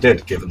did what we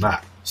did, given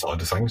that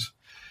side of things.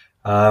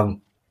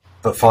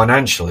 But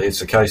financially,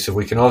 it's a case of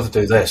we can either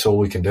do this or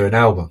we can do an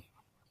album.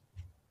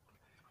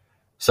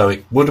 So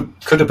it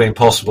could have been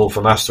possible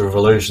for Master of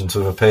Illusion to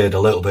have appeared a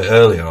little bit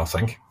earlier, I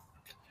think.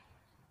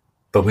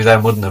 But we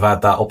then wouldn't have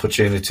had that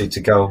opportunity to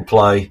go and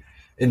play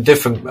in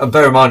different... And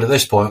bear in mind, at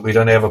this point, we'd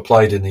only ever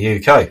played in the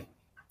UK.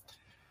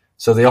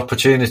 So the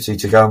opportunity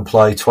to go and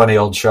play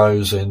 20-odd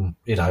shows in,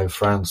 you know,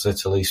 France,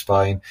 Italy,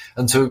 Spain,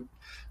 and to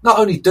not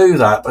only do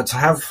that, but to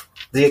have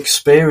the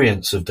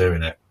experience of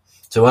doing it,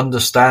 to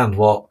understand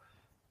what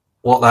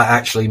that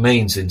actually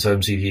means in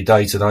terms of your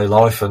day-to-day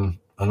life and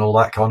all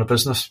that kind of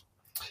business.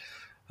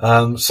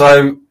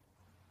 So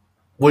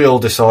we all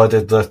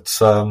decided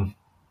that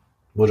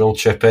we'd all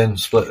chip in,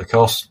 split the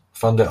cost,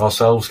 fund it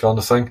ourselves kind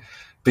of thing,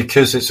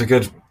 because it's a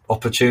good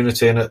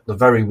opportunity, and at the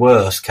very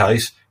worst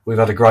case, we've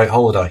had a great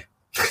holiday.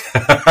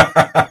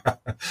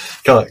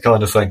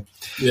 kind of thing.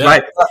 Yeah.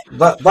 Right.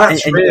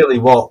 That's really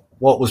what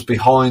was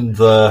behind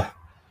the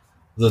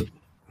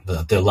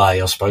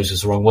delay, I suppose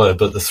is the wrong word,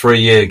 but the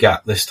 3-year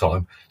gap this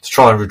time to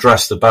try and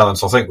redress the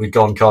balance. I think we've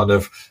gone kind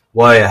of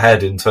way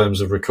ahead in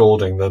terms of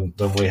recording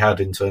than we had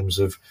in terms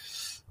of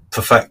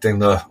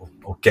perfecting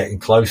or getting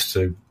close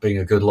to being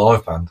a good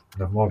live band.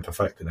 Never mind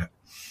perfecting it.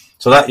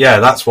 So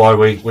that's why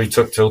we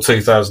took till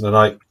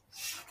 2008.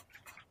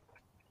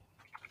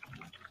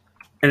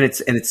 And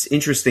it's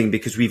interesting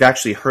because we've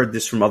actually heard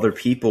this from other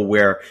people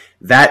where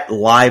that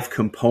live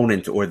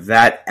component or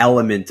that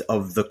element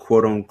of the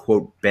quote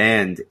unquote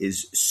band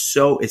is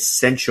so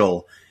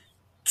essential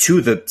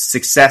to the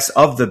success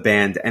of the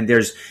band. And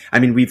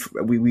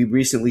we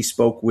recently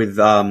spoke with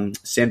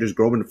Sanders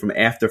Groban from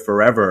After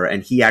Forever,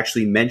 and he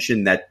actually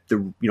mentioned that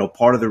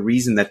part of the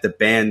reason that the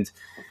band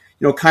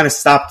kind of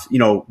stopped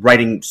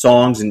writing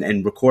songs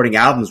and recording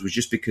albums was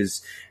just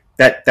because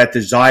that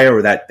desire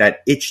or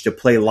that itch to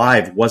play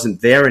live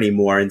wasn't there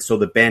anymore, and so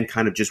the band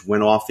kind of just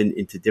went off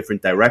into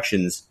different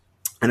directions.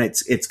 And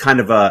it's kind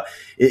of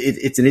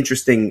it's an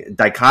interesting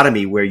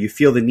dichotomy where you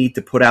feel the need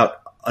to put out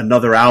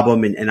another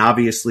album, and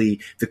obviously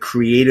the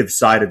creative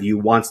side of you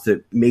wants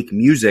to make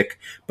music,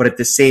 but at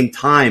the same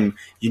time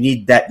you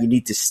need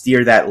to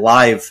steer that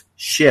live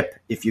ship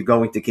if you're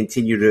going to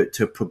continue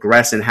to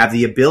progress and have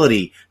the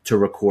ability to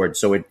record.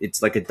 So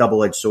it's like a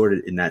double-edged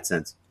sword in that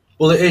sense.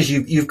 Well, it is.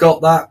 You've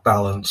got that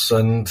balance,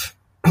 and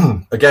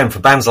again, for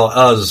bands like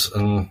us,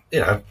 and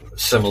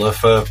similar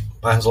for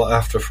bands like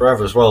After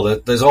Forever as well,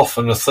 there's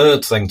often a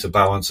third thing to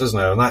balance, isn't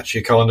there? And that's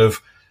your kind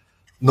of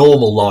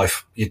normal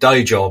life, your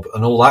day job,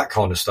 and all that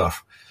kind of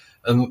stuff,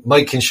 and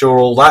making sure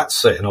all that's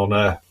sitting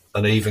on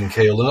an even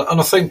keel. And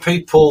I think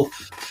people,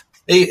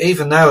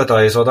 even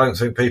nowadays, I don't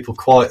think people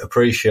quite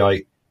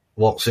appreciate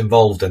what's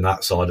involved in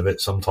that side of it.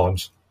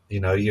 Sometimes,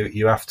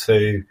 you have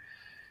to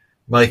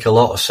make a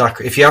lot of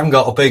if you haven't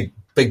got a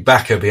big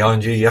backer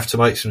behind you, you have to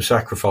make some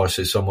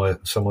sacrifices somewhere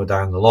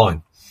down the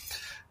line.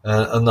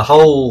 And the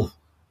whole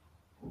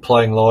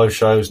playing live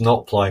shows,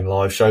 not playing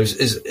live shows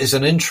is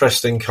an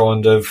interesting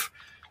kind of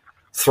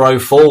throw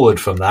forward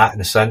from that, in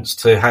a sense,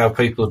 to how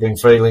people have been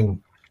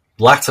feeling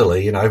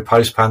latterly,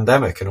 post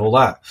pandemic and all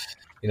that.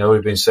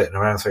 We've been sitting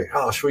around thinking,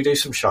 oh, should we do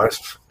some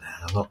shows?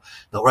 Nah, I'm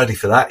not ready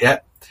for that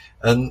yet.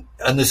 And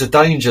there's a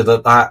danger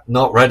that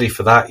not ready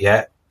for that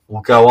yet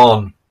will go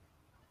on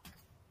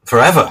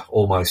forever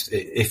almost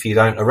if you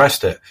don't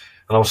arrest it.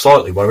 And I was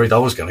slightly worried I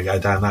was going to go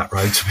down that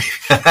road,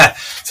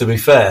 to be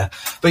fair.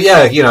 But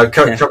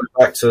coming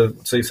back to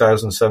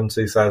 2007,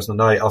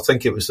 2008, I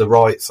think it was the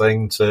right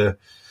thing to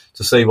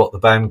see what the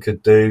band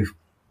could do,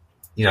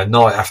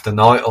 night after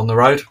night on the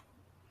road.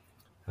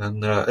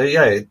 And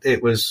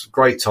it was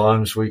great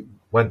times. We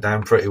went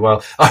down pretty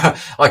well.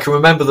 I can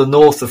remember the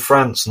north of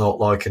France not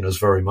liking us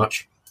very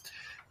much,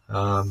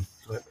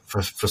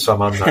 for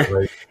some unknown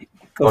reason.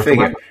 Go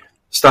figure.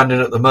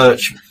 Standing at the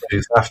merch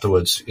booth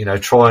afterwards,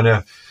 trying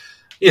to,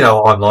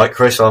 I'm like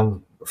Chris,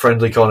 I'm a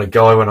friendly kind of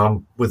guy when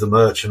I'm with the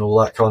merch and all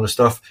that kind of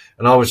stuff.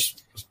 And I was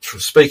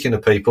speaking to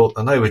people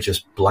and they were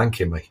just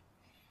blanking me.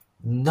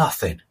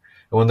 Nothing.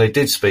 And when they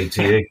did speak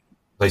to you,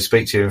 they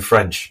speak to you in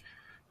French.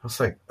 I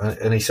think,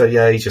 and he said,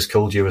 yeah, he just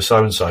called you a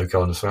so-and-so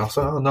kind of thing. I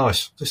thought, oh,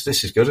 nice. This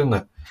is good, isn't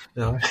it?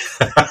 You know?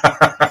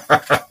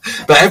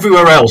 But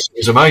everywhere else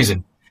was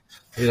amazing.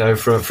 You know,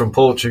 from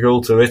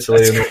Portugal to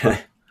Italy.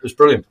 It was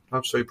brilliant.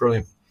 Absolutely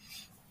brilliant.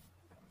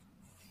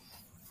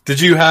 Did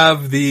you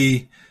have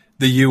the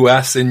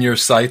US in your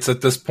sights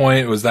at this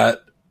point? Was that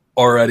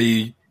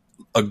already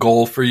a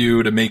goal for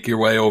you to make your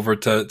way over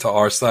to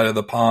our side of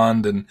the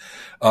pond? And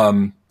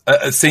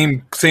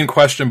same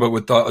question, but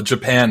with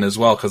Japan as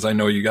well, because I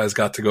know you guys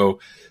got to go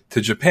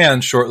to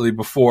Japan shortly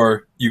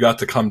before you got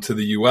to come to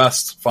the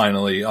US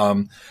finally.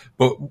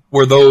 But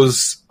were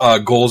those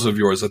goals of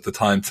yours at the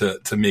time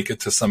to make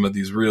it to some of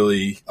these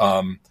really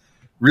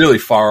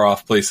far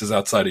off places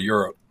outside of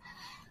Europe?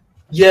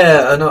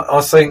 Yeah, and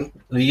I think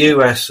the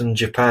US and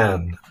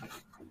Japan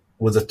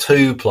were the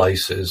two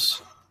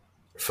places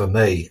for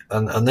me,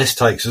 and this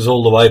takes us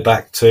all the way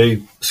back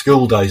to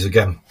school days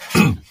again.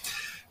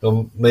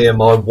 Me and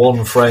my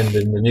one friend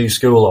in the new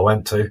school I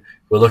went to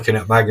were looking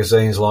at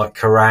magazines like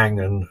Kerrang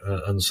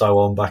and so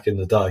on back in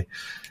the day,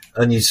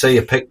 and you see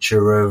a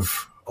picture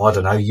of, I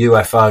don't know,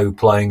 UFO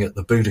playing at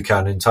the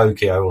Budokan in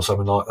Tokyo or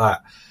something like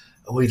that,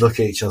 and we look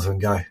at each other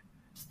and go,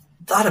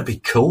 that'd be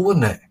cool,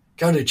 wouldn't it?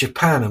 Go to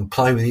Japan and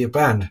play with your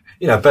band.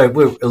 You know,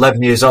 we're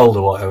 11 years old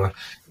or whatever.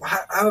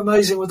 How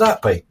amazing would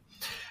that be?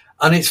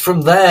 And it's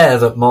from there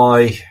that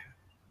my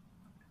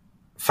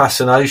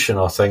fascination,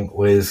 I think,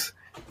 with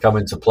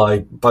coming to play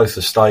both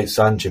the States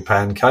and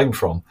Japan came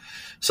from.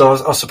 So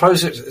I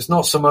suppose it's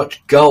not so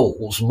much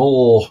goals,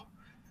 more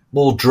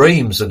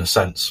dreams in a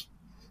sense.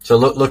 So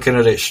looking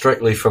at it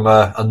strictly from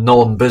a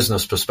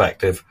non-business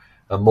perspective,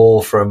 and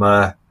more from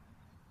a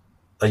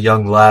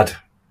young lad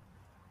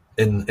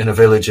in a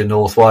village in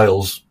North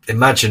Wales,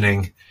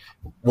 imagining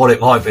what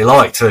it might be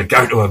like to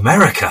go to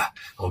America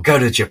or go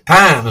to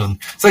Japan,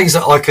 and things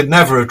that I could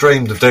never have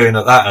dreamed of doing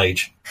at that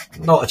age.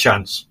 Not a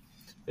chance.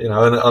 You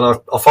know,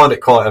 and I find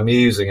it quite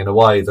amusing in a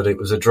way that it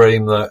was a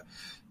dream that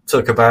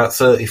took about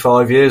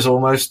 35 years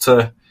almost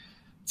to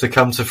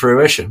come to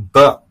fruition.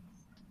 But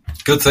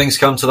good things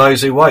come to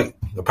those who wait,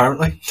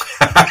 apparently.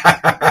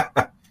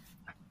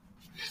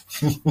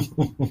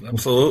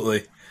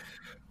 Absolutely.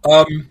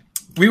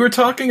 We were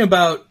talking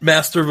about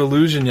Master of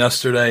Illusion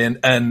yesterday,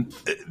 and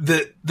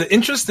the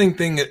interesting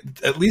thing,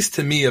 at least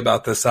to me,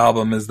 about this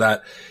album is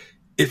that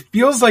it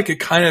feels like it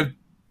kind of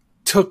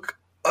took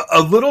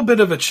a little bit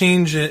of a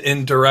change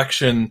in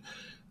direction,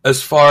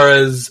 as far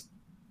as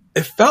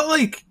it felt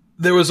like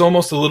there was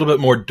almost a little bit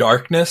more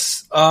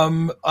darkness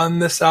on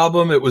this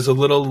album. It was a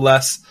little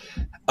less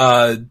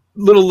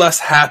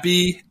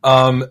happy,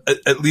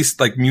 at least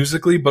like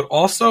musically, but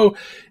also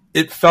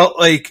it felt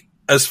like,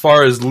 as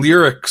far as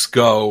lyrics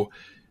go,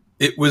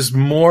 it was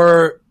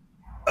more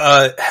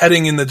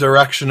heading in the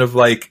direction of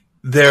like,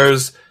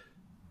 there's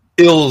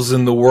ills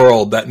in the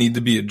world that need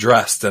to be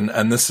addressed,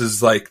 and this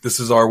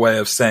is our way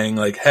of saying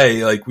like,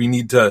 hey, like we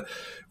need to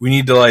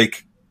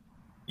like,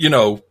 you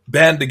know,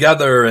 band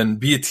together and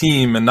be a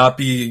team and not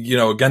be, you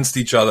know, against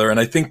each other. And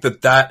I think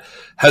that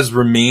has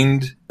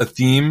remained a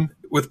theme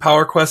with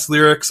Power Quest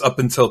lyrics up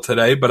until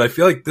today. But I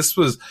feel like this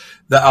was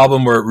the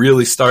album where it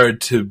really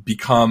started to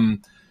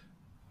become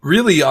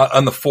really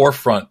on the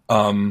forefront,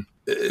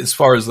 as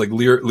far as like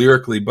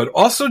lyrically, but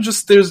also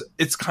just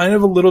it's kind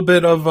of a little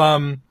bit of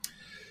a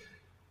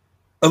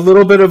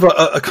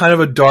kind of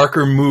a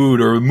darker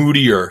mood, or a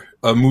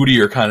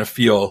moodier kind of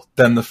feel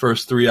than the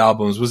first three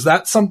albums. Was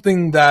that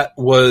something that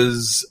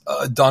was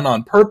done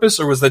on purpose,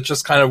 or was that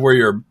just kind of where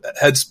your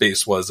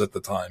headspace was at the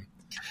time?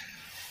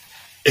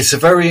 It's a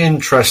very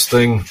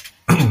interesting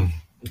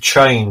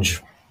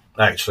change,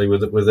 actually,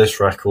 with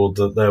this record,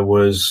 that there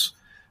was,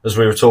 as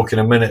we were talking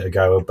a minute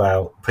ago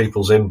about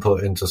people's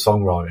input into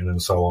songwriting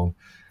and so on,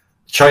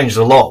 changed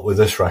a lot with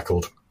this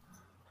record.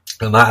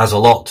 And that has a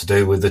lot to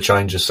do with the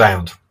change of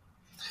sound.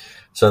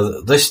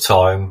 So this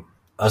time,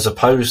 as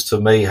opposed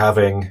to me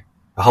having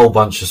a whole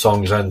bunch of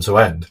songs end to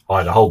end, I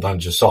had a whole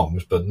bunch of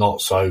songs, but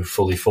not so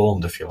fully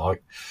formed, if you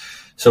like.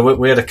 So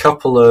we had a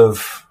couple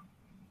of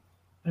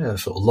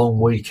sort of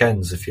long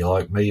weekends, if you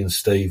like. Me and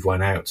Steve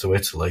went out to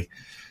Italy,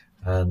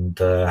 and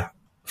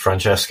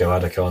Francesco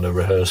had a kind of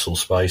rehearsal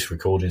space,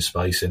 recording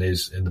space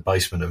in the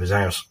basement of his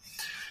house.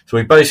 So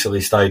we basically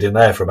stayed in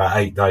there for about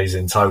 8 days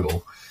in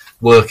total,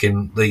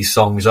 working these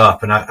songs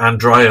up. And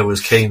Andrea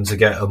was keen to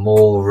get a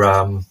more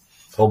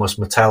almost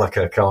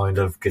Metallica kind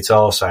of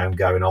guitar sound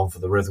going on for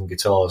the rhythm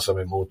guitar,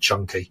 something more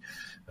chunky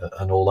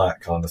and all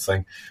that kind of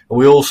thing. And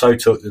we also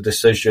took the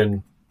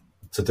decision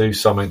to do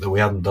something that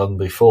we hadn't done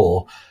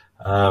before.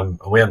 And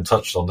we hadn't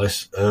touched on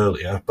this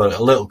earlier, but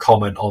a little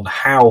comment on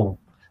how,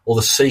 or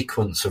the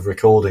sequence of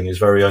recording is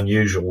very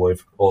unusual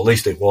with, or at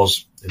least it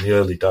was in the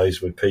early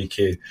days with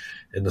PQ,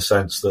 in the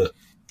sense that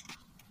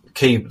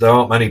there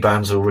aren't many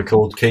bands that will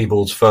record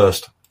keyboards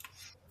first,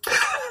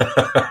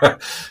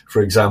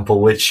 for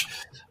example, which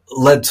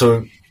led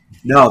to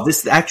No,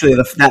 this actually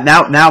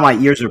now my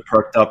ears are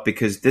perked up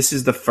because this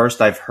is the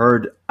first I've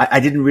heard. I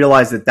didn't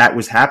realize that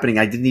was happening.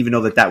 I didn't even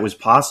know that was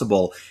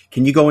possible.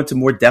 Can you go into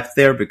more depth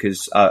there?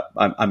 Because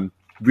I'm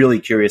really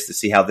curious to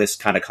see how this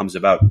kind of comes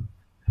about.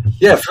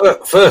 Yeah,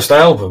 first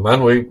album,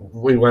 man.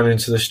 We went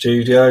into the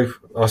studio.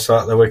 I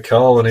sat there with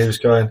Carl, and he was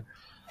going,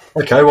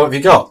 "Okay, what have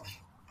you got?"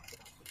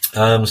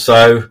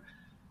 So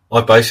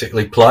I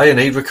basically play, and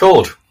he'd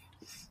record.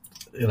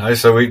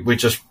 So we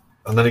just,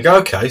 and then he'd go,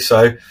 "Okay,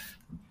 so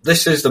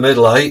this is the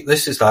middle eight,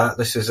 this is that,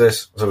 this is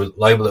this." So we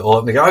label it all up,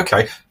 and they go,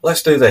 "Okay,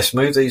 let's do this,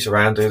 move these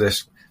around, do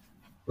this."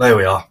 There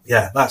we are.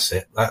 Yeah, that's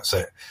it.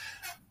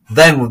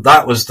 Then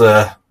that was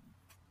the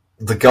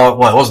guide.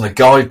 Well, it wasn't a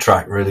guide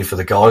track really for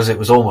the guys. It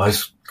was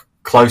almost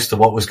close to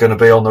what was going to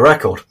be on the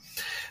record.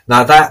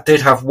 Now that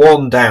did have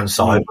one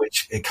downside,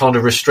 which it kind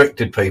of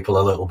restricted people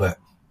a little bit.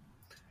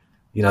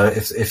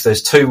 If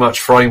there's too much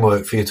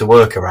framework for you to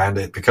work around,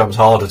 it becomes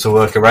harder to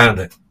work around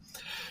it.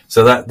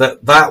 So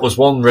that was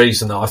one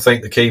reason that I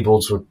think the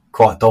keyboards were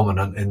quite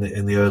dominant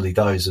in the early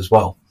days as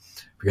well,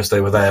 because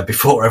they were there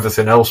before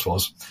everything else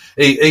was.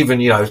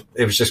 Even it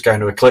was just going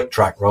to a click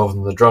track rather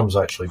than the drums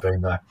actually being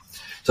there.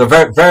 So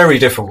very, very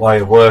different way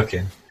of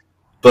working.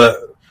 But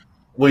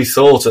we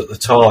thought at the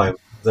time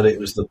that it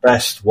was the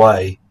best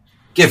way,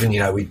 given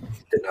we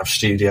didn't have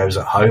studios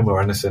at home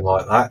or anything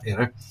like that.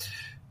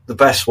 The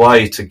best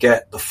way to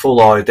get the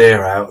full idea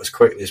out as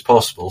quickly as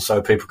possible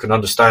so people can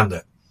understand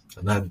it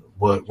and then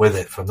work with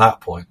it from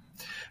that point.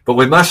 But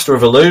with Master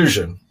of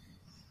Illusion,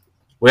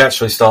 we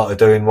actually started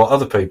doing what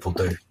other people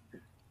do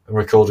and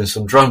recording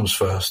some drums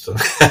first and,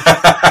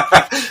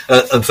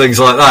 and things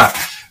like that,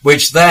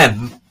 which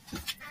then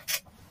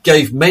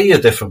gave me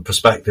a different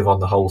perspective on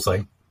the whole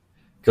thing.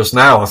 Because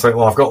now I think,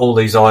 well, I've got all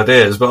these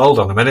ideas, but hold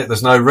on a minute,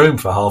 there's no room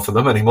for half of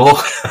them anymore.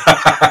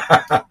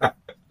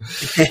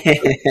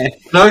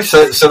 No,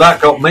 so that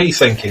got me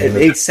thinking. It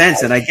makes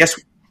sense, and I guess,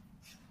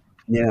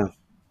 yeah,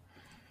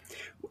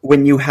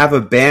 when you have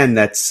a band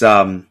that's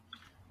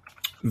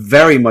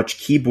very much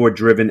keyboard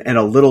driven and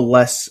a little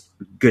less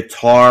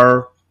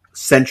guitar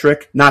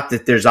centric, not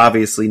that there's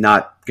obviously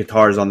not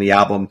guitars on the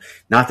album,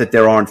 not that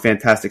there aren't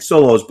fantastic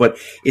solos, but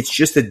it's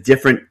just a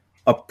different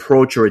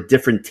approach or a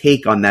different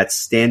take on that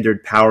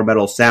standard power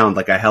metal sound,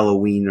 like a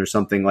Halloween or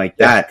something like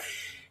that.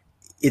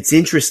 It's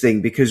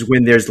interesting because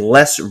when there's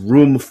less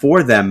room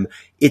for them,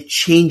 it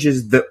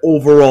changes the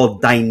overall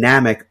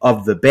dynamic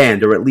of the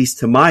band, or at least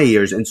to my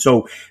ears. And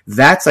so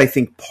that's, I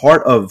think,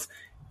 part of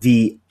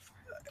the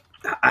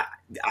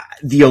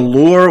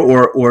allure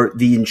or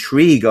the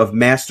intrigue of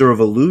Master of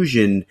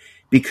Illusion,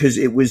 because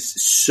it was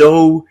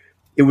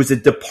a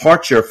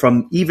departure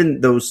from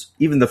even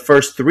the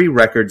first three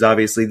records.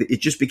 Obviously, it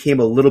just became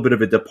a little bit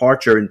of a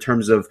departure in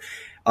terms of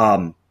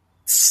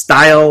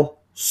style,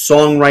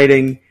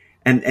 songwriting,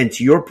 and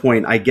to your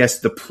point, I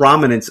guess the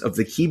prominence of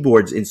the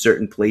keyboards in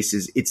certain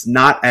places, it's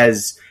not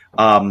as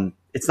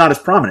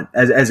prominent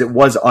as it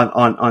was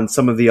on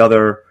some of the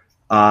other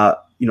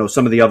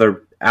some of the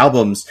other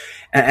albums.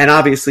 And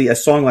obviously a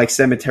song like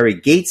Cemetery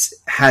Gates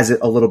has it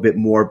a little bit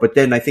more, but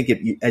then I think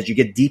as you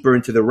get deeper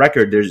into the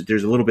record,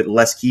 there's a little bit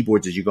less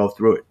keyboards as you go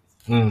through it.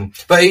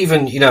 But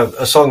even,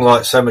 a song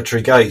like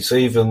Cemetery Gates,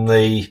 even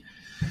the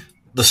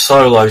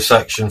solo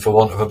section, for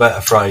want of a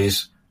better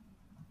phrase,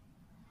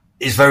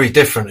 is very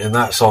different in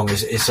that song.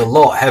 It's a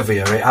lot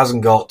heavier. It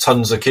hasn't got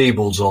tons of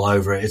keyboards all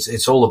over it.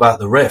 It's all about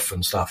the riff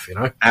and stuff,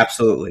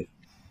 Absolutely.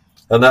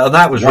 And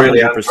that was 100%.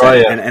 Really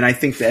Andrea, and I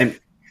think that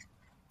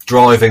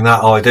driving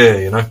that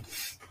idea,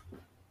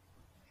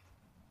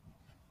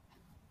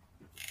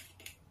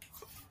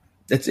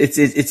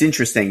 It's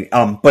interesting,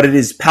 but it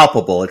is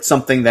palpable. It's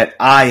something that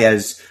I,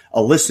 as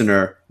a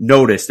listener,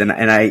 noticed, and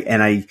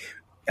I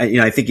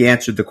think you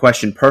answered the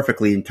question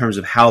perfectly in terms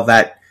of how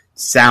that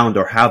sound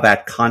or how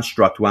that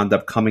construct wound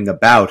up coming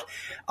about.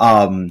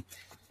 I'd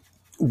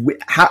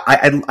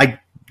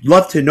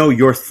love to know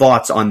your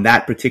thoughts on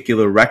that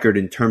particular record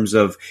in terms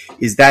of,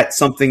 is that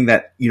something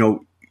that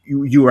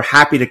you were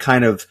happy to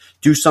kind of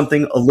do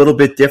something a little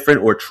bit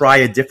different or try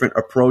a different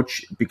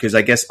approach, because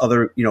I guess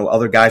other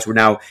guys were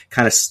now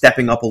kind of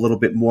stepping up a little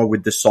bit more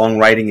with the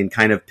songwriting and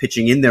kind of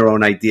pitching in their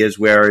own ideas,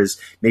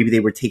 whereas maybe they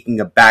were taking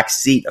a back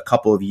seat a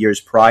couple of years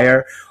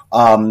prior,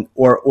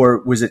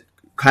 or was it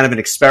kind of an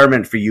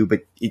experiment for you, but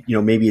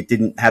maybe it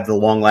didn't have the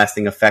long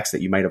lasting effects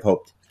that you might have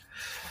hoped?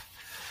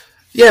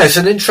 Yeah, it's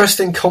an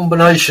interesting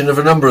combination of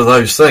a number of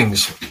those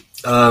things.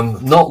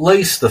 Not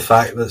least the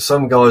fact that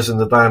some guys in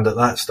the band at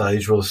that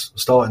stage was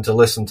starting to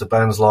listen to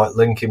bands like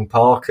Linkin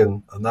Park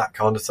and that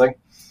kind of thing.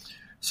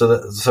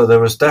 So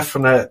there was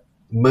definite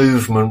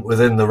movement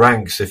within the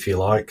ranks, if you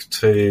like,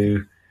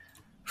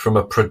 from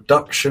a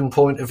production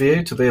point of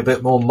view, to be a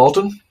bit more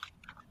modern.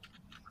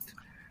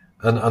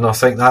 And I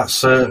think that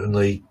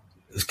certainly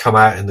has come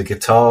out in the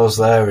guitars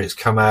there. It's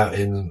come out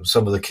in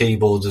some of the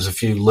keyboards. There's a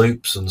few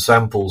loops and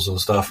samples and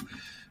stuff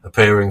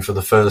appearing for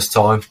the first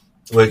time,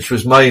 which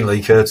was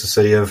mainly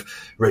courtesy of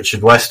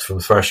Richard West from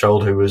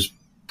Threshold, who was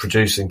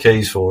producing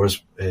keys for us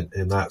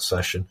in that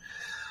session.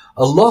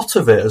 a lot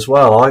of it as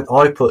well,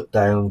 I put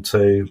down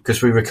to,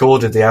 because we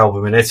recorded the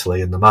album in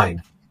Italy in the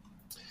main.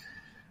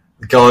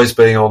 The guys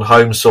being on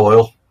home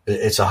soil,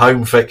 it's a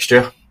home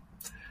fixture,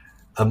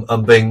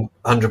 and being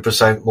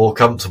 100% more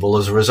comfortable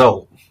as a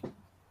result.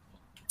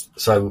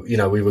 So, you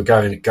know, we were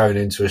going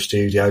into a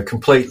studio,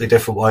 completely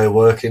different way of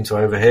working to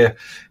over here.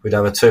 We'd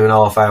have a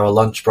 2.5 hour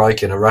lunch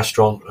break in a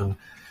restaurant, and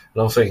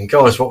I'm thinking,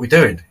 guys, what are we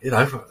doing? You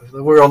know,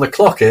 we're on the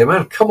clock here,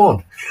 man. Come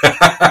on.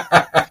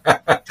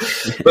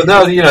 But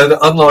no, you know,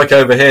 unlike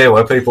over here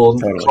where people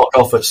clock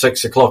off at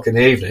 6 o'clock in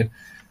the evening,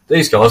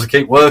 these guys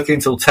keep working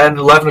till 10,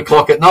 11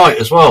 o'clock at night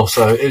as well.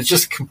 So it's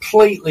just a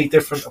completely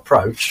different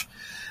approach.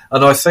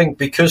 And I think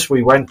because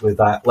we went with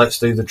that, let's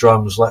do the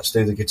drums, let's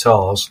do the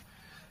guitars.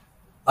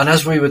 And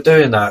as we were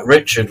doing that,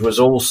 Richard was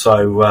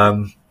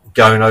also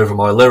going over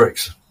my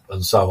lyrics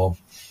and so on.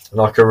 And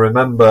I can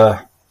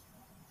remember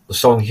the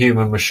song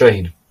Human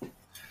Machine.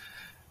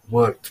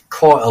 Worked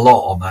quite a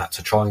lot on that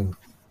to try and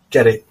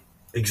get it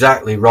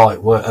exactly right.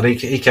 And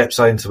he kept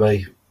saying to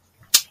me,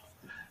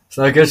 "It's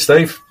no good,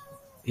 Steve.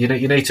 You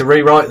need to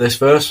rewrite this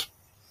verse.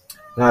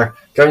 Now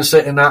go and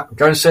sit in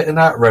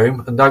that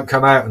room and don't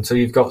come out until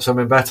you've got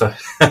something better."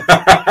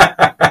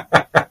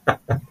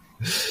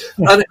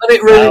 and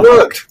it really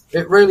worked.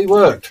 It really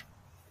worked.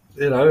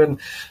 You know, and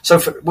so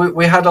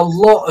we had a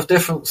lot of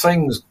different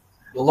things,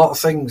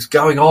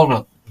 going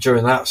on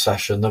during that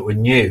session that were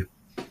new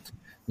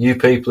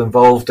people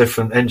involved,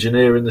 different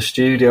engineer in the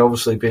studio,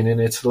 obviously being in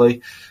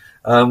Italy.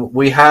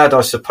 We had,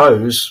 I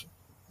suppose,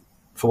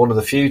 for one of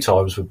the few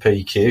times with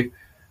PQ,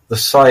 the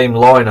same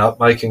lineup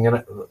making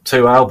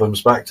 2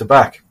 albums back to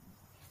back,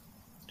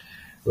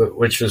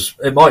 which was,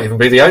 it might even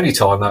be the only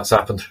time that's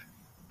happened.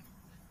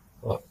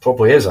 Well, it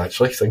probably is,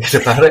 actually,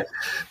 thinking about it.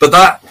 But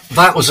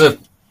that was a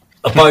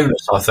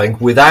bonus, I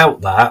think.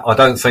 Without that, I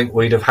don't think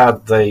we'd have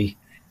had the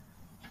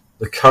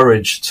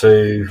courage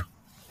to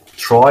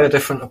try a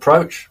different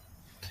approach.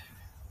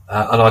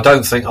 And I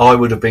don't think I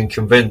would have been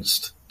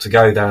convinced to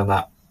go down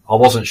that. I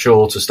wasn't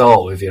sure to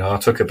start with, you know. I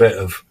took a bit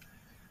of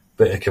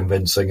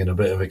convincing and a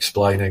bit of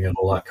explaining and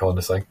all that kind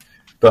of thing.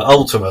 But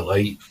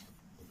ultimately,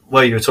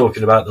 where you were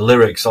talking about the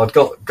lyrics, I'd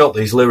got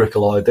these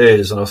lyrical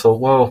ideas, and I thought,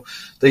 well,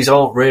 these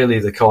aren't really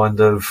the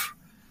kind of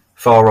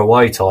far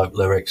away type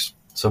lyrics.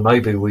 So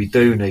maybe we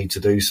do need to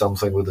do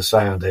something with the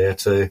sound here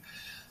to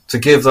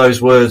give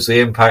those words the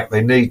impact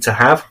they need to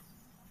have.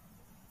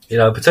 You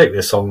know, particularly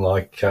a song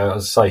like,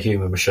 as I say,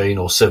 Human Machine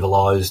or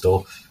Civilized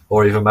or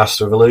even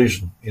Master of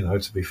Illusion, you know,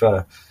 to be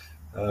fair.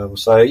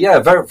 So, yeah,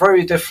 very,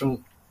 very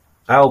different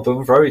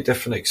album, very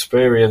different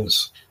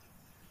experience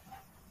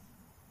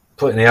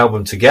putting the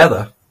album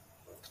together,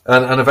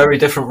 and a very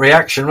different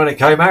reaction when it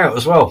came out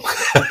as well.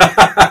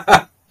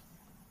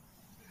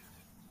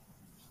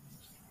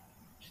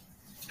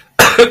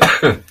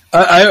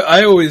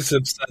 I always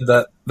have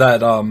said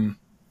that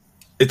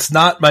it's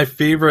not my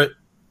favorite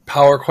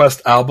Power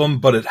Quest album,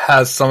 but it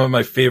has some of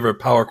my favorite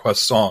Power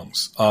Quest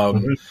songs,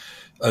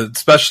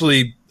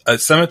 especially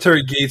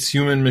Cemetery Gates,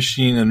 Human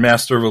Machine, and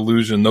Master of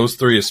Illusion. Those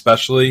 3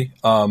 especially.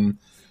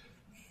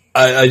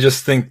 I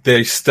just think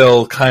they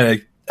still kind of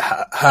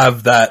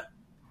have that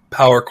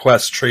Power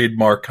Quest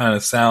trademark kind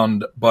of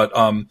sound, but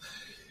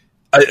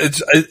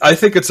I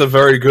think it's a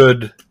very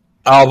good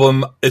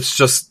album. It's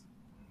just,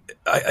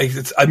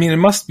 I mean, it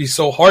must be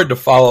so hard to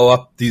follow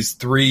up these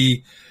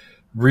 3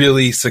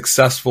 really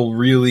successful,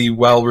 really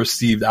well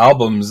received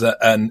albums,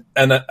 and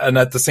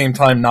at the same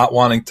time not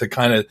wanting to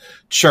kind of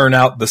churn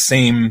out the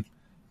same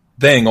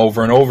thing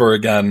over and over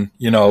again.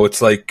 You know,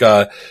 it's like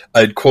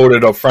I'd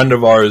quoted a friend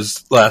of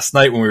ours last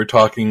night when we were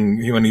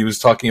talking, when he was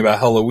talking about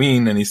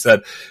Halloween, and he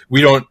said we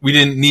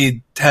didn't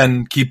need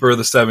 10 Keeper of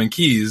the Seven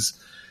Keys.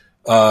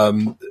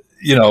 You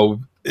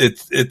know,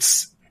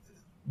 it's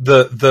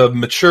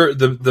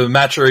the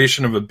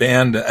maturation of a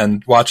band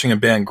and watching a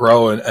band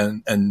grow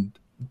and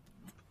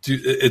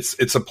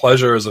it's a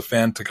pleasure as a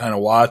fan to kind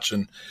of watch,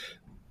 and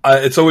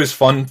it's always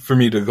fun for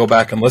me to go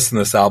back and listen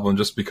to this album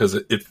just because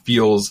it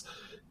feels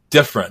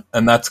different,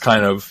 and that's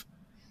kind of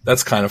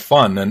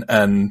fun,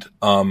 and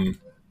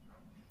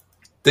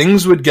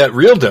things would get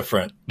real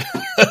different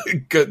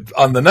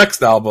on the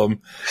next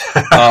album.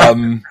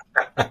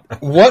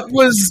 What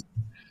was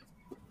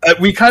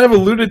we kind of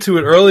alluded to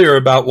it earlier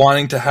about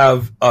wanting to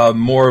have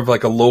more of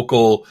like a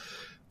local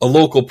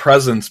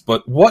presence,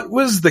 but what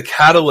was the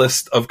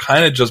catalyst of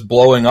kind of just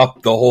blowing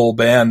up the whole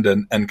band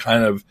and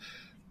kind of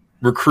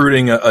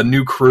recruiting a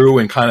new crew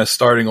and kind of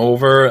starting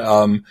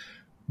over?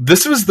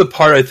 This was the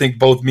part I think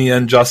both me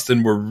and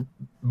Justin were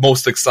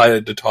most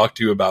excited to talk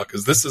to you about,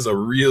 because this is a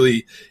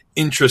really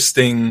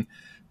interesting,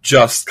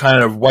 just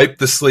kind of wipe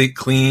the slate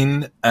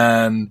clean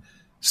and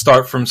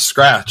start from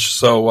scratch.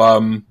 So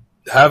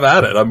have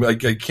at it. I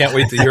can't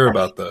wait to hear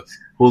about this.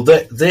 Well,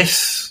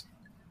 this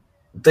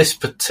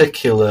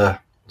particular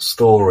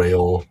story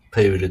or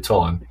period of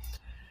time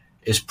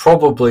is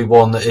probably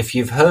one that if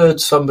you've heard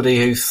somebody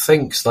who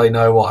thinks they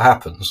know what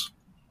happens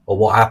or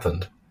what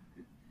happened,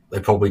 they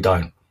probably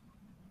don't.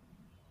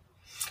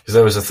 Because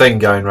there was a thing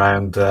going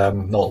around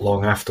not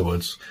long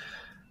afterwards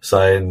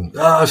saying,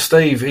 "Oh,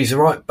 Steve, he's a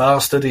right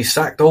bastard. He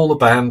sacked all the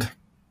band.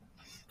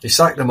 He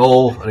sacked them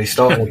all, and he's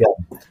starting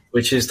again,"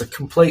 which is the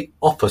complete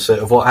opposite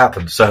of what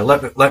happened. So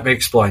let me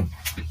explain.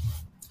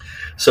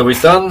 So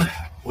we've done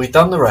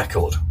the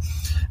record,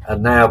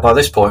 and now by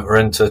this point we're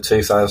into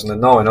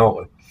 2009, aren't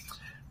we?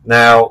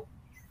 Now,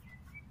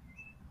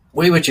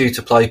 we were due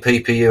to play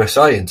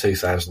PPUSA in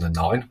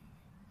 2009.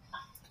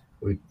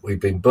 We'd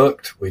been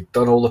booked. We'd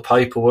done all the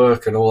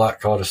paperwork and all that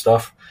kind of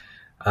stuff.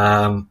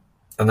 And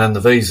then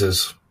the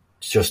visas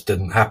just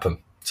didn't happen.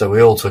 So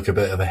we all took a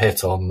bit of a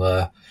hit on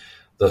that.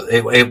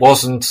 It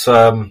wasn't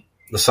the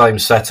same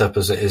setup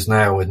as it is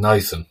now with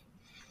Nathan,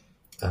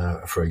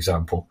 for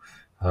example.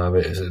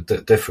 It is a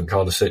different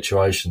kind of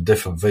situation,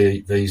 different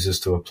visas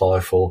to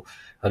apply for.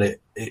 And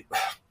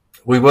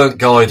we weren't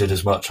guided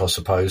as much, I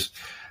suppose.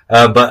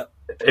 But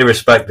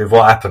irrespective of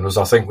what happened was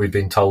I think we'd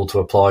been told to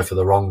apply for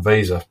the wrong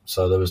visa.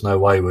 So there was no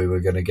way we were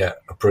going to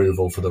get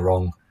approval for the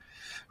wrong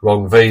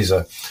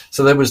visa.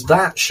 So there was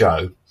that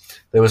show.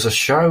 There was a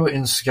show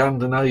in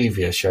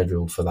Scandinavia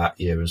scheduled for that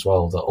year as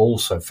well that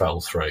also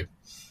fell through.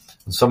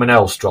 And something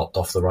else dropped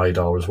off the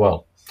radar as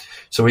well.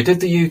 So we did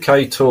the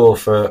UK tour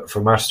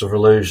for Master of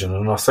Illusion,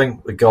 and I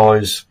think the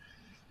guys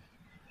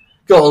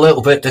got a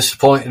little bit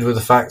disappointed with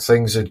the fact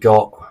things had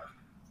got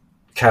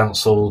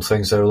cancelled,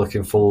 things they were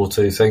looking forward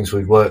to, things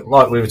we'd worked,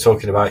 like we were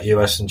talking about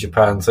US and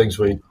Japan, things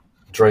we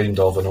dreamed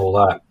of and all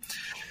that.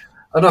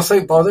 And I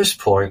think by this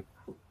point,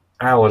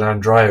 Al and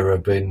Andrea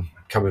have been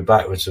coming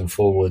backwards and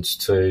forwards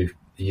to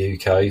the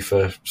UK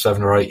for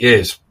 7 or 8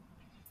 years,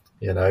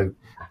 you know,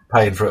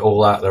 paying for it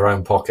all out of their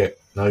own pocket,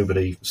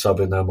 nobody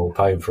subbing them or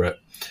paying for it.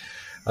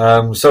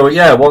 So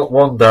yeah,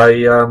 one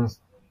day,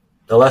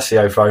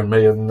 Alessio phoned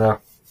me and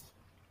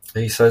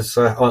he says,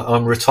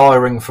 I'm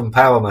retiring from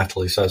power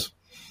metal, he says.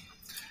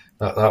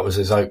 That was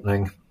his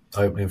opening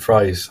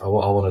phrase. I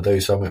want to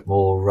do something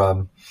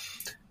more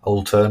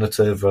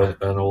alternative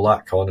and all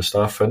that kind of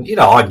stuff. And, you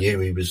know, I knew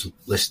he was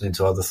listening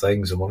to other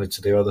things and wanted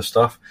to do other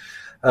stuff.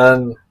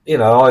 And, you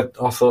know,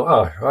 I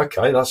thought, oh,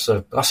 okay, that's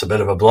a bit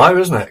of a blow,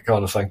 isn't it?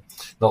 Kind of thing.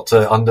 Not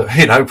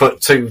to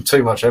put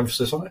too much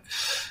emphasis on it.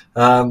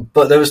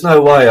 But there was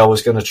no way I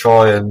was going to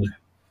try and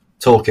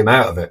talk him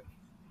out of it.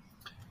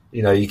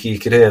 You know, you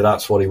could hear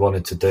that's what he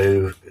wanted to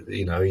do.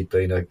 You know, he'd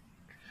been a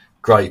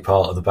great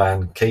part of the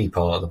band, key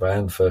part of the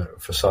band for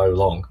so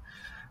long.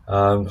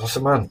 I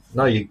said, man,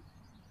 no, you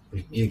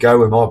go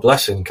with my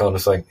blessing, kind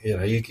of thing. You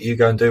know, you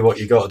go and do what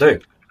you got to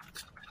do.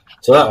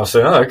 So that I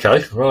said, oh,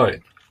 okay,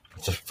 right.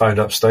 Just phoned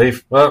up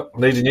Steve. Well,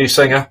 need a new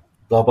singer.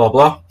 Blah blah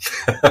blah.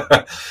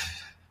 A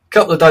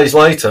couple of days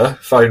later,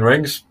 phone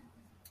rings.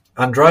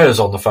 Andrea's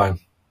on the phone.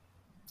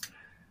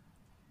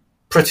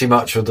 Pretty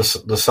much with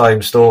the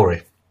same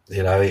story,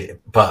 you know.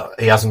 But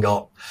he hasn't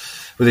got,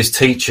 with his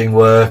teaching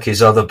work,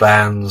 his other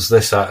bands,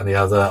 this, that, and the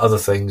other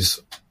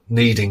things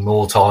needing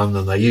more time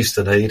than they used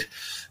to need.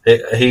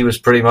 He was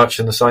pretty much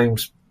in the same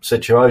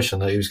situation,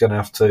 that he was going to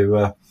have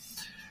to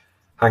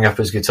hang up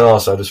his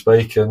guitar, so to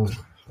speak, and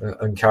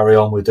carry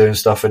on with doing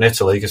stuff in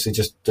Italy because he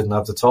just didn't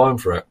have the time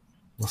for it.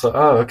 I thought,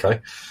 oh,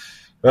 okay.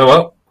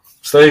 Well,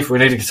 Steve, we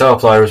need a guitar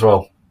player as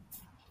well.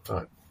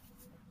 Right.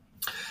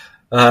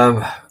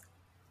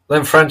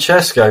 Then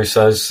Francesco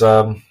says,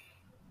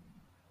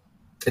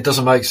 it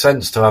doesn't make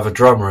sense to have a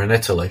drummer in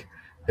Italy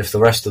if the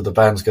rest of the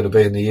band's going to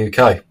be in the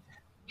UK.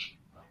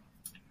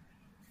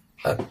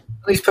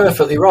 He's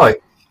perfectly right.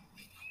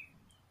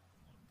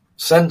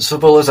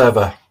 Sensible as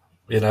ever.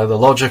 You know, the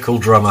logical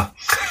drummer.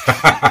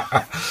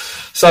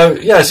 So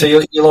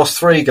you lost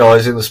 3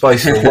 guys in the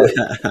space of a week.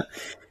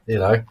 You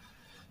know,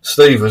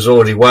 Steve was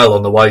already well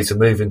on the way to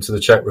move into the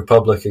Czech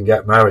Republic and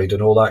get married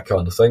and all that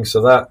kind of thing.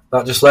 So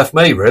that just left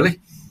me, really.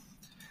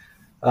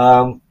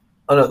 And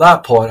at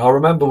that point, I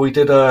remember we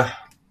did a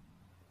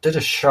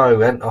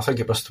show, and I think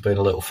it must have been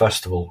a little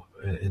festival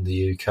in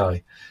the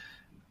UK.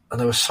 And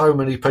there were so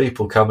many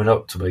people coming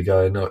up to me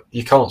going, no,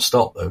 you can't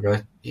stop though,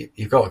 going,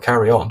 you've got to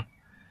carry on.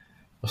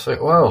 I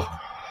thought,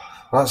 well,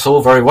 that's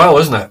all very well,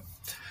 isn't it?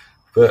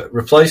 But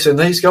replacing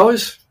these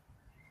guys?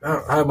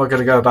 How am I going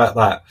to go about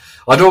that?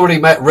 I'd already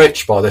met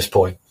Rich by this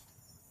point.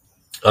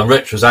 And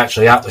Rich was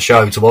actually at the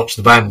show to watch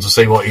the band to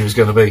see what he was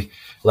going to be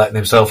letting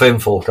himself in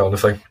for, kind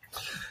of thing.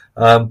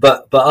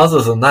 But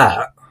other than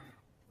that,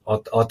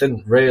 I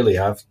didn't really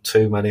have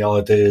too many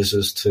ideas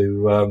as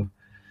to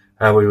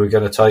how we were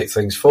going to take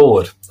things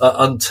forward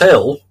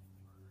until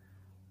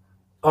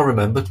I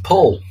remembered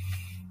Paul.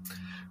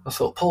 I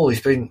thought, Paul,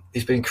 he's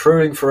been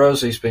crewing for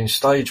us, he's been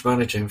stage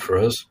managing for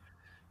us.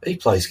 He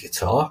plays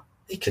guitar.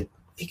 He could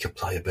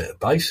play a bit of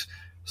bass.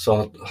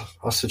 So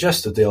I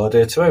suggested the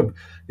idea to him.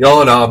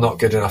 Oh, no, I'm not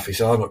good enough. He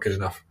said, I'm not good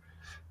enough.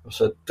 I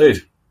said, dude,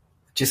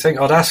 do you think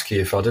I'd ask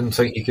you if I didn't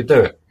think you could do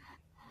it?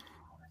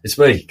 It's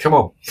me. Come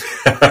on.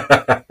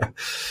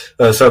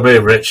 So me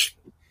and Rich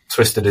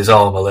twisted his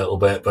arm a little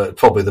bit, but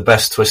probably the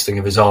best twisting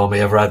of his arm he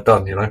ever had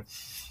done, you know,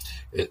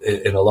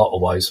 in a lot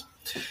of ways.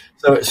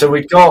 So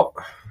we got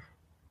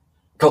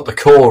the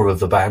core of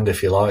the band,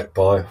 if you like,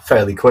 by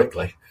fairly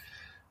quickly.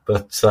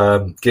 But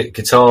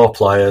guitar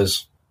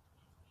players,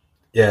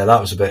 yeah,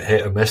 that was a bit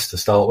hit and miss to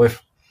start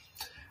with,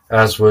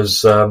 as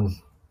was the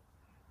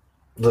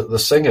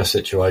singer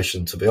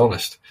situation, to be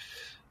honest.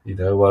 You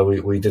know, where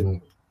we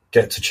didn't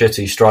get to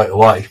Chitty straight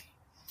away.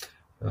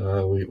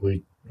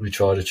 We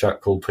tried a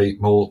chap called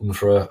Pete Morton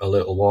for a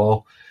little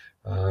while.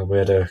 We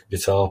had a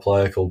guitar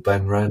player called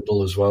Ben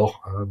Randall as well,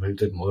 who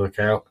didn't work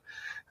out.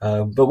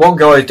 But one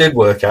guy who did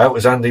work out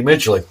was Andy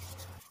Midgley,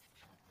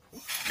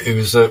 who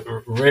was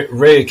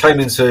really came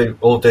into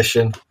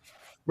audition,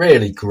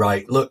 really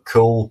great, looked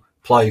cool,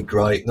 played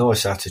great,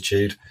 nice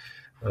attitude.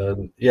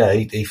 Yeah,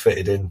 he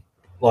fitted in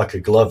like a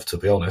glove, to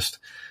be honest.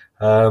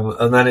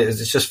 And then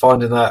it's just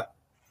finding that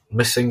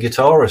missing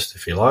guitarist,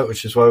 if you like,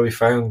 which is where we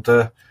found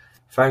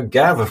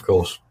Gav, of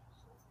course.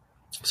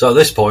 So at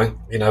this point,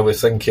 you know, we're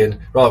thinking,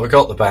 right, we've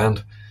got the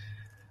band.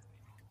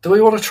 Do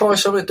we want to try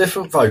something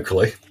different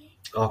vocally?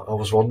 I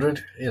was wondering.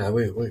 You know,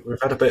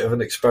 we've had a bit of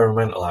an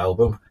experimental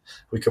album.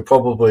 We could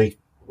probably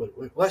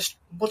what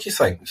do you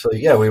think? So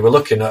yeah, we were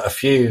looking at a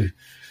few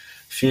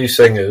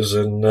singers,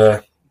 and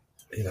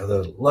you know,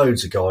 there are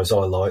loads of guys I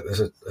like. There's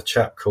a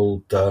chap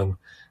called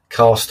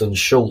Carsten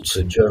Schulz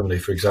in Germany,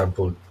 for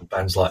example.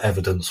 Bands like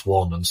Evidence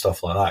One and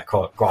stuff like that.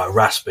 Quite a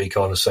raspy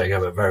kind of singer,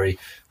 but very,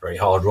 very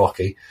hard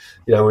rocky.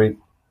 You know,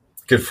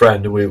 good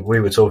friend. We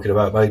were talking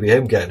about maybe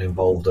him getting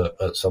involved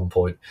at some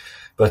point.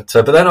 But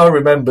then I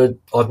remembered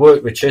I'd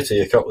worked with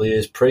Chitty a couple of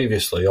years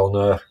previously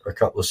on a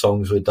couple of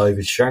songs with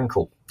David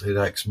Shankel,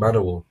 the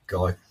ex-Manowar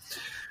guy,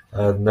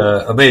 and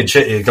me and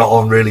Chitty had got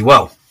on really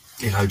well,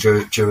 you know,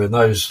 during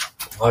those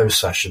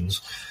sessions.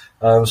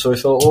 So we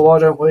thought, well, why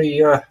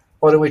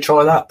don't we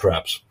try that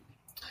perhaps?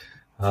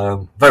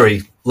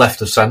 Very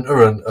left of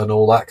centre and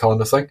all that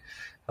kind of thing.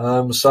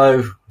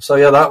 So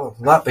yeah,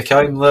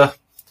 that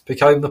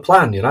became the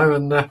plan, you know,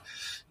 and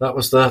that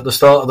was the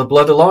start of the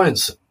Blood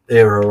Alliance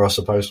era, I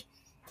suppose.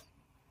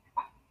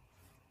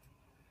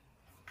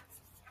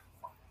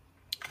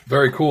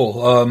 Very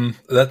cool.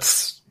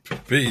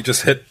 You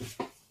just hit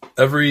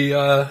every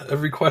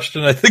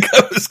question I think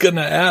I was going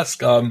to ask.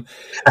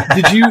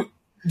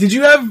 Did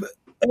you have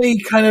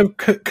any kind of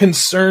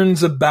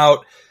concerns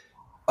about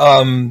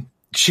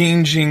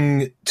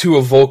changing to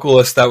a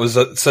vocalist that was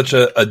such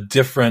a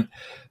different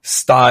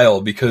style?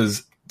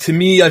 Because to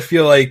me, I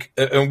feel like,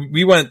 and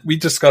we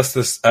discussed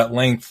this at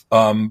length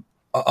on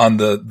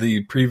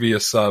the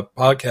previous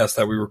podcast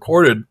that we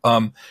recorded.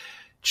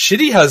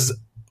 Chitty has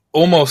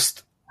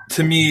almost,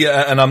 to me,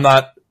 and I'm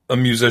not a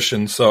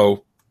musician,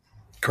 so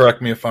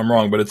correct me if I'm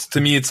wrong, but to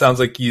me it sounds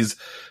like he's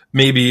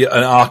maybe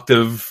an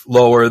octave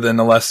lower than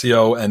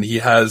Alessio, and he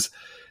has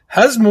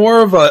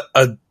more of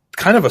a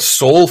kind of a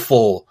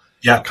soulful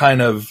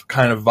kind of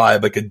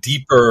vibe, like a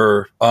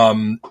deeper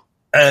and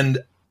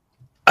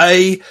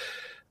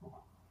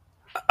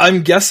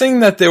I'm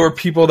guessing that there were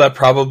people that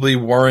probably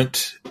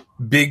weren't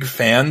big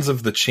fans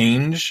of the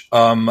change.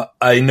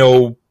 I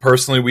know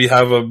personally we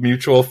have a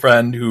mutual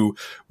friend who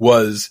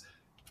was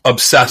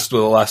obsessed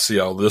with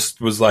Alessio. This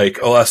was like,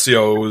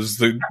 Alessio was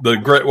the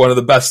great, one of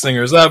the best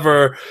singers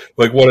ever.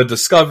 Like, what a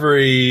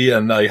discovery,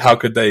 and like, how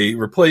could they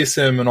replace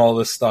him and all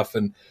this stuff.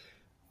 And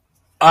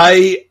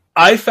I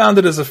found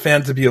it as a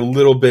fan to be a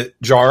little bit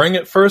jarring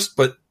at first,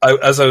 but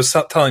as I was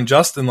telling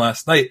Justin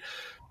last night,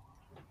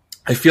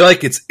 I feel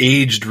like it's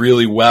aged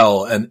really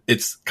well, and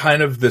it's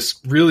kind of this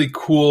really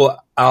cool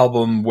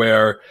album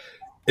where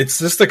it's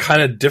just a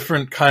kind of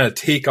different kind of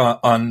take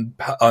on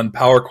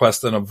Power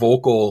Quest in a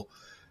vocal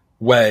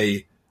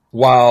way,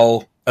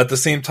 while at the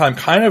same time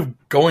kind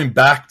of going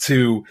back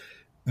to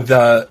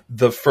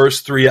the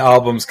first three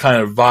albums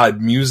kind of vibe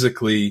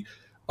musically.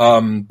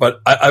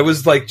 But I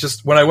was like,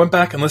 just when I went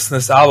back and listened to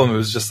this album, it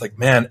was just like,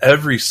 man,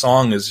 every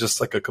song is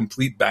just like a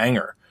complete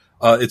banger.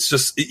 It's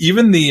just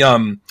even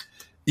the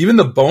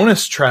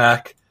bonus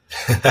track.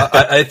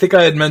 I think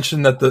I had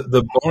mentioned that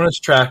the bonus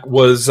track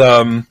was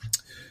Time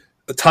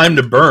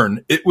to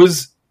Burn. It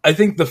was, I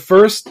think, the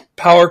first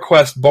Power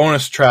Quest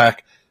bonus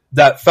track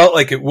that felt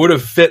like it would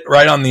have fit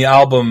right on the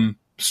album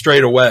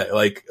straight away.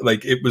 Like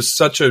it was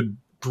such a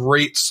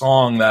great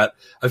song that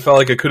I felt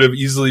like it could have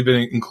easily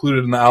been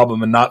included in the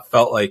album and not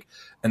felt like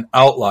an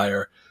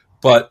outlier.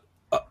 But,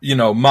 you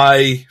know,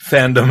 my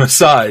fandom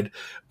aside,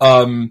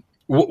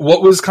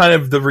 what was kind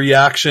of the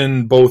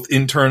reaction both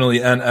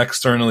internally and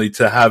externally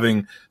to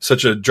having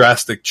such a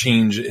drastic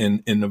change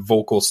in the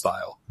vocal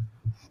style?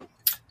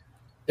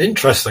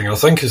 Interesting, I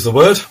think, is the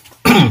word.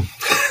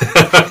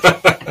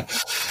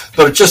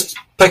 But just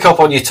pick up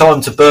on your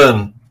Time to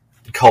Burn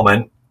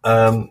comment.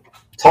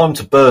 Time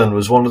to Burn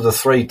was one of the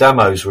 3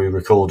 demos we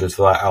recorded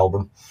for that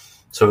album.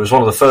 So it was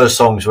one of the first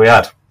songs we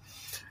had.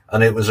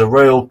 And it was a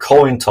real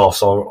coin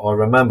toss. I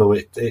remember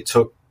it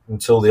took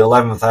until the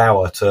 11th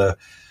hour to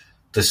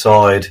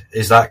decide,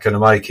 is that going to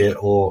make it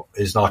or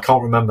is not? I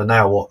can't remember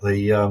now what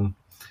we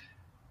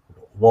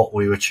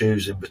were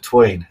choosing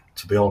between,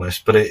 to be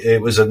honest. But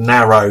it was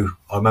I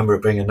remember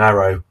it being a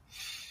narrow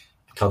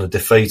kind of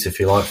defeat, if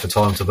you like, for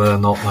Time to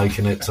Burn not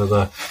making it to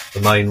the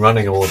main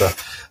running order.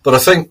 But I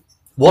think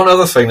one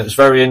other thing that's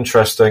very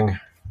interesting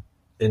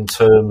in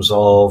terms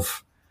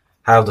of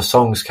how the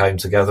songs came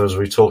together, as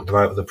we talked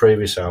about with the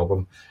previous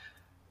album.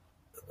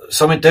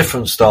 Something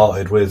different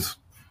started with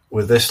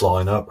this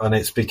lineup, and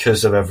it's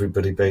because of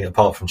everybody being,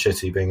 apart from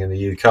Chitty, being in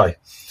the UK.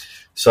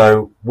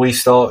 So we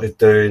started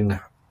doing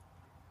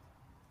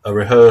a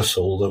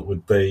rehearsal that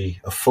would be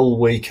a full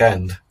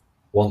weekend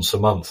once a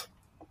month.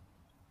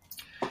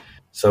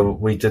 So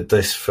we did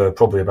this for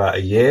probably about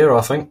a year,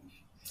 I think.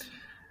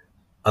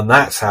 And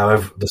that's how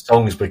the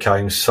songs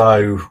became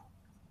so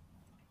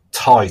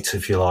tight,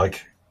 if you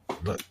like.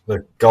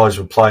 The guys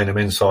were playing them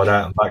inside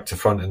out and back to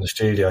front in the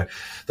studio.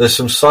 There's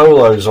some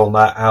solos on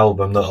that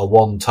album that are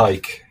one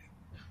take.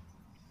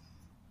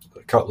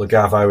 A couple of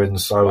Gav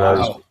Owens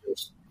solos. Wow.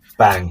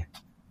 Bang.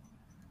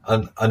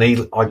 And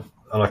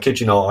I kid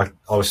you not,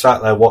 I was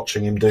sat there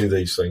watching him do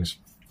these things.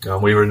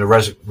 And we were in a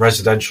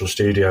residential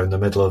studio in the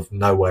middle of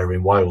nowhere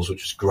in Wales,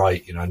 which is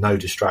great, you know, no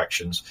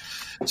distractions.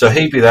 So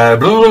he'd be there,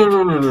 blah,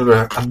 blah, blah, blah,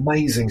 blah,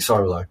 amazing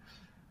solo.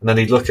 And then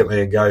he'd look at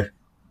me and go,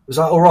 "Was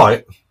that all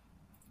right?"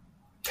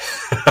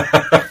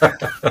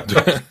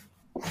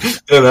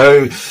 You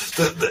know,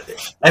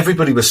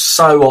 everybody was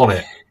so on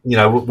it. You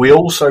know, we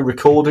also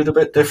recorded a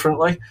bit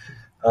differently.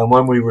 And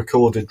when we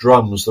recorded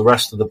drums, the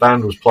rest of the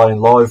band was playing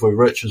live with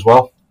Rich as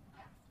well.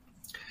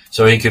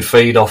 So he could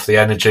feed off the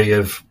energy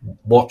of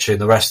watching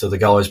the rest of the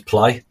guys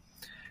play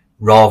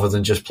rather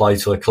than just play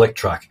to a click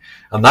track.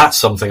 And that's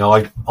something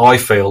I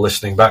feel,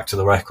 listening back to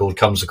the record,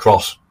 comes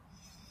across.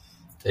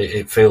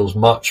 It feels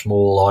much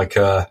more like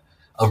a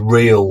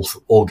real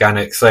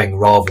organic thing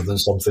rather than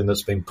something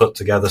that's been put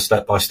together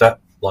step by step,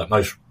 like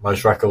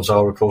most records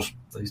are, of course,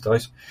 these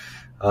days.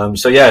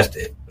 So yeah,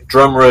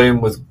 drum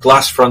room with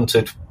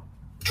glass-fronted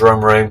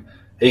drum room.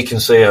 He can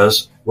see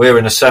us. We're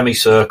in a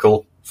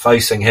semicircle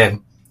facing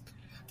him.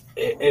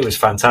 It was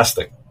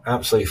fantastic.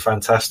 Absolutely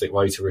fantastic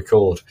way to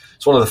record.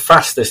 It's one of the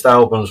fastest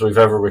albums we've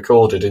ever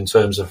recorded in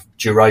terms of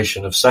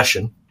duration of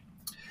session.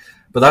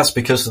 But that's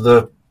because of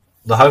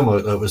the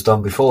homework that was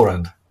done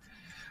beforehand.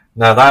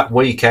 Now, that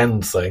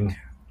weekend thing,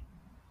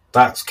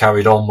 that's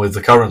carried on with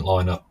the current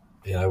lineup,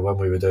 you know, when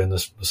we were doing the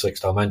Six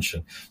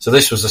Dimension. So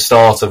this was the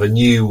start of a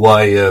new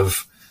way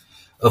of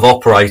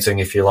operating,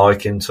 if you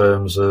like, in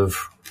terms of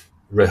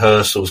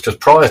rehearsals. Because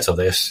prior to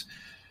this,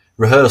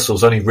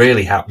 rehearsals only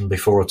really happened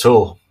before a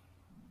tour.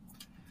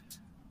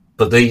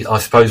 But I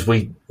suppose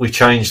we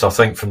changed, I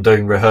think, from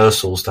doing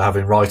rehearsals to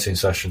having writing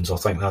sessions. I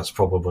think that's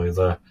probably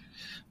the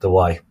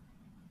way.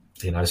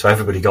 You know, so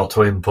everybody got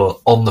to input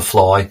on the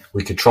fly.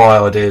 We could try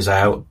ideas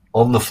out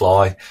on the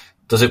fly.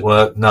 Does it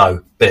work?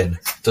 No. Bin.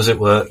 Does it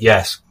work?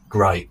 Yes.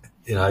 Great.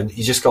 You know,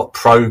 you just got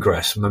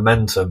progress,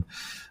 momentum.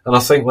 And I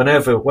think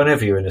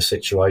whenever you're in a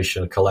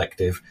situation, a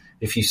collective,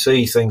 if you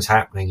see things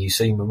happening, you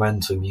see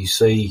momentum, you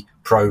see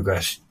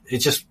progress, it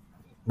just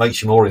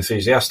makes you more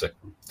enthusiastic.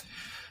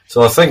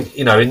 So I think,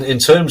 you know, in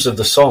terms of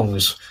the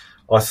songs,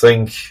 I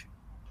think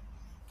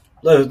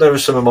there are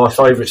some of my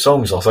favourite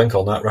songs, I think,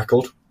 on that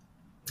record.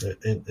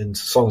 In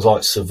songs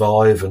like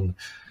Survive and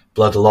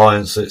Blood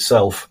Alliance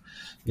itself,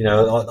 you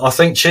know, I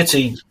think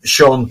Chitty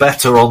shone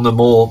better on the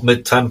more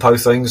mid-tempo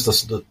things,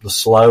 the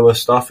slower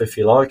stuff, if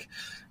you like.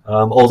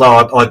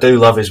 Although I do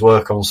love his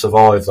work on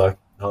Survive, though.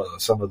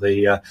 Some of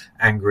the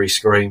angry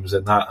screams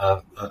in that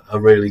are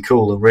really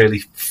cool and really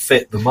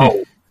fit the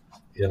mould.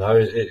 You know,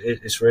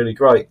 it's really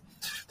great.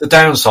 The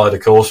downside,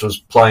 of course, was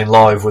playing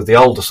live with the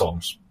older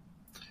songs.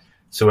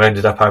 So we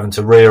ended up having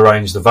to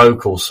rearrange the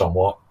vocals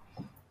somewhat,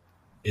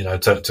 you know,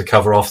 to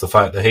cover off the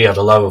fact that he had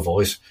a lower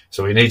voice.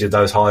 So we needed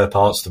those higher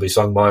parts to be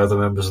sung by other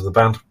members of the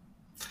band.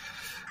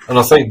 And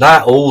I think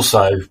that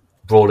also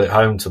brought it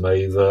home to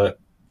me that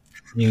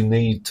you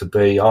need to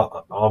be,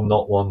 I'm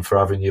not one for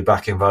having your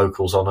backing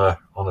vocals on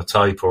a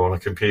tape or on a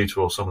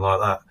computer or something like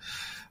that.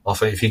 I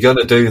think if you're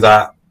going to do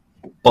that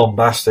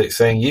bombastic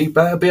thing, you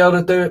better be able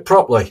to do it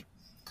properly.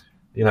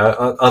 You know,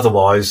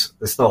 otherwise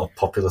it's not a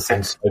popular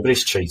thing to say, but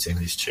it's cheating.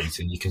 It's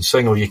cheating. You can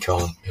sing or you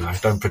can't. You know,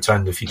 don't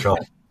pretend if you can't.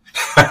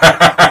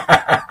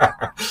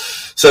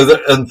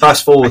 And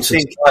fast forward to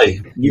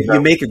today. You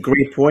make a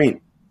great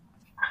point.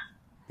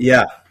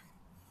 Yeah.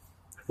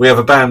 We have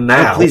a band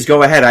now. No, please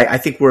go ahead. I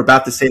think we're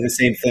about to say the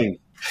same thing.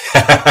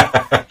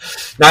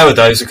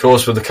 Nowadays, of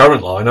course, with the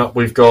current lineup,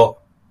 we've got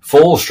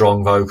 4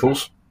 strong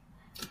vocals,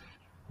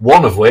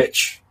 one of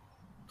which,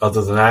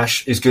 other than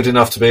Ash, is good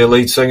enough to be a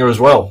lead singer as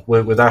well,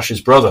 with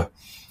Ash's brother.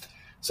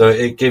 So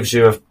it gives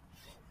you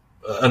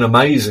an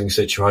amazing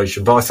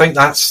situation. But I think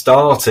that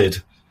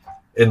started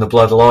in the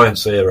Blood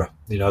Alliance era,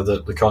 you know,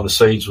 the kind of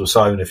seeds were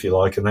sown, if you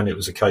like, and then it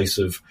was a case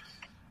of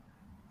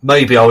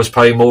maybe I was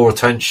paying more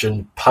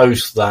attention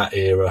post that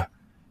era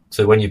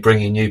to when you're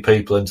bringing new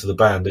people into the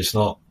band. It's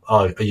not,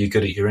 are you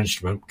good at your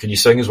instrument? Can you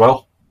sing as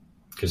well?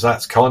 Because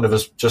that's kind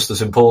of just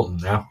as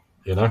important now,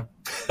 you know.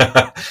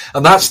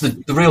 And that's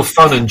the real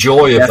fun and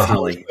joy of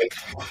Definitely. The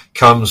whole thing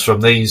comes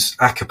from these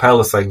a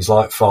cappella things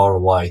like Far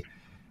Away.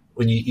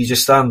 When you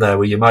just stand there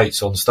with your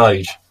mates on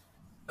stage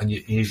and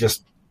you're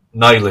just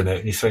nailing it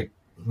and you think,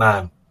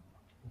 man,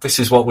 this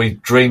is what we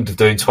dreamed of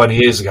doing 20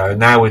 years ago, and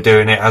now we're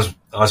doing it as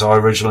I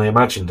originally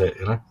imagined it,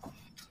 you know.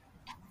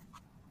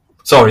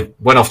 Sorry,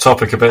 went off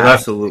topic a bit there.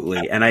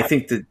 Absolutely. And I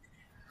think that,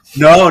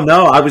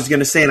 no, I was going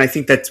to say, and I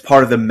think that's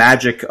part of the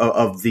magic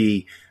of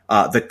the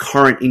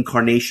current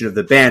incarnation of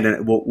the band,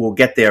 and we'll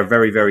get there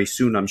very, very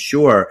soon, I'm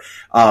sure.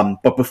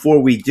 But before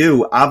we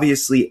do,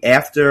 obviously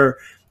after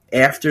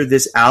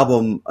this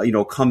album,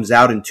 comes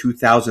out in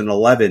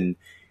 2011,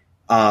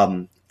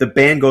 the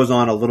band goes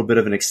on a little bit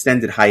of an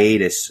extended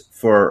hiatus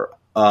for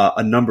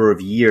a number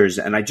of years,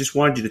 and I just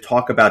wanted you to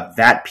talk about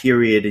that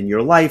period in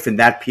your life and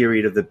that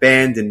period of the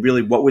band, and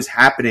really what was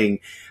happening,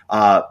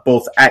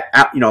 both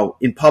at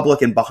in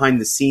public and behind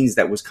the scenes,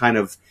 that was kind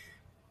of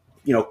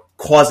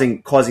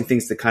causing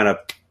things to kind of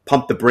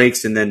pump the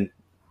brakes. And then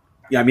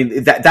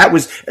that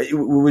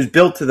was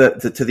built to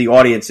the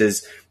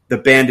audiences. The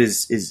band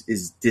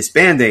is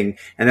disbanding,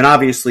 and then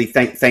obviously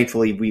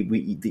thankfully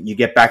you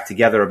get back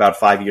together about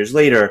 5 years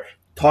later.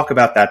 Talk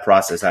about that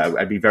process.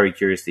 I'd be very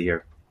curious to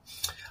hear.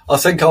 I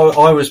think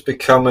I was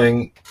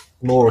becoming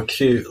more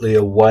acutely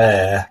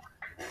aware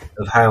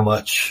of how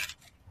much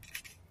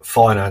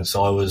finance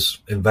I was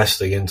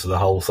investing into the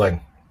whole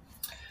thing.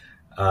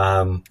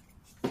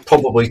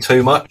 Probably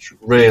too much,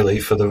 really,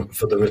 for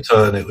the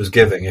return it was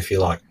giving, if you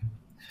like.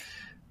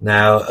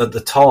 Now, at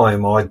the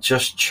time, I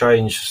just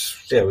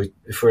changed.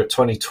 If we're at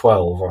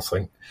 2012, I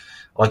think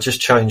I just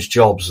changed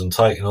jobs and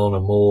taken on a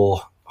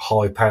more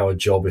high-powered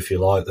job, if you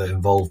like, that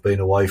involved being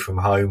away from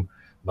home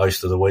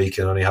most of the week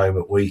and only home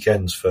at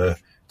weekends for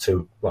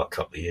a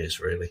couple of years,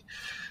 really.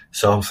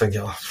 So I'm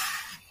thinking,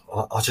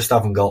 I just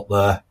haven't got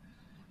the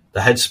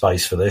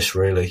headspace for this,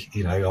 really.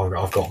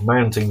 I've got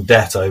mounting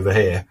debt over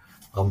here.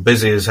 I'm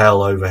busy as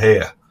hell over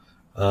here.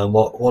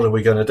 What are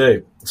we going to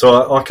do?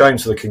 So I came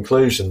to the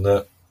conclusion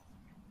that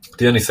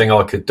the only thing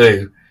I could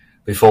do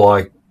before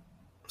I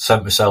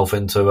sent myself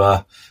into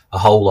a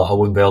hole that I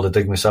wouldn't be able to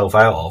dig myself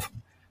out of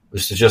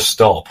was to just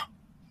stop.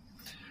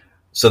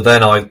 So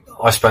then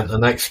I spent the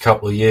next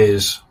couple of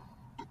years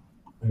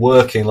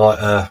working like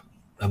a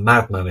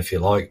madman, if you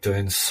like,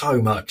 doing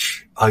so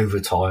much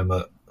overtime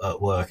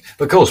at work.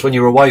 But of course, when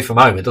you're away from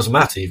home, it doesn't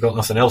matter. You've got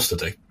nothing else to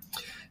do.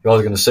 You're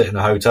either going to sit in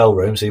a hotel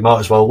room, so you might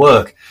as well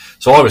work.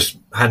 So I was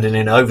handing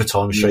in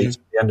overtime sheets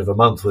at the end of a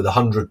month with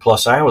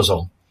 100+ hours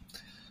on.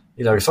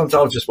 Sometimes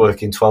I was just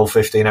working 12,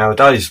 15-hour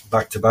days,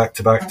 back to back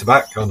to back to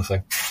back kind of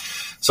thing.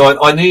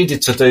 So I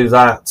needed to do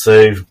that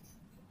to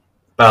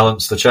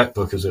balance the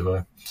checkbook, as it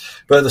were.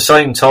 But at the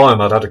same time,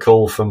 I'd had a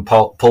call from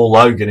Paul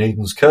Logan,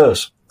 Eden's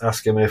Curse,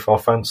 asking me if I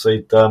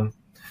fancied coming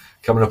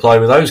to play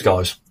with those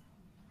guys.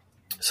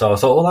 So I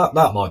thought, well,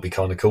 that might be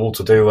kind of cool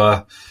to do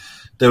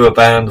a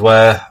band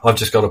where I've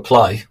just got to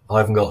play. I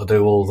haven't got to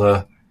do all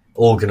the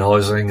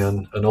organising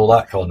and all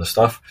that kind of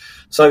stuff.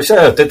 So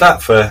I did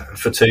that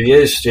for 2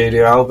 years,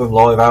 studio album,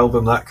 live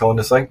album, that kind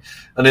of thing.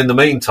 And in the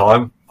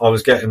meantime, I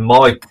was getting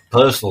my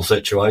personal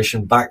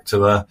situation back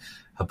to a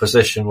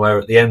position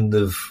where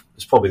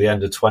it's probably the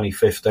end of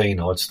 2015,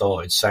 I'd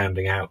started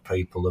sounding out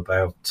people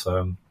about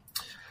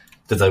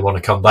did they want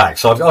to come back.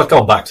 So I'd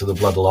gone back to the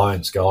Blood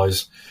Alliance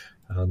guys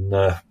and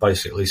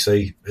basically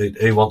see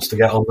who wants to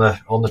get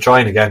on the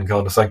train again,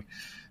 kind of thing,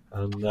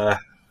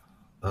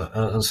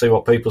 and see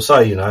what people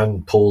say,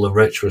 And Paul and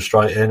Rich were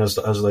straight in as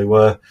they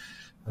were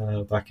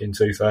back in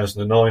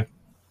 2009.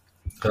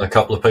 A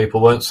couple of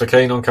people weren't so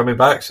keen on coming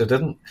back, so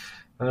didn't.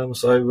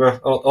 So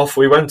off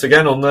we went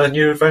again on the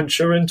new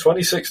adventure in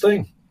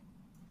 2016.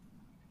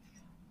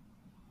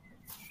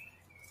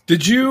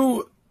 Did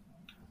you,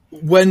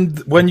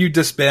 when you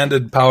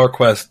disbanded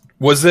PowerQuest,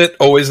 was it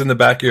always in the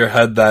back of your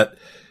head that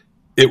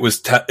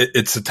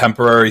it's a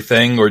temporary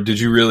thing, or did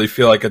you really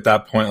feel like at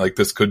that point, like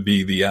this could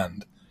be the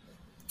end?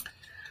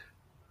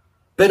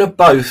 Bit of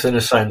both, in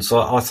a sense.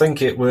 I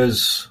think it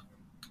was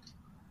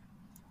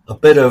a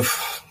bit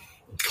of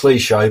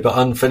cliche, but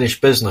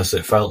unfinished business,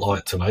 it felt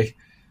like to me.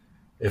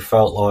 It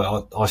felt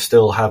like I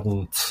still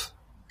hadn't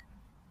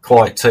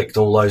quite ticked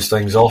all those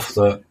things off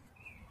that,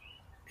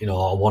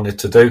 I wanted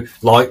to do,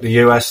 like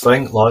the US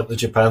thing, like the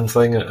Japan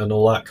thing, and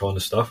all that kind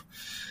of stuff.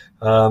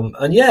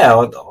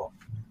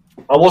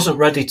 I wasn't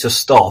ready to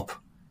stop,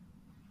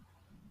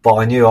 but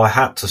I knew I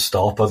had to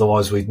stop,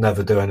 otherwise we'd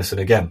never do anything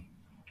again.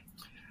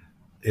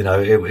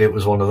 It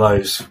was one of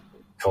those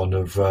kind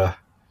of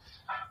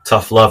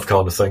tough love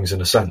kind of things,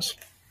 in a sense.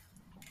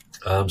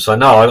 So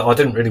no, I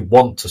didn't really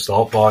want to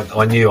stop.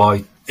 I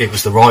knew it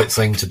was the right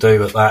thing to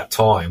do at that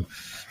time,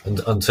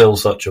 and until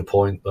such a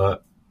point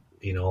that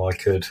I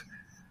could,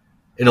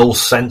 in all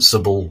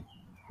sensible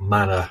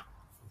manner,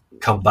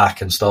 come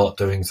back and start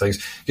doing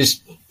things.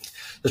 Because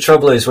the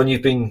trouble is, when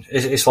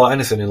it's like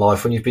anything in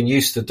life, when you've been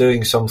used to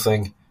doing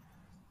something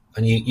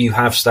and you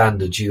have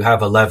standards, you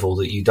have a level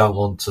that you don't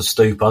want to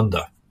stoop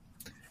under.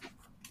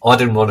 I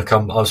didn't want to I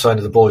was saying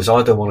to the boys,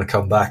 I don't want to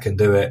come back and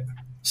do it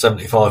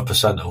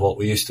 75% of what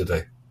we used to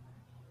do,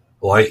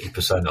 or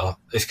 80%.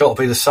 It's got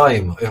to be the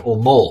same or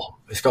more.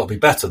 It's got to be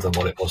better than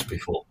what it was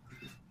before.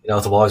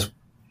 Otherwise,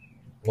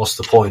 what's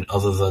the point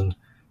other than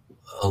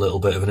a little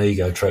bit of an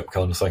ego trip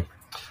kind of thing?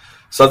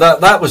 So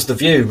that was the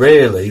view,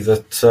 really,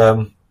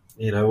 that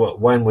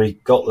when we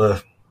got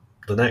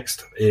the the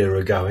next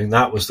era going,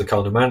 that was the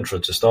kind of mantra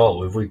to start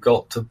with. We've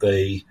got to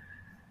be,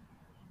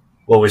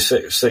 well, we're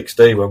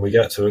 6D when we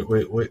get to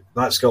it.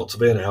 That's got to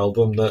be an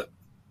album that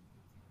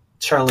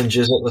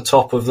challenges at the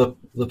top of the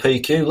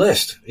PQ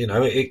list. You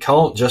know, it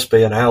can't just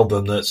be an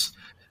album that's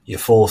your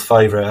fourth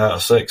favourite out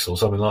of 6 or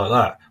something like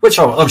that, which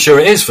I'm sure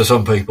it is for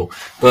some people.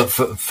 But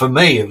for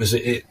me,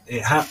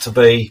 it had to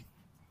be,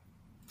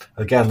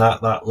 again,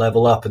 that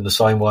level up in the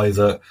same way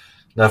that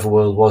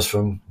Neverworld was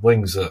from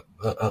Wings at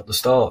the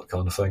start,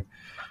 kind of thing.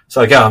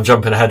 So again, I'm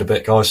jumping ahead a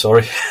bit, guys.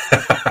 Sorry.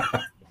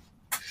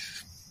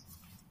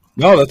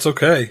 No, that's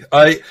okay.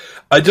 I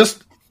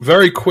just,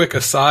 very quick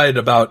aside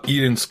about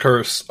Eden's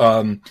Curse.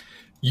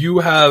 You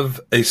have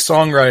a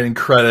songwriting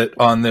credit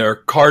on their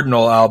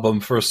Cardinal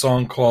album for a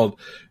song called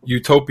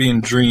Utopian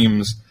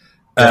Dreams.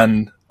 Yeah.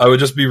 And I would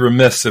just be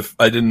remiss if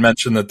I didn't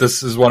mention that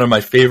this is one of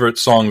my favorite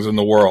songs in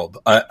the world.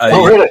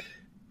 Oh, really?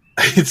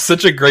 It's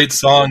such a great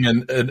song.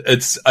 And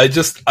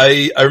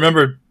I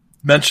remember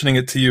mentioning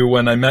it to you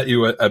when I met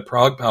you at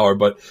Prog Power,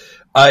 but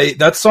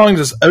that song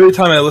just, every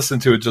time I listen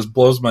to it, just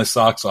blows my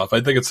socks off.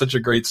 I think it's such a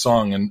great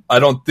song, and I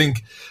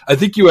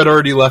think you had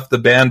already left the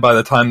band by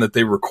the time that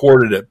they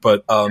recorded it,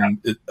 but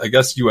I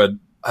guess you had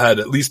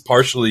at least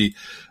partially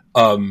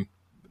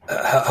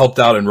helped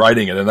out in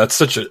writing it, and it's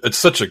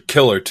such a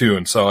killer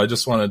tune. So I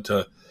just wanted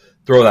to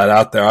throw that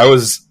out there. I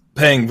was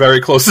paying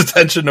very close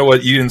attention to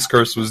what Eden's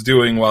Curse was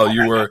doing while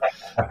you were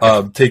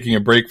taking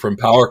a break from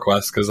Power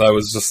Quest, because I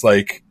was just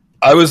like,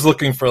 I was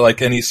looking for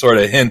like any sort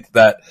of hint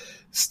that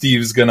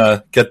Steve's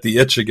gonna get the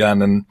itch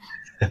again. And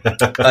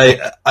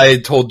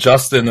I told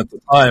Justin at the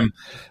time,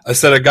 I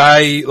said, a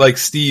guy like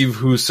Steve,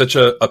 who's such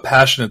a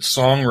passionate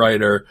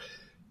songwriter,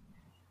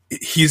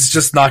 he's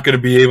just not going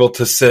to be able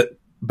to sit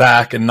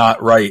back and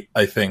not write,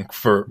 I think,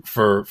 for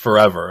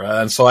forever.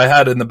 And so I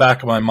had in the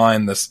back of my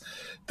mind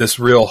this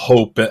real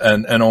hope,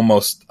 and I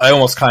almost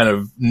kind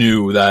of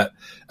knew that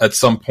at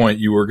some point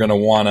you were going to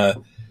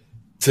want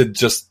to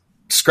just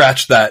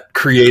scratch that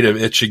creative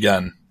itch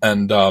again.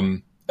 And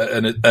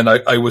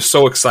I was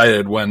so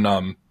excited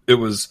when it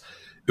was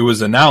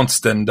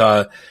announced, and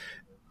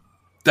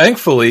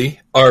thankfully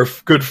our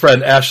good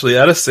friend Ashley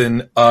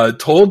Edison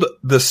told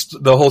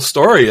the whole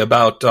story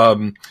about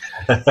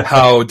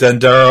how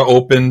Dendera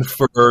opened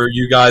for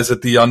you guys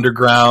at the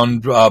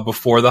Underground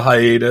before the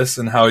hiatus,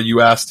 and how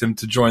you asked him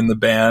to join the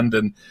band.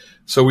 And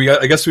so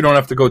I guess we don't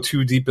have to go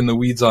too deep in the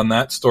weeds on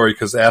that story,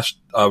 because Ash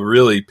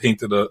really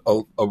painted a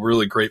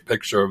really great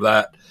picture of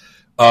that.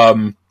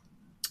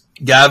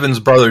 Gavin's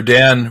brother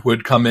Dan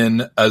would come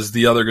in as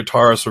the other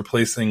guitarist,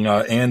 replacing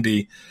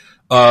Andy.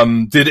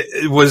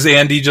 Was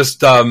Andy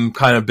just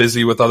kind of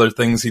busy with other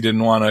things? He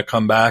didn't want to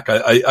come back.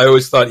 I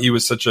always thought he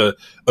was such a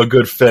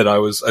good fit. I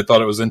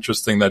thought it was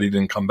interesting that he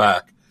didn't come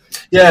back.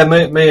 Yeah,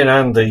 me and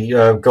Andy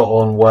got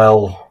on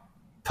well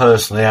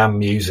personally and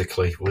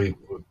musically. We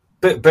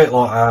bit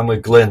like I am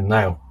with Glyn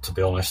now, to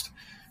be honest.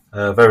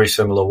 Very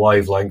similar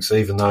wavelengths,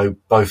 even though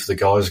both the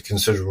guys are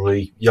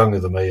considerably younger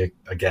than me.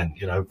 Again,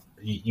 you know,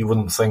 you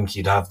wouldn't think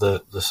you'd have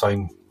the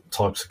same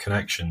types of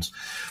connections.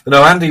 But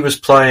no, Andy was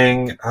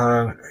playing,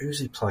 who's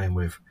he playing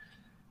with?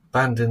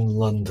 Band in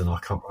London, I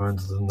can't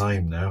remember the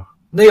name now.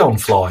 Neon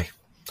Fly,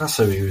 that's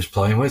who he was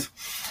playing with.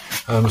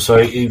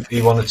 So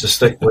he wanted to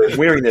stick with...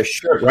 Wearing this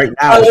shirt right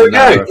now, as a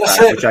matter of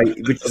fact,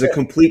 which is a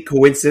complete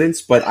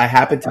coincidence, but I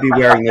happen to be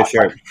wearing this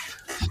shirt.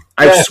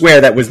 I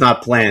swear that was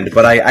not planned,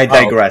 but I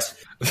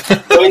digress.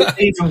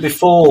 Even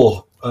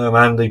before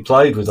Andy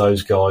played with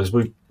those guys,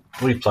 we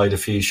played a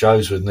few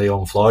shows with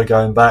Neon Fly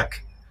going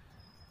back,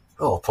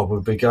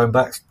 probably going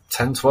back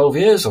 10, 12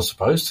 years, I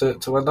suppose,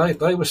 to when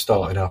they were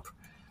starting up.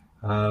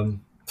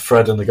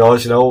 Fred and the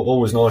guys, you know,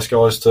 always nice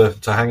guys to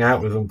hang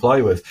out with and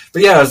play with.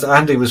 But yeah,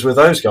 Andy was with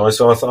those guys,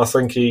 so I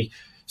think he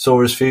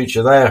saw his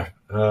future there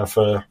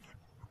for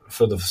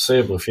the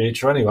foreseeable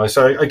future anyway.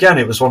 So again,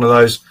 it was one of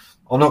those,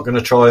 I'm not going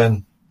to try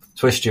and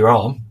twist your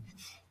arm.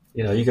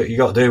 You know, you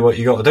got to do what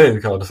you got to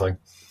do, kind of thing.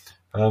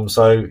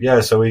 So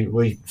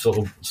we sort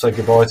of said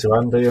goodbye to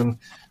Andy, and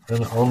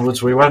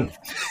onwards we went.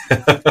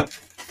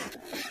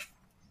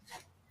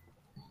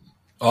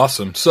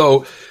 Awesome.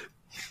 So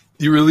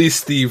you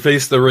released the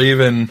Face the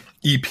Raven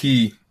EP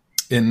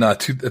in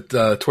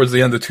towards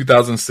the end of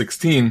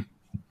 2016.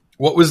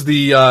 What was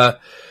the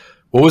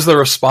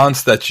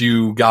response that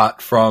you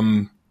got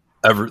from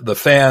the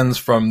fans,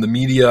 from the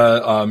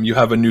media? You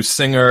have a new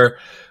singer.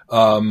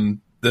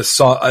 This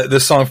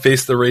song,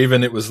 Face the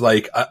Raven, it was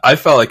like, I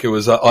felt like it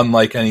was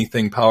unlike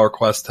anything Power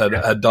Quest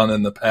had done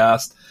in the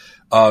past.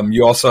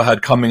 You also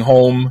had Coming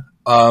Home,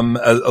 a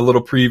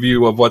little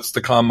preview of what's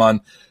to come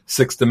on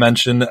Sixth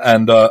Dimension,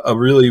 and a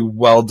really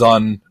well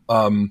done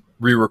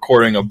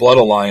re-recording of Blood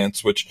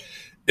Alliance, which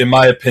in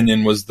my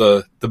opinion was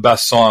the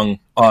best song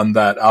on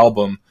that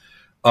album.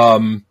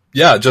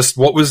 Just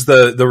what was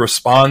the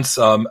response,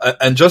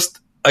 and just,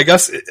 I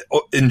guess,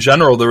 in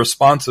general, the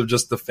response of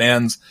just the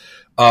fans.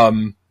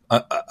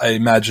 I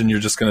imagine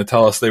you're just going to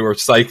tell us they were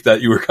psyched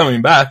that you were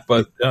coming back,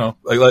 but you know,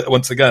 like,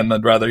 once again,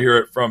 I'd rather hear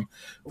it from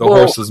the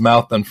horse's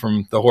mouth than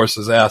from the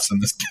horse's ass in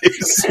this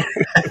case.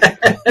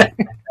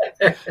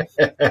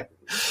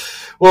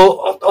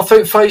 Well, I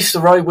think Face the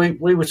Raven,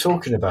 we were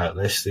talking about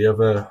this the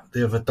other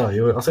day.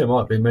 I think it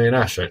might be me and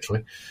Ash,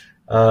 actually.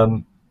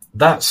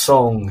 That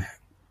song,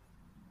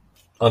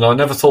 and I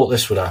never thought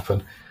this would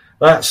happen,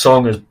 that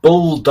song has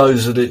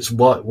bulldozed its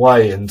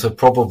way into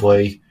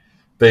probably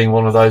being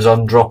one of those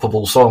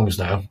undroppable songs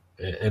now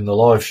in the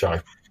live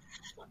show.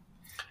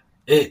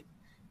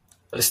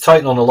 It's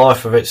taken on a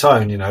life of its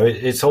own,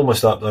 It's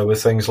almost up there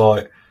with things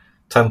like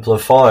Temple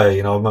of Fire,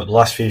 the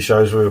last few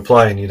shows we were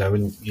playing,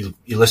 when you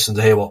listen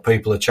to hear what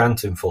people are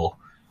chanting for.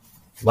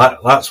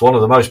 That's one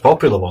of the most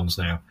popular ones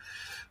now.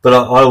 But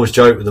I always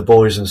joke with the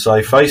boys and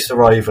say, Face the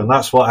Raven,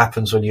 that's what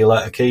happens when you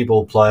let a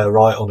keyboard player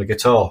write on a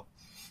guitar.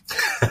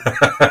 and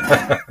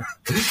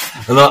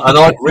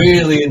I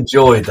really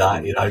enjoyed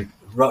that,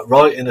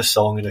 writing a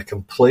song in a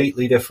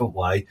completely different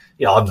way.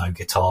 I'm no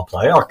guitar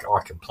player.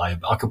 I can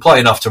play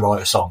enough to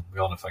write a song,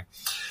 kind of thing.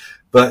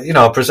 But,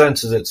 I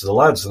presented it to the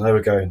lads and they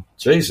were going,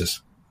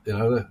 Jesus,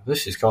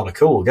 this is kind of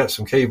cool. Get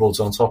some keyboards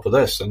on top of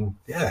this. And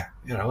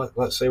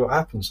let's see what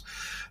happens.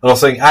 And I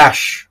think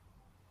Ash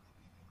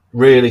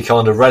really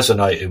kind of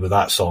resonated with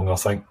that song, I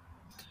think,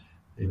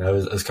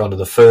 as kind of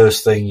the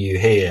first thing you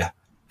hear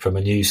from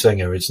a new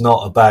singer. It's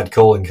not a bad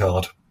calling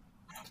card.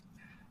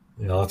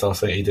 I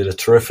think he did a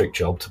terrific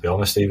job, to be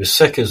honest. He was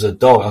sick as a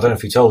dog. I don't know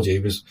if he told you, he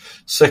was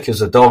sick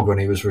as a dog when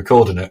he was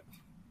recording it.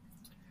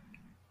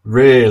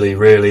 Really,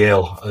 really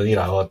ill.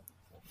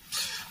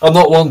 I'm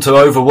not one to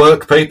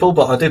overwork people,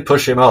 but I did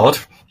push him hard.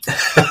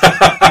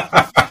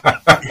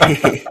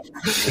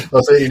 I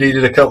think he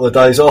needed a couple of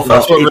days off.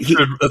 That's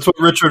what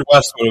Richard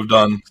West would have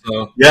done.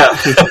 So. Yeah.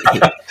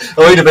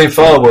 Oh, he'd have been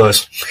far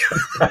worse.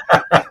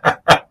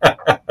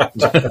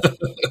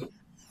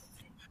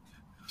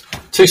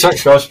 2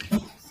 seconds, guys.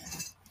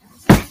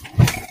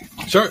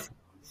 Sure.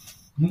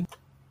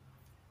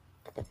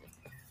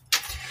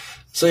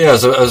 So yeah,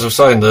 as I was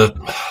saying, the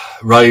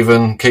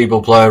Raven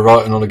keyboard player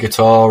writing on a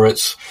guitar,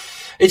 it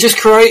just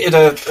created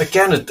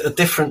a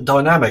different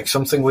dynamic,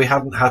 something we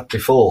hadn't had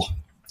before,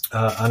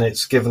 and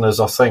it's given us,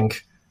 I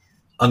think,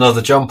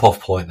 another jump off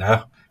point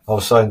now. I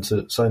was saying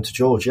to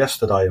George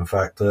yesterday, in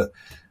fact, that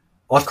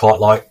I'd quite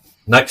like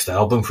next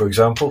album, for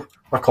example.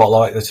 I quite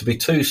like there to be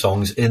 2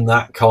 songs in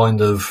that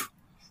kind of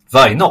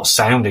vein, not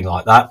sounding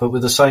like that, but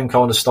with the same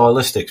kind of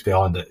stylistics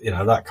behind it.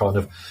 That kind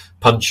of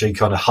punchy,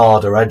 kind of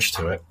harder edge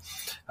to it.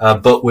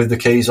 But with the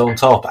keys on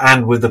top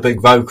and with the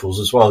big vocals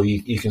as well.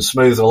 You can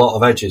smooth a lot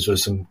of edges with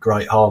some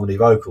great harmony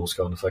vocals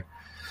kind of thing.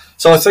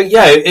 So I think,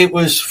 it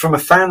was, from a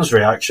fan's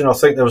reaction, I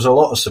think there was a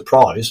lot of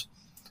surprise,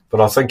 but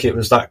I think it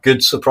was that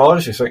good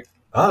surprise. You think,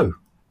 oh,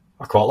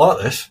 I quite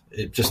like this.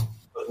 It just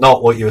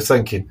not what you were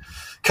thinking.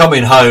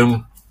 Coming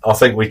home, I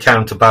think we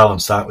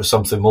counterbalanced that with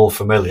something more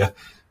familiar,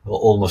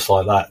 almost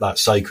like that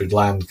Sacred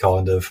Land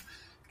kind of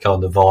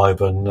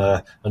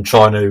vibe, and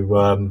trying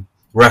to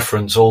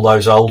reference all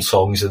those old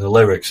songs in the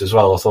lyrics as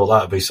well. I thought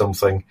that would be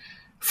something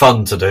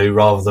fun to do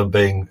rather than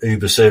being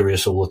uber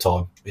serious all the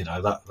time,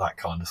 that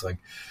kind of thing.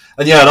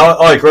 And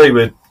I agree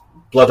with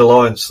Blood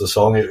Alliance, the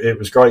song. It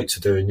was great to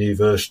do a new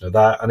version of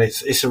that, and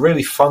it's a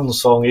really fun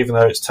song, even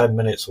though it's 10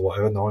 minutes or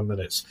whatever, 9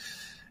 minutes.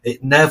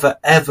 It never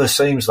ever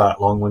seems that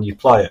long when you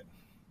play it.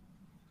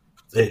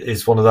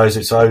 It's one of those,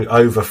 it's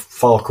over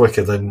far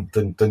quicker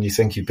than you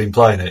think you've been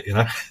playing it,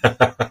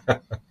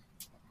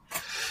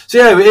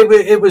 So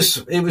it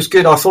was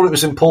good. I thought it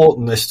was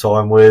important this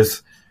time,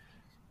 with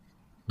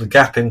the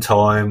gap in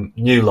time,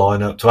 new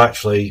lineup, to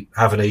actually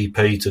have an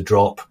EP to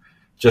drop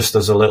just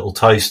as a little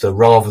taster,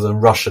 rather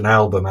than rush an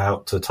album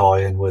out to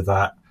tie in with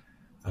that,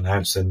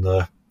 announcing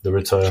the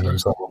return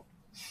and so on.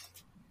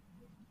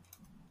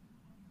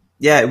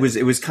 Yeah, it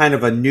was kind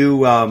of a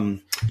new.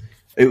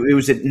 It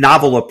was a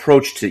novel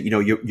approach to,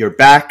 you're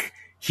back,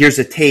 here's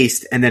a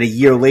taste, and then a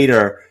year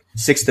later,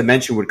 Sixth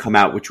Dimension would come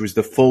out, which was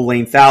the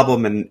full-length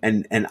album,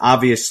 and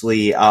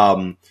obviously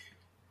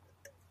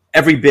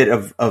every bit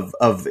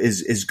of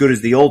is as good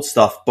as the old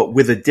stuff, but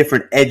with a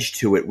different edge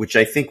to it, which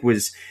I think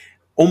was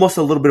almost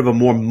a little bit of a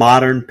more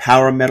modern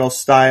power metal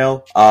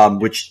style,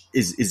 which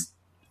is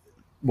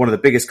one of the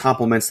biggest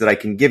compliments that I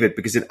can give it,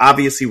 because it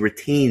obviously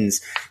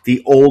retains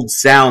the old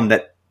sound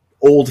that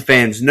old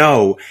fans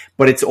know,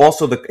 but it's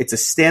also it's a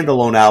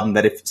standalone album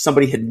that if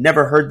somebody had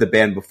never heard the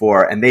band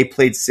before and they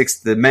played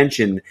Sixth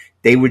Dimension,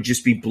 they would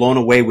just be blown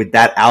away with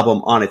that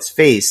album on its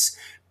face.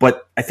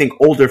 But I think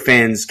older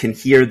fans can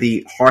hear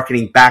the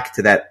harkening back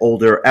to that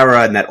older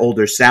era and that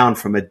older sound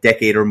from a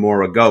decade or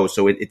more ago.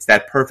 So it's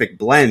that perfect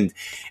blend.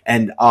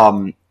 And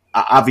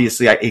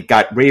obviously it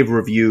got rave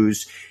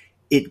reviews.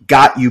 It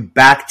got you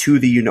back to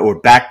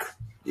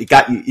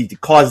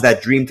it caused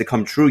that dream to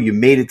come true. You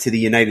made it to the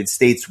United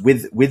States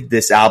with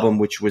this album,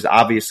 which was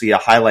obviously a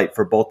highlight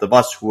for both of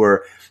us who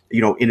were,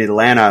 in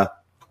Atlanta,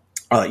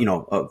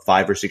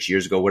 5 or 6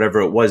 years ago, whatever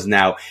it was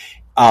now.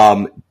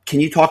 Can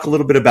you talk a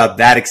little bit about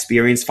that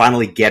experience,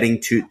 finally getting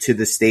to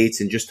the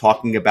States, and just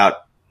talking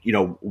about,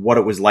 what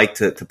it was like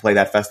to play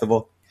that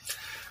festival?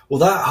 Well,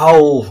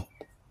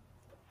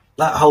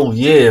 that whole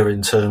year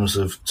in terms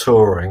of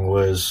touring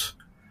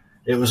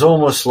it was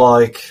almost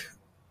like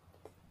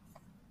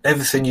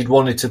everything you'd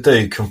wanted to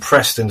do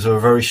compressed into a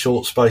very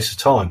short space of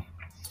time.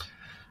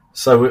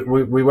 So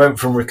we went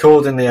from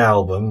recording the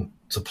album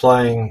to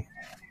playing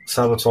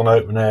Sabaton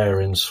Open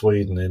Air in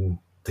Sweden in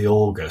the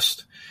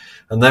August.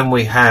 And then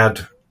we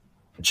had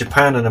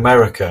Japan and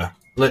America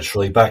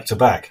literally back to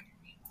back.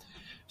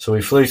 So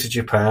we flew to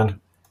Japan.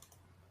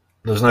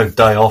 There was no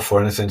day off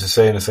or anything to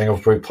see anything.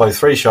 We played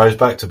 3 shows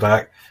back to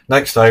back.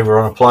 Next day we're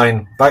on a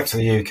plane back to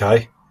the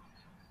UK.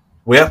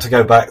 We had to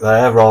go back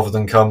there rather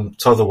than come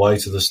t'other way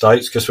to the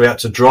States because we had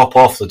to drop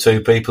off the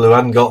 2 people who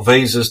hadn't got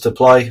visas to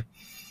play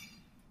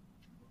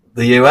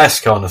the US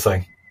kind of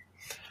thing.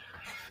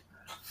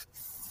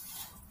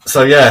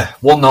 So yeah,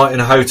 one night in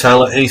a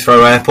hotel at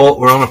Heathrow Airport,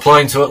 we're on a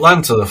plane to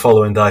Atlanta the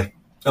following day.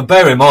 And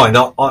bear in mind,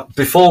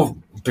 before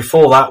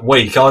that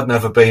week, I'd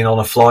never been on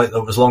a flight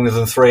that was longer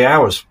than 3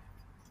 hours.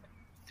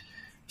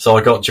 So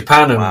I got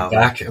Japan and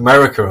back,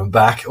 America and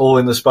back, all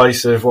in the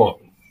space of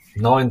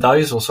 9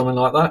 days or something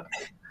like that.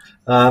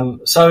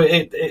 So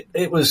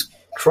it was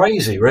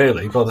crazy,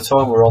 really. By the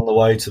time we're on the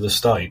way to the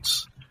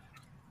States,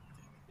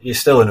 you're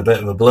still in a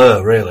bit of a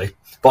blur, really.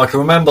 But I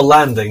can remember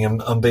landing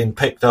and being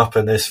picked up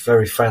in this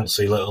very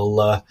fancy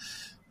little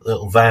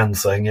van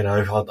thing. You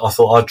know, I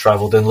thought I'd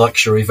travelled in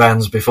luxury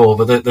vans before,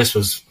 but this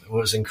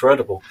was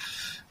incredible.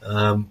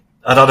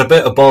 I'd had a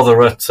bit of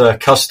bother at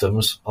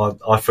customs.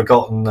 I'd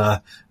forgotten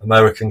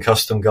American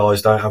custom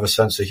guys don't have a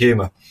sense of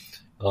humour.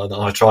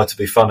 I tried to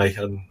be funny,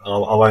 and I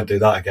won't do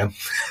that again.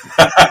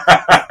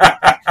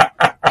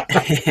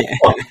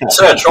 Well, I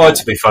say I tried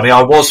to be funny.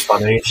 I was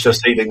funny. It's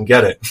just he didn't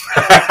get it.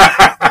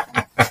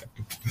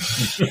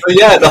 But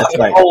yeah, that's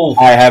right.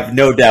 I have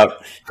no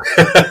doubt.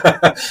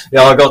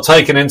 Yeah, I got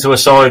taken into a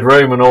side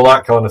room and all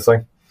that kind of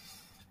thing.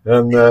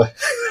 And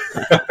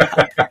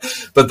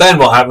but then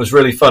what happened was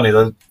really funny.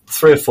 There were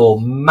 3 or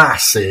 4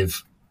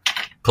 massive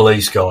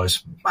police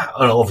guys,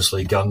 and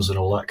obviously guns and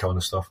all that kind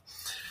of stuff.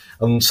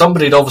 And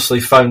somebody had obviously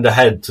phoned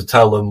ahead to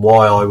tell them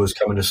why I was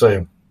coming to see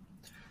him.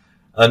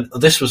 And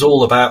this was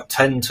all about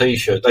 10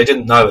 T-shirts. They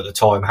didn't know at the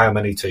time how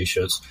many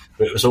T-shirts,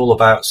 but it was all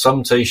about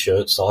some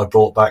T-shirts that I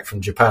brought back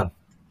from Japan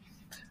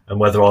and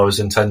whether I was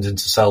intending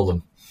to sell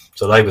them.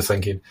 So they were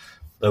thinking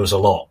there was a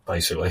lot,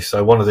 basically.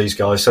 So one of these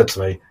guys said to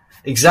me,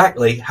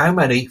 "Exactly how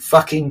many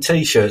fucking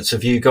T-shirts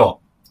have you got?"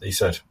 He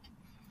said.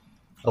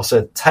 I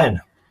said,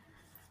 10.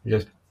 He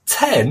goes,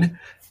 10?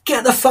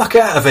 Get the fuck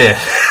out of here.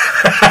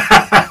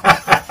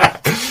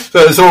 So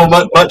it's all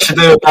much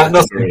ado about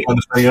nothing kind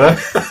of thing, you know?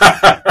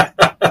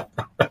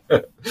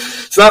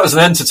 So that was an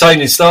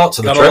entertaining start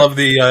to the trip. Gotta love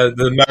the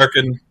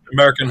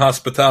American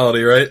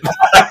hospitality, right?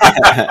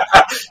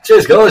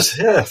 Cheers, guys.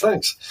 Yeah,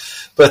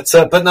 thanks. But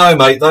no,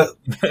 mate,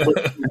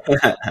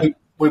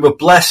 we were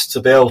blessed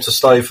to be able to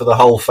stay for the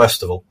whole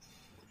festival,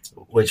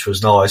 which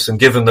was nice. And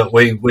given that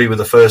we were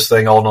the first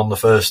thing on the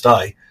first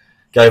day,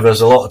 gave us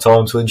a lot of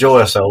time to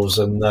enjoy ourselves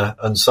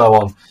and so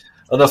on.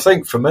 And I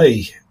think for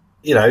me,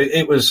 you know,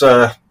 it was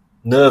a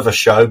nervous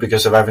show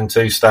because of having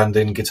 2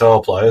 stand-in guitar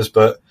players,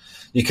 but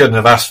you couldn't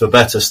have asked for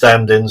better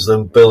stand-ins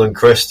than Bill and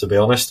Chris, to be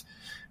honest.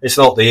 It's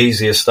not the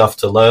easiest stuff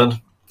to learn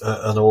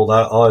and all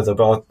that either,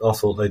 but I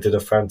thought they did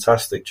a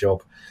fantastic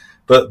job.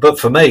 But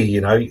for me,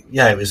 you know,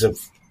 yeah,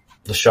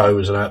 the show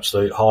was an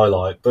absolute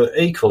highlight, but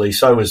equally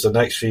so was the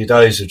next few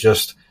days of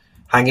just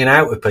hanging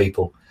out with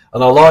people.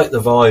 And I like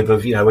the vibe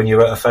of, you know, when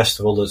you're at a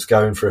festival that's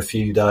going for a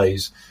few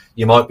days,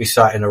 you might be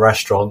sat in a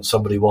restaurant,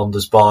 somebody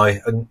wanders by,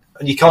 and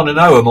you kind of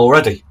know them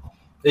already,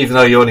 even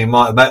though you only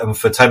might have met them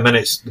for 10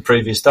 minutes the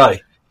previous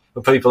day.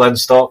 But people then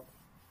stop,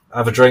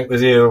 have a drink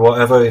with you or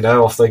whatever, you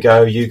know, off they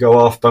go, you go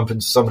off, bump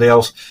into somebody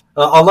else.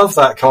 I love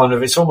that kind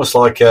of, it's almost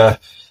like a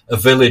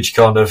village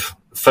kind of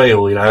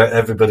feel, you know,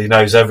 everybody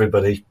knows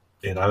everybody,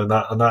 you know, and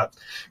that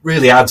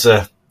really adds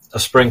a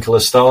sprinkle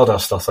of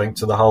stardust, I think,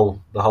 to the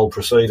whole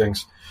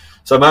proceedings.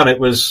 So man, it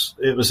was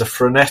a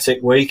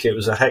frenetic week, it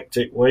was a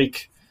hectic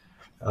week.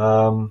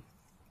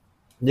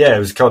 Yeah, it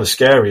was kind of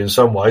scary in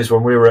some ways.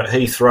 When we were at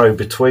Heathrow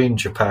between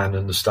Japan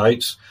and the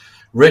States,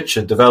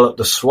 Richard developed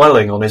a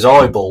swelling on his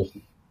eyeball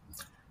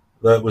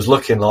that was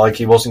looking like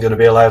he wasn't going to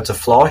be allowed to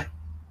fly.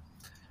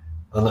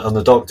 And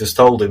the doctors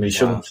told him he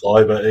shouldn't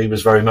fly, but he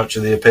was very much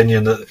of the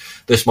opinion that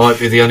this might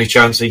be the only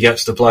chance he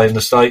gets to play in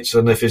the States,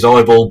 and if his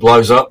eyeball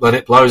blows up, then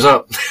it blows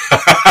up.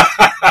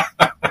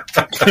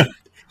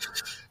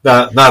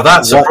 now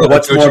that's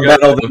what's more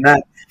metal than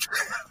that?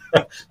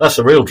 That's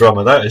a real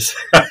drummer, that is.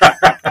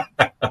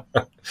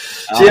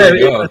 So, yeah,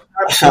 it was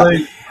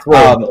absolutely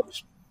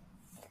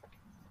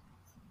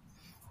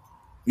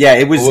yeah,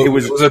 it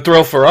was a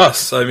thrill for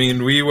us. I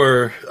mean, we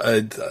were.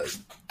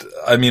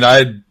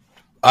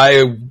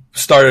 I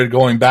started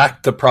going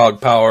back to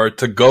Prague Power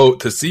to go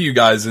to see you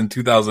guys in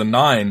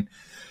 2009,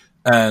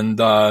 and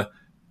I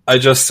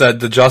just said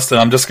to Justin,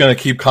 "I'm just going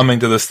to keep coming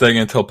to this thing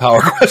until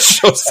Power Quest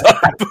shows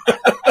up."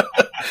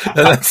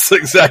 And that's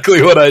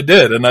exactly what I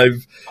did, and I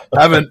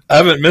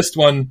haven't missed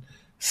one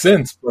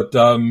since. But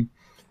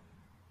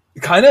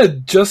kind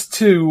of just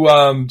to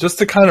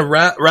kind of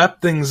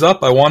wrap things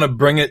up, I want to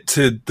bring it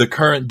to the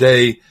current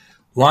day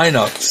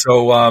lineup.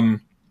 So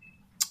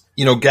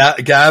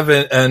Gav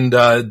and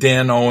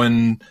Dan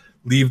Owen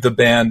leave the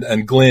band,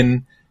 and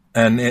Glyn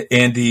and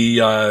Andy,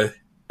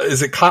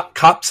 is it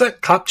Kopchak?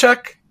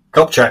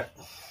 Kopchak.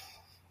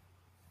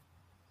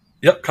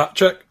 Yep,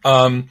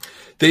 Kopchak.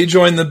 They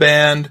join the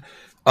band.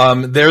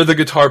 They're the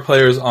guitar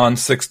players on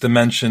Sixth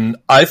Dimension.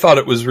 I thought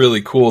it was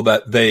really cool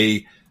that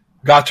they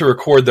got to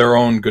record their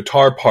own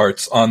guitar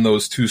parts on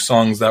those 2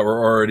 songs that were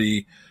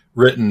already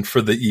written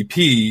for the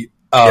EP.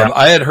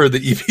 I had heard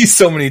the EP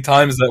so many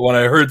times that when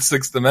I heard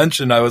Sixth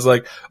Dimension, I was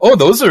like, "Oh,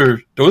 those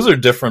are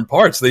different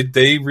parts."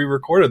 They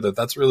re-recorded that.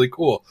 That's really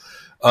cool.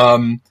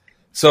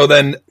 So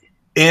then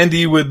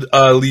Andy would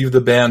leave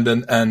the band,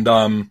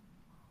 and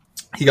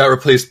he got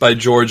replaced by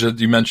George,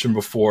 as you mentioned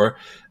before.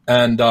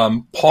 And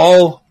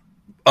Paul,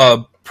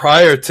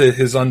 prior to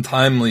his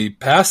untimely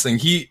passing,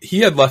 he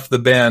had left the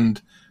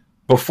band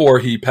before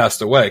he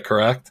passed away,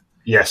 correct?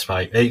 Yes,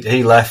 mate.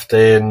 He left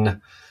it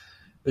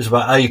was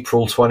about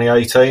April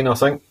 2018, I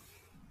think.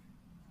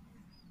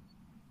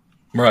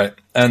 Right.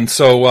 And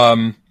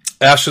so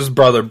Ash's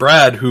brother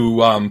Brad,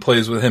 who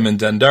plays with him in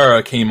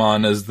Dendera, came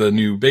on as the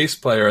new bass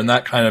player, and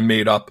that kind of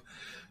made up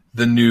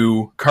the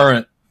new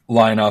current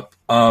lineup.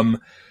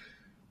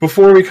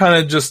 Before we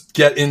kind of just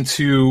get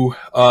into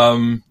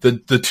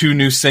the 2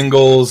 new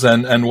singles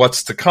and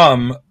what's to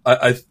come,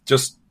 I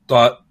just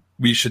thought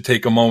we should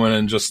take a moment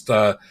and just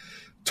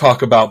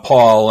talk about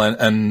Paul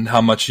and how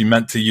much he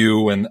meant to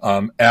you. And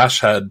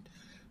Ash had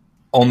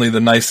only the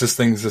nicest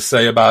things to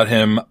say about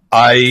him.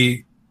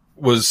 I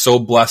was so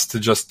blessed to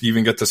just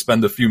even get to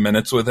spend a few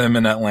minutes with him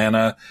in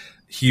Atlanta.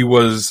 He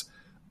was,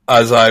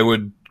 as I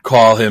would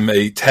call him,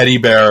 a teddy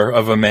bear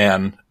of a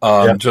man,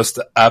 just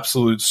an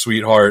absolute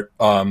sweetheart.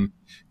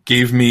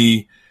 Gave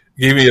me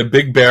a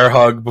big bear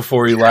hug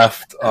before he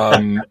left.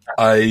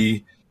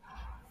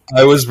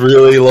 I was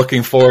really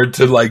looking forward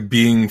to like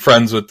being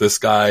friends with this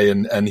guy,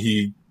 and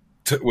he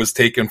was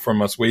taken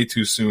from us way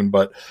too soon.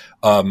 But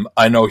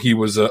I know he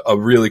was a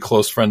really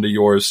close friend of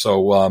yours.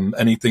 So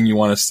anything you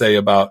want to say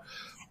about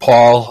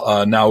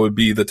Paul, now would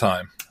be the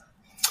time.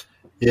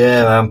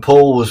 Yeah, man.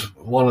 Paul was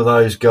one of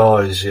those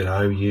guys.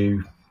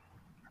 You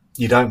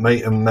don't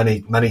meet him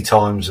many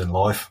times in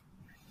life.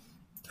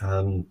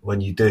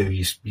 When you do,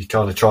 you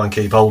kind of try and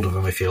keep hold of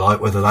them, if you like,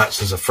 whether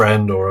that's as a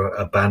friend or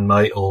a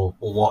bandmate or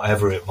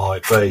whatever it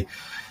might be.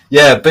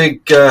 Yeah,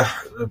 big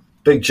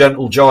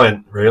gentle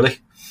giant, really.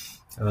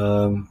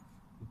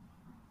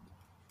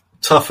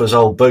 Tough as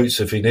old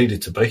boots if he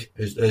needed to be,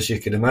 as you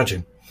can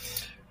imagine.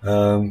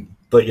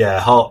 But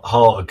yeah, heart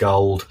of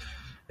gold.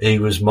 He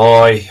was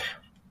my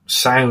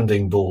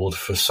sounding board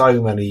for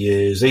so many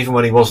years, even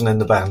when he wasn't in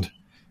the band,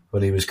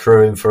 when he was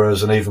crewing for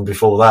us, and even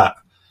before that.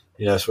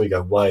 So we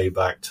go way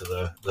back to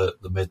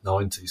the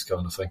mid-90s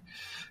kind of thing.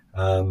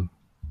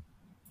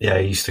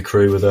 He used to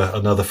crew with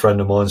another friend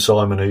of mine,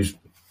 Simon, who's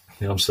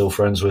I'm still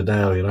friends with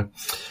now,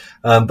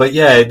 But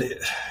yeah,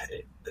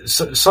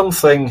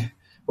 something,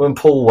 when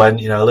Paul went,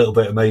 a little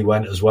bit of me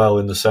went as well,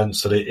 in the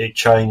sense that it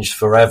changed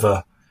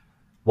forever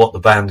what the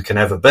band can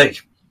ever be,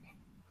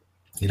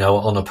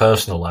 on a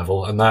personal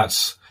level. And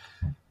that's,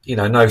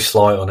 no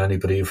slight on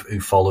anybody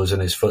who follows in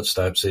his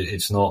footsteps.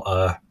 It's not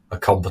a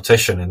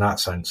competition in that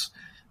sense.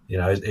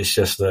 It's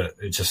just that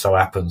it just so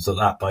happens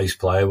that bass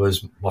player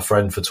was my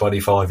friend for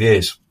 25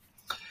 years.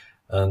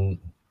 And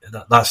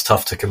that's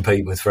tough to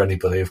compete with for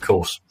anybody, of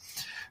course.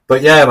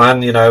 But yeah,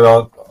 man,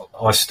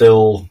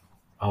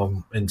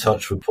 I'm in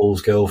touch with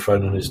Paul's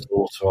girlfriend and his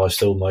daughter. I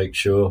still make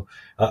sure,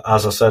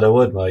 as I said I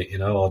would, mate,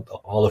 I'll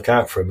look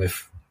out for them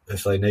if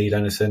they need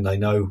anything. They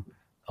know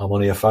I'm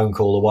only a phone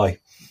call away.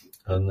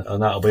 And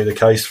that'll be the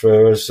case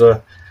for as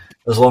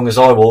long as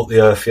I walk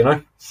the earth,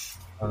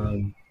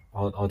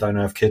 I don't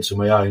have kids of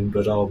my own,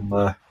 but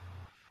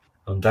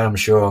I'm damn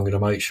sure I'm going to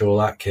make sure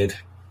that kid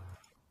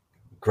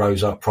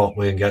grows up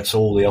properly and gets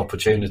all the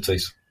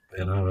opportunities,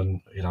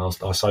 And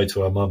I say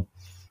to her mum,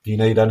 "You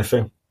need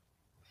anything,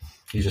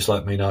 you just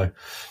let me know."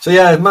 So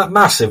yeah,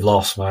 massive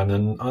loss, man,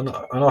 and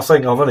I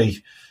think I've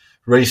only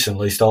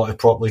recently started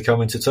properly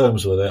coming to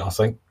terms with it. I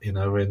think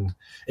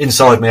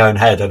inside my own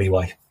head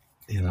anyway.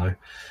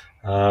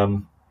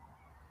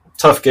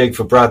 Tough gig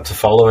for Brad to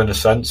follow, in a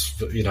sense,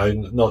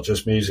 not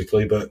just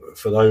musically, but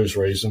for those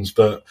reasons.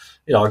 But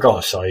I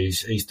gotta say,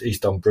 he's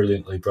done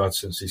brilliantly, Brad,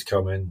 since he's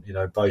come in.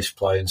 Bass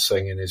playing,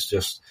 singing is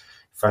just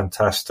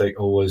fantastic.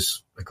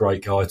 Always a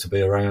great guy to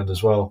be around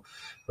as well.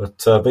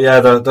 But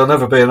yeah, there'll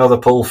never be another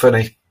Paul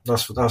Finney.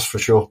 That's for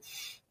sure.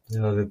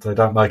 They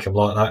don't make him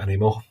like that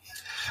anymore.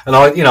 And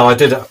I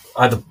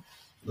had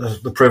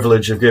the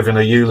privilege of giving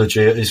a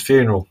eulogy at his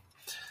funeral,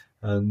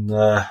 and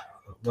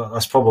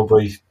that's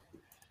probably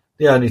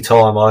the only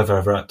time I've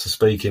ever had to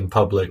speak in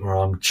public where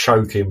I'm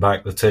choking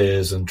back the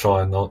tears and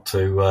trying not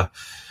to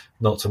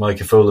make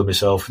a fool of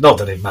myself. Not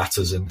that it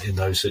matters in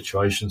those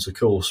situations, of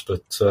course,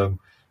 but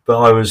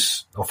I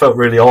felt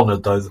really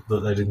honoured though that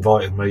they'd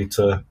invited me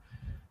to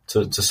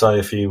say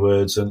a few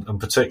words, and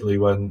particularly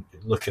when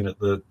looking at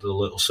the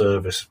little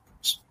service,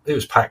 it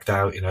was packed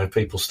out.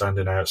 People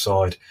standing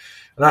outside,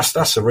 and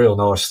that's a real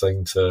nice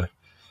thing to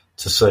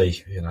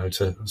see,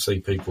 to see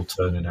people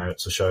turning out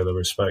to show their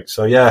respect.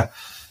 So yeah,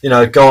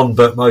 gone,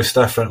 but most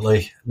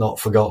definitely not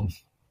forgotten.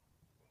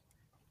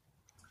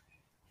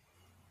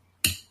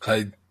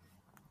 I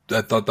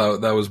thought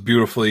that was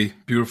beautifully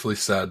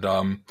said.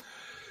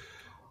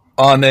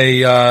 On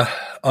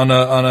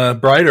a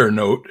brighter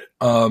note,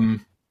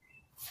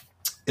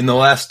 in the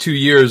last 2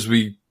 years,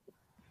 we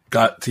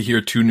got to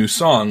hear 2 new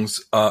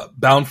songs,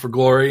 Bound for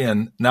Glory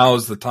and Now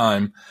is the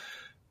Time.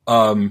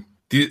 I mean,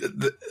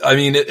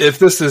 if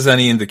this is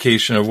any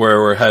indication of where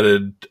we're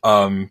headed,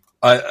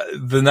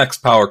 the next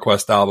Power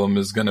Quest album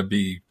is going to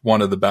be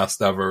one of the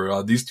best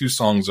ever. These 2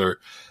 songs are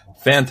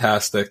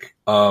fantastic.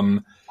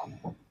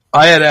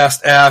 I had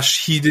asked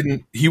Ash,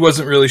 he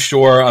wasn't really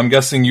sure. I'm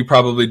guessing you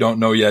probably don't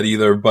know yet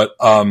either, but,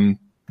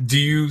 do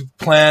you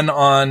plan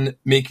on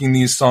making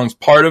these songs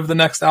part of the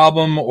next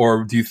album,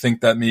 or do you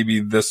think that maybe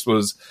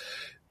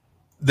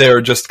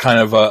they're just kind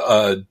of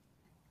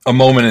a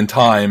moment in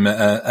time,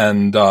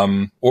 and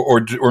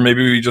or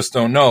maybe we just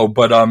don't know.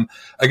 But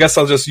I guess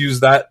I'll just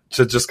use that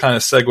to just kind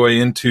of segue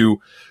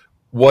into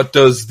what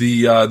is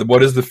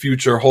the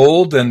future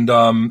hold, and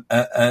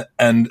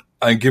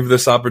I give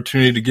this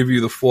opportunity to give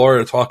you the floor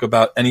to talk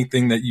about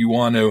anything that you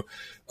want to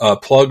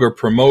plug or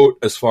promote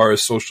as far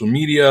as social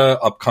media,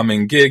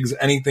 upcoming gigs,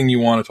 anything you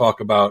want to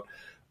talk about.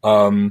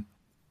 Tell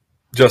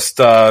us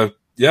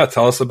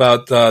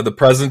about the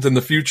present and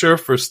the future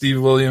for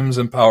Steve Williams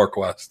and Power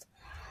Quest.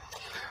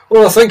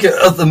 Well, I think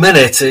at the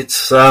minute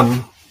it's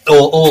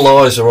all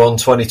eyes are on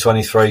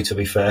 2023. To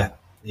be fair,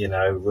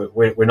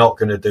 we're not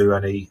going to do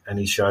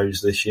any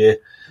shows this year.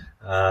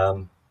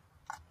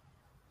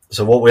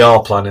 So what we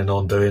are planning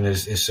on doing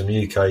is some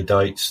UK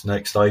dates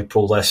next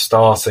April. They're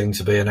starting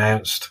to be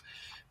announced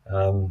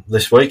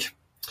this week.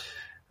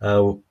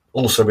 We'll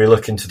also be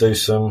looking to do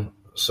some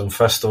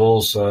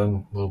festivals.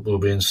 We'll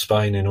be in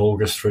Spain in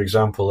August, for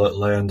example, at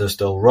Leyendas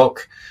del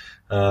Rock,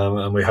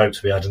 and we hope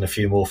to be adding a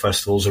few more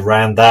festivals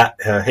around that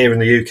here in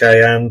the UK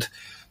and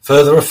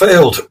further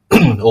afield,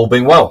 all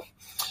being well.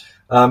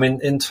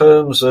 In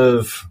terms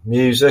of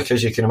music,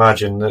 as you can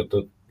imagine,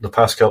 the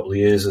past couple of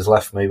years has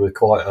left me with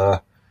quite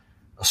a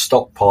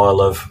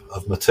stockpile of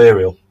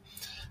material.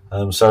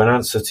 So in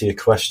answer to your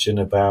question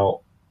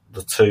about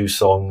the 2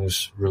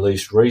 songs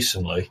released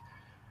recently,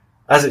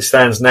 as it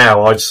stands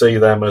now, I'd see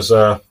them as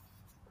a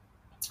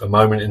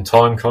moment in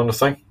time kind of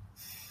thing.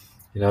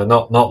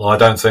 Not that I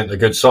don't think they're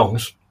good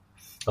songs,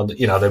 and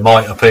they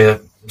might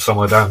appear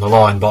somewhere down the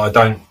line, but I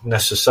don't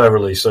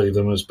necessarily see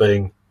them as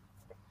being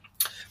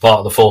part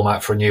of the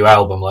format for a new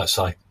album, let's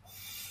say.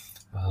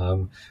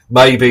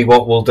 Maybe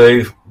what we'll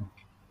do,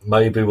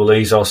 maybe we'll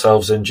ease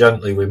ourselves in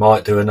gently. We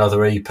might do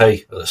another EP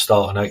at the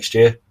start of next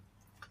year.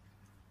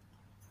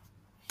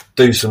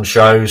 Do some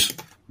shows.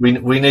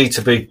 We need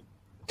to be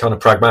kind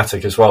of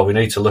pragmatic as well. We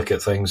need to look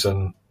at things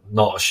and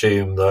not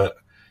assume that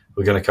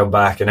we're going to come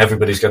back and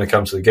everybody's going to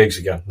come to the gigs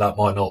again. That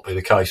might not be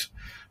the case.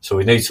 So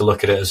we need to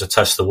look at it as a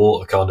test the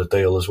water kind of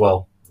deal as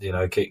well.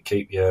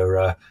 Keep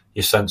your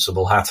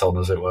sensible hat on,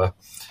 as it were,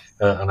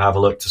 and have a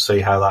look to see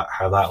how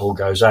that all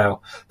goes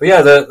out. But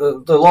yeah,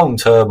 the long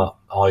term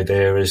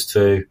idea is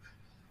to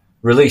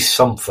release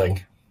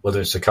something,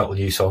 whether it's a couple of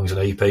new songs, an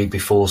EP,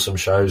 before some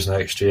shows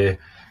next year.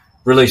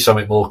 Release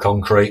something more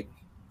concrete,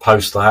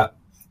 post that,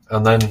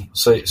 and then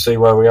see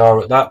where we are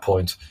at that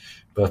point.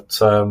 But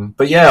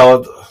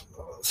yeah,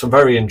 some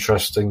very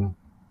interesting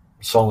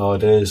song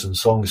ideas and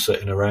songs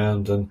sitting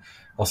around, and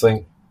I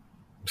think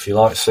if you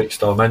like 6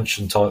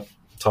 Dimension type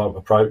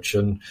approach,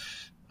 and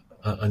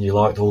you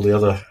liked all the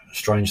other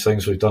strange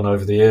things we've done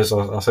over the years,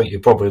 I think you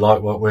probably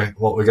like what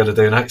we're going to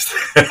do next.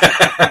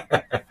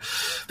 But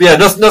yeah,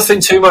 nothing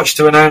too much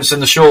to announce in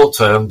the short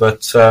term,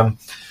 but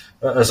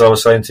as I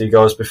was saying to you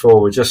guys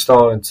before, we're just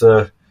starting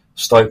to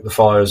stoke the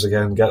fires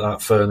again, get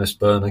that furnace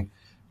burning,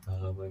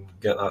 and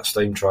get that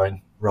steam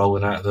train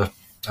rolling out of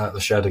the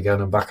shed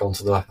again and back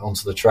onto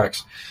the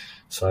tracks.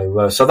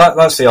 So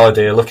that's the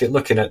idea.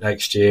 Looking at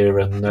next year,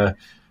 and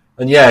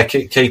yeah,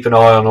 keep an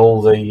eye on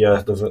all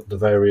the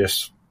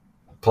various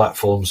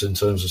platforms in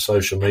terms of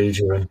social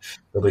media, and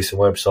there'll be some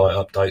website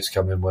updates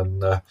coming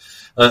when.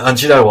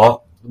 And you know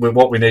what?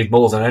 What we need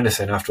more than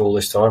anything after all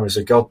this time is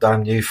a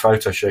goddamn new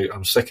photo shoot.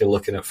 I'm sick of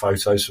looking at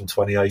photos from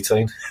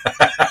 2018.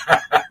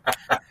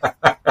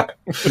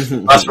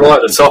 That's right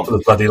at the top of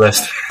the bloody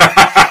list.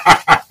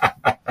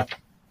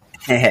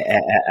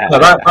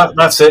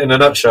 That's it in a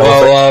nutshell.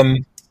 Well,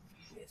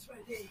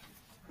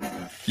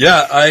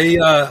 yeah,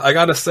 I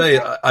gotta say,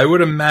 I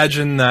would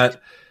imagine that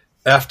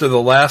after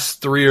the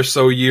last 3 or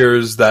so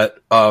years that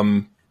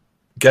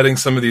getting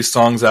some of these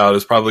songs out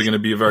is probably going to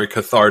be a very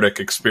cathartic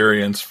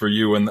experience for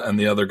you and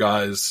the other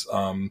guys.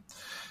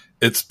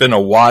 It's been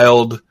a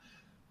wild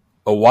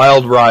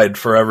ride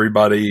for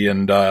everybody,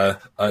 and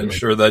I'm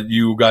sure that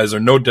you guys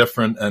are no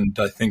different. And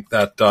I think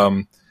that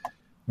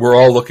we're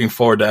all looking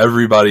forward to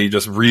everybody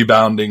just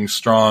rebounding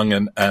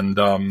strong. And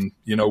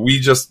we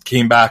just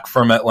came back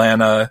from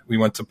Atlanta. We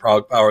went to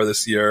Prague Power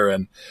this year,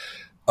 and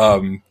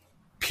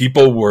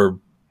people were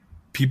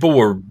people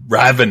were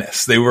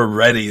ravenous. They were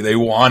ready. They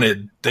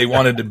wanted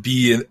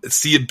to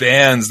see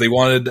bands. They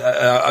wanted,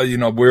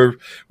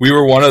 we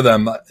were one of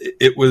them.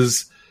 It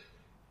was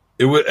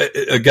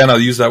again, I'll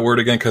use that word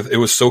again, because it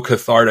was so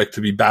cathartic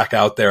to be back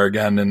out there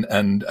again.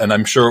 And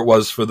I'm sure it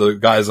was for the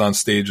guys on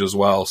stage as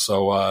well.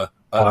 So,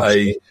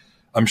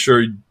 I'm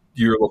sure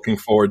you're looking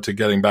forward to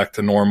getting back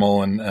to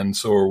normal, and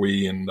so are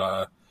we. And,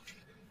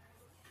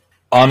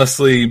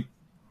 honestly,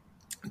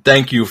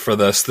 thank you for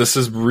this. This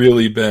has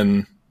really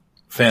been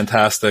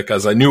fantastic,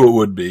 as I knew it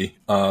would be,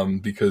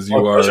 because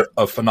you are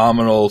a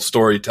phenomenal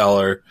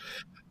storyteller,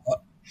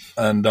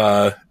 and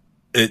I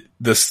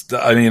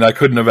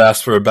couldn't have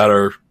asked for a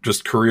better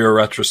just career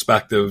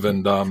retrospective,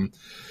 and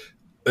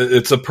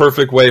it's a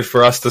perfect way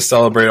for us to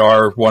celebrate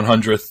our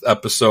 100th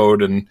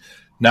episode, and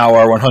now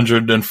our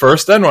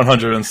 101st and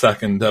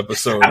 102nd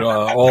episode,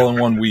 all in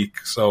 1 week.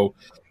 So,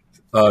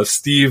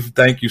 Steve,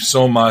 thank you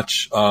so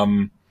much.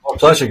 My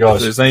pleasure, guys.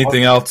 If there's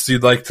anything else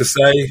you'd like to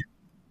say,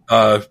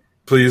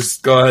 please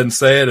go ahead and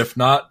say it. If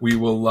not, we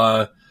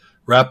will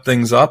wrap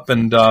things up,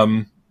 and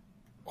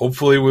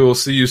hopefully we will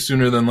see you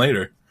sooner than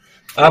later.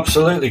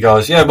 Absolutely,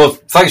 guys. Yeah, well,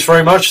 thanks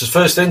very much. It's the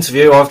first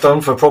interview I've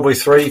done for probably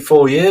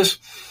 3-4 years.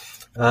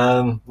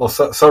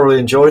 Thoroughly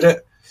enjoyed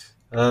it.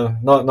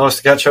 Nice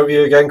to catch up with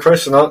you again,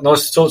 Chris, and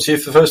nice to talk to you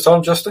for the first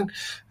time, Justin.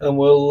 And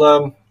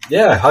we'll,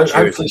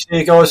 hopefully see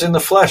you guys in the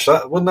flesh.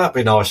 Wouldn't that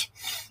be nice?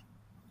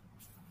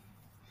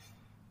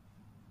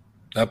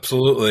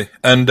 Absolutely.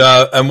 And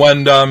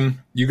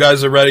when you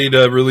guys are ready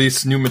to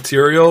release new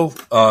material,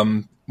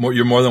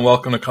 you're more than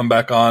welcome to come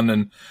back on,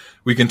 and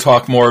we can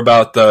talk more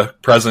about the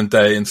present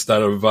day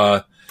instead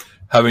of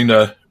having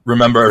to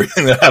remember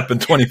everything that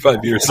happened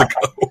 25 years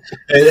ago.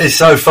 It's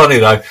so funny,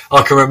 though.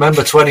 I can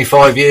remember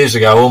 25 years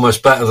ago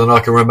almost better than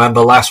I can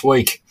remember last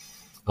week.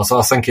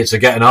 I think it's a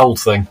getting old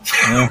thing.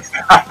 Yeah.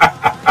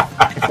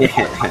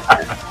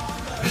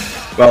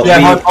 Well,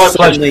 yeah, we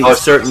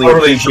certainly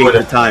appreciate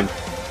the time.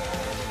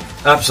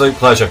 Absolute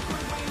pleasure.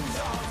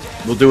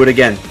 We'll do it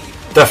again.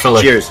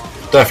 Definitely. Cheers.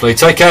 Definitely.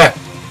 Take care.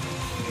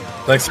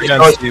 Thanks again,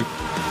 Steve.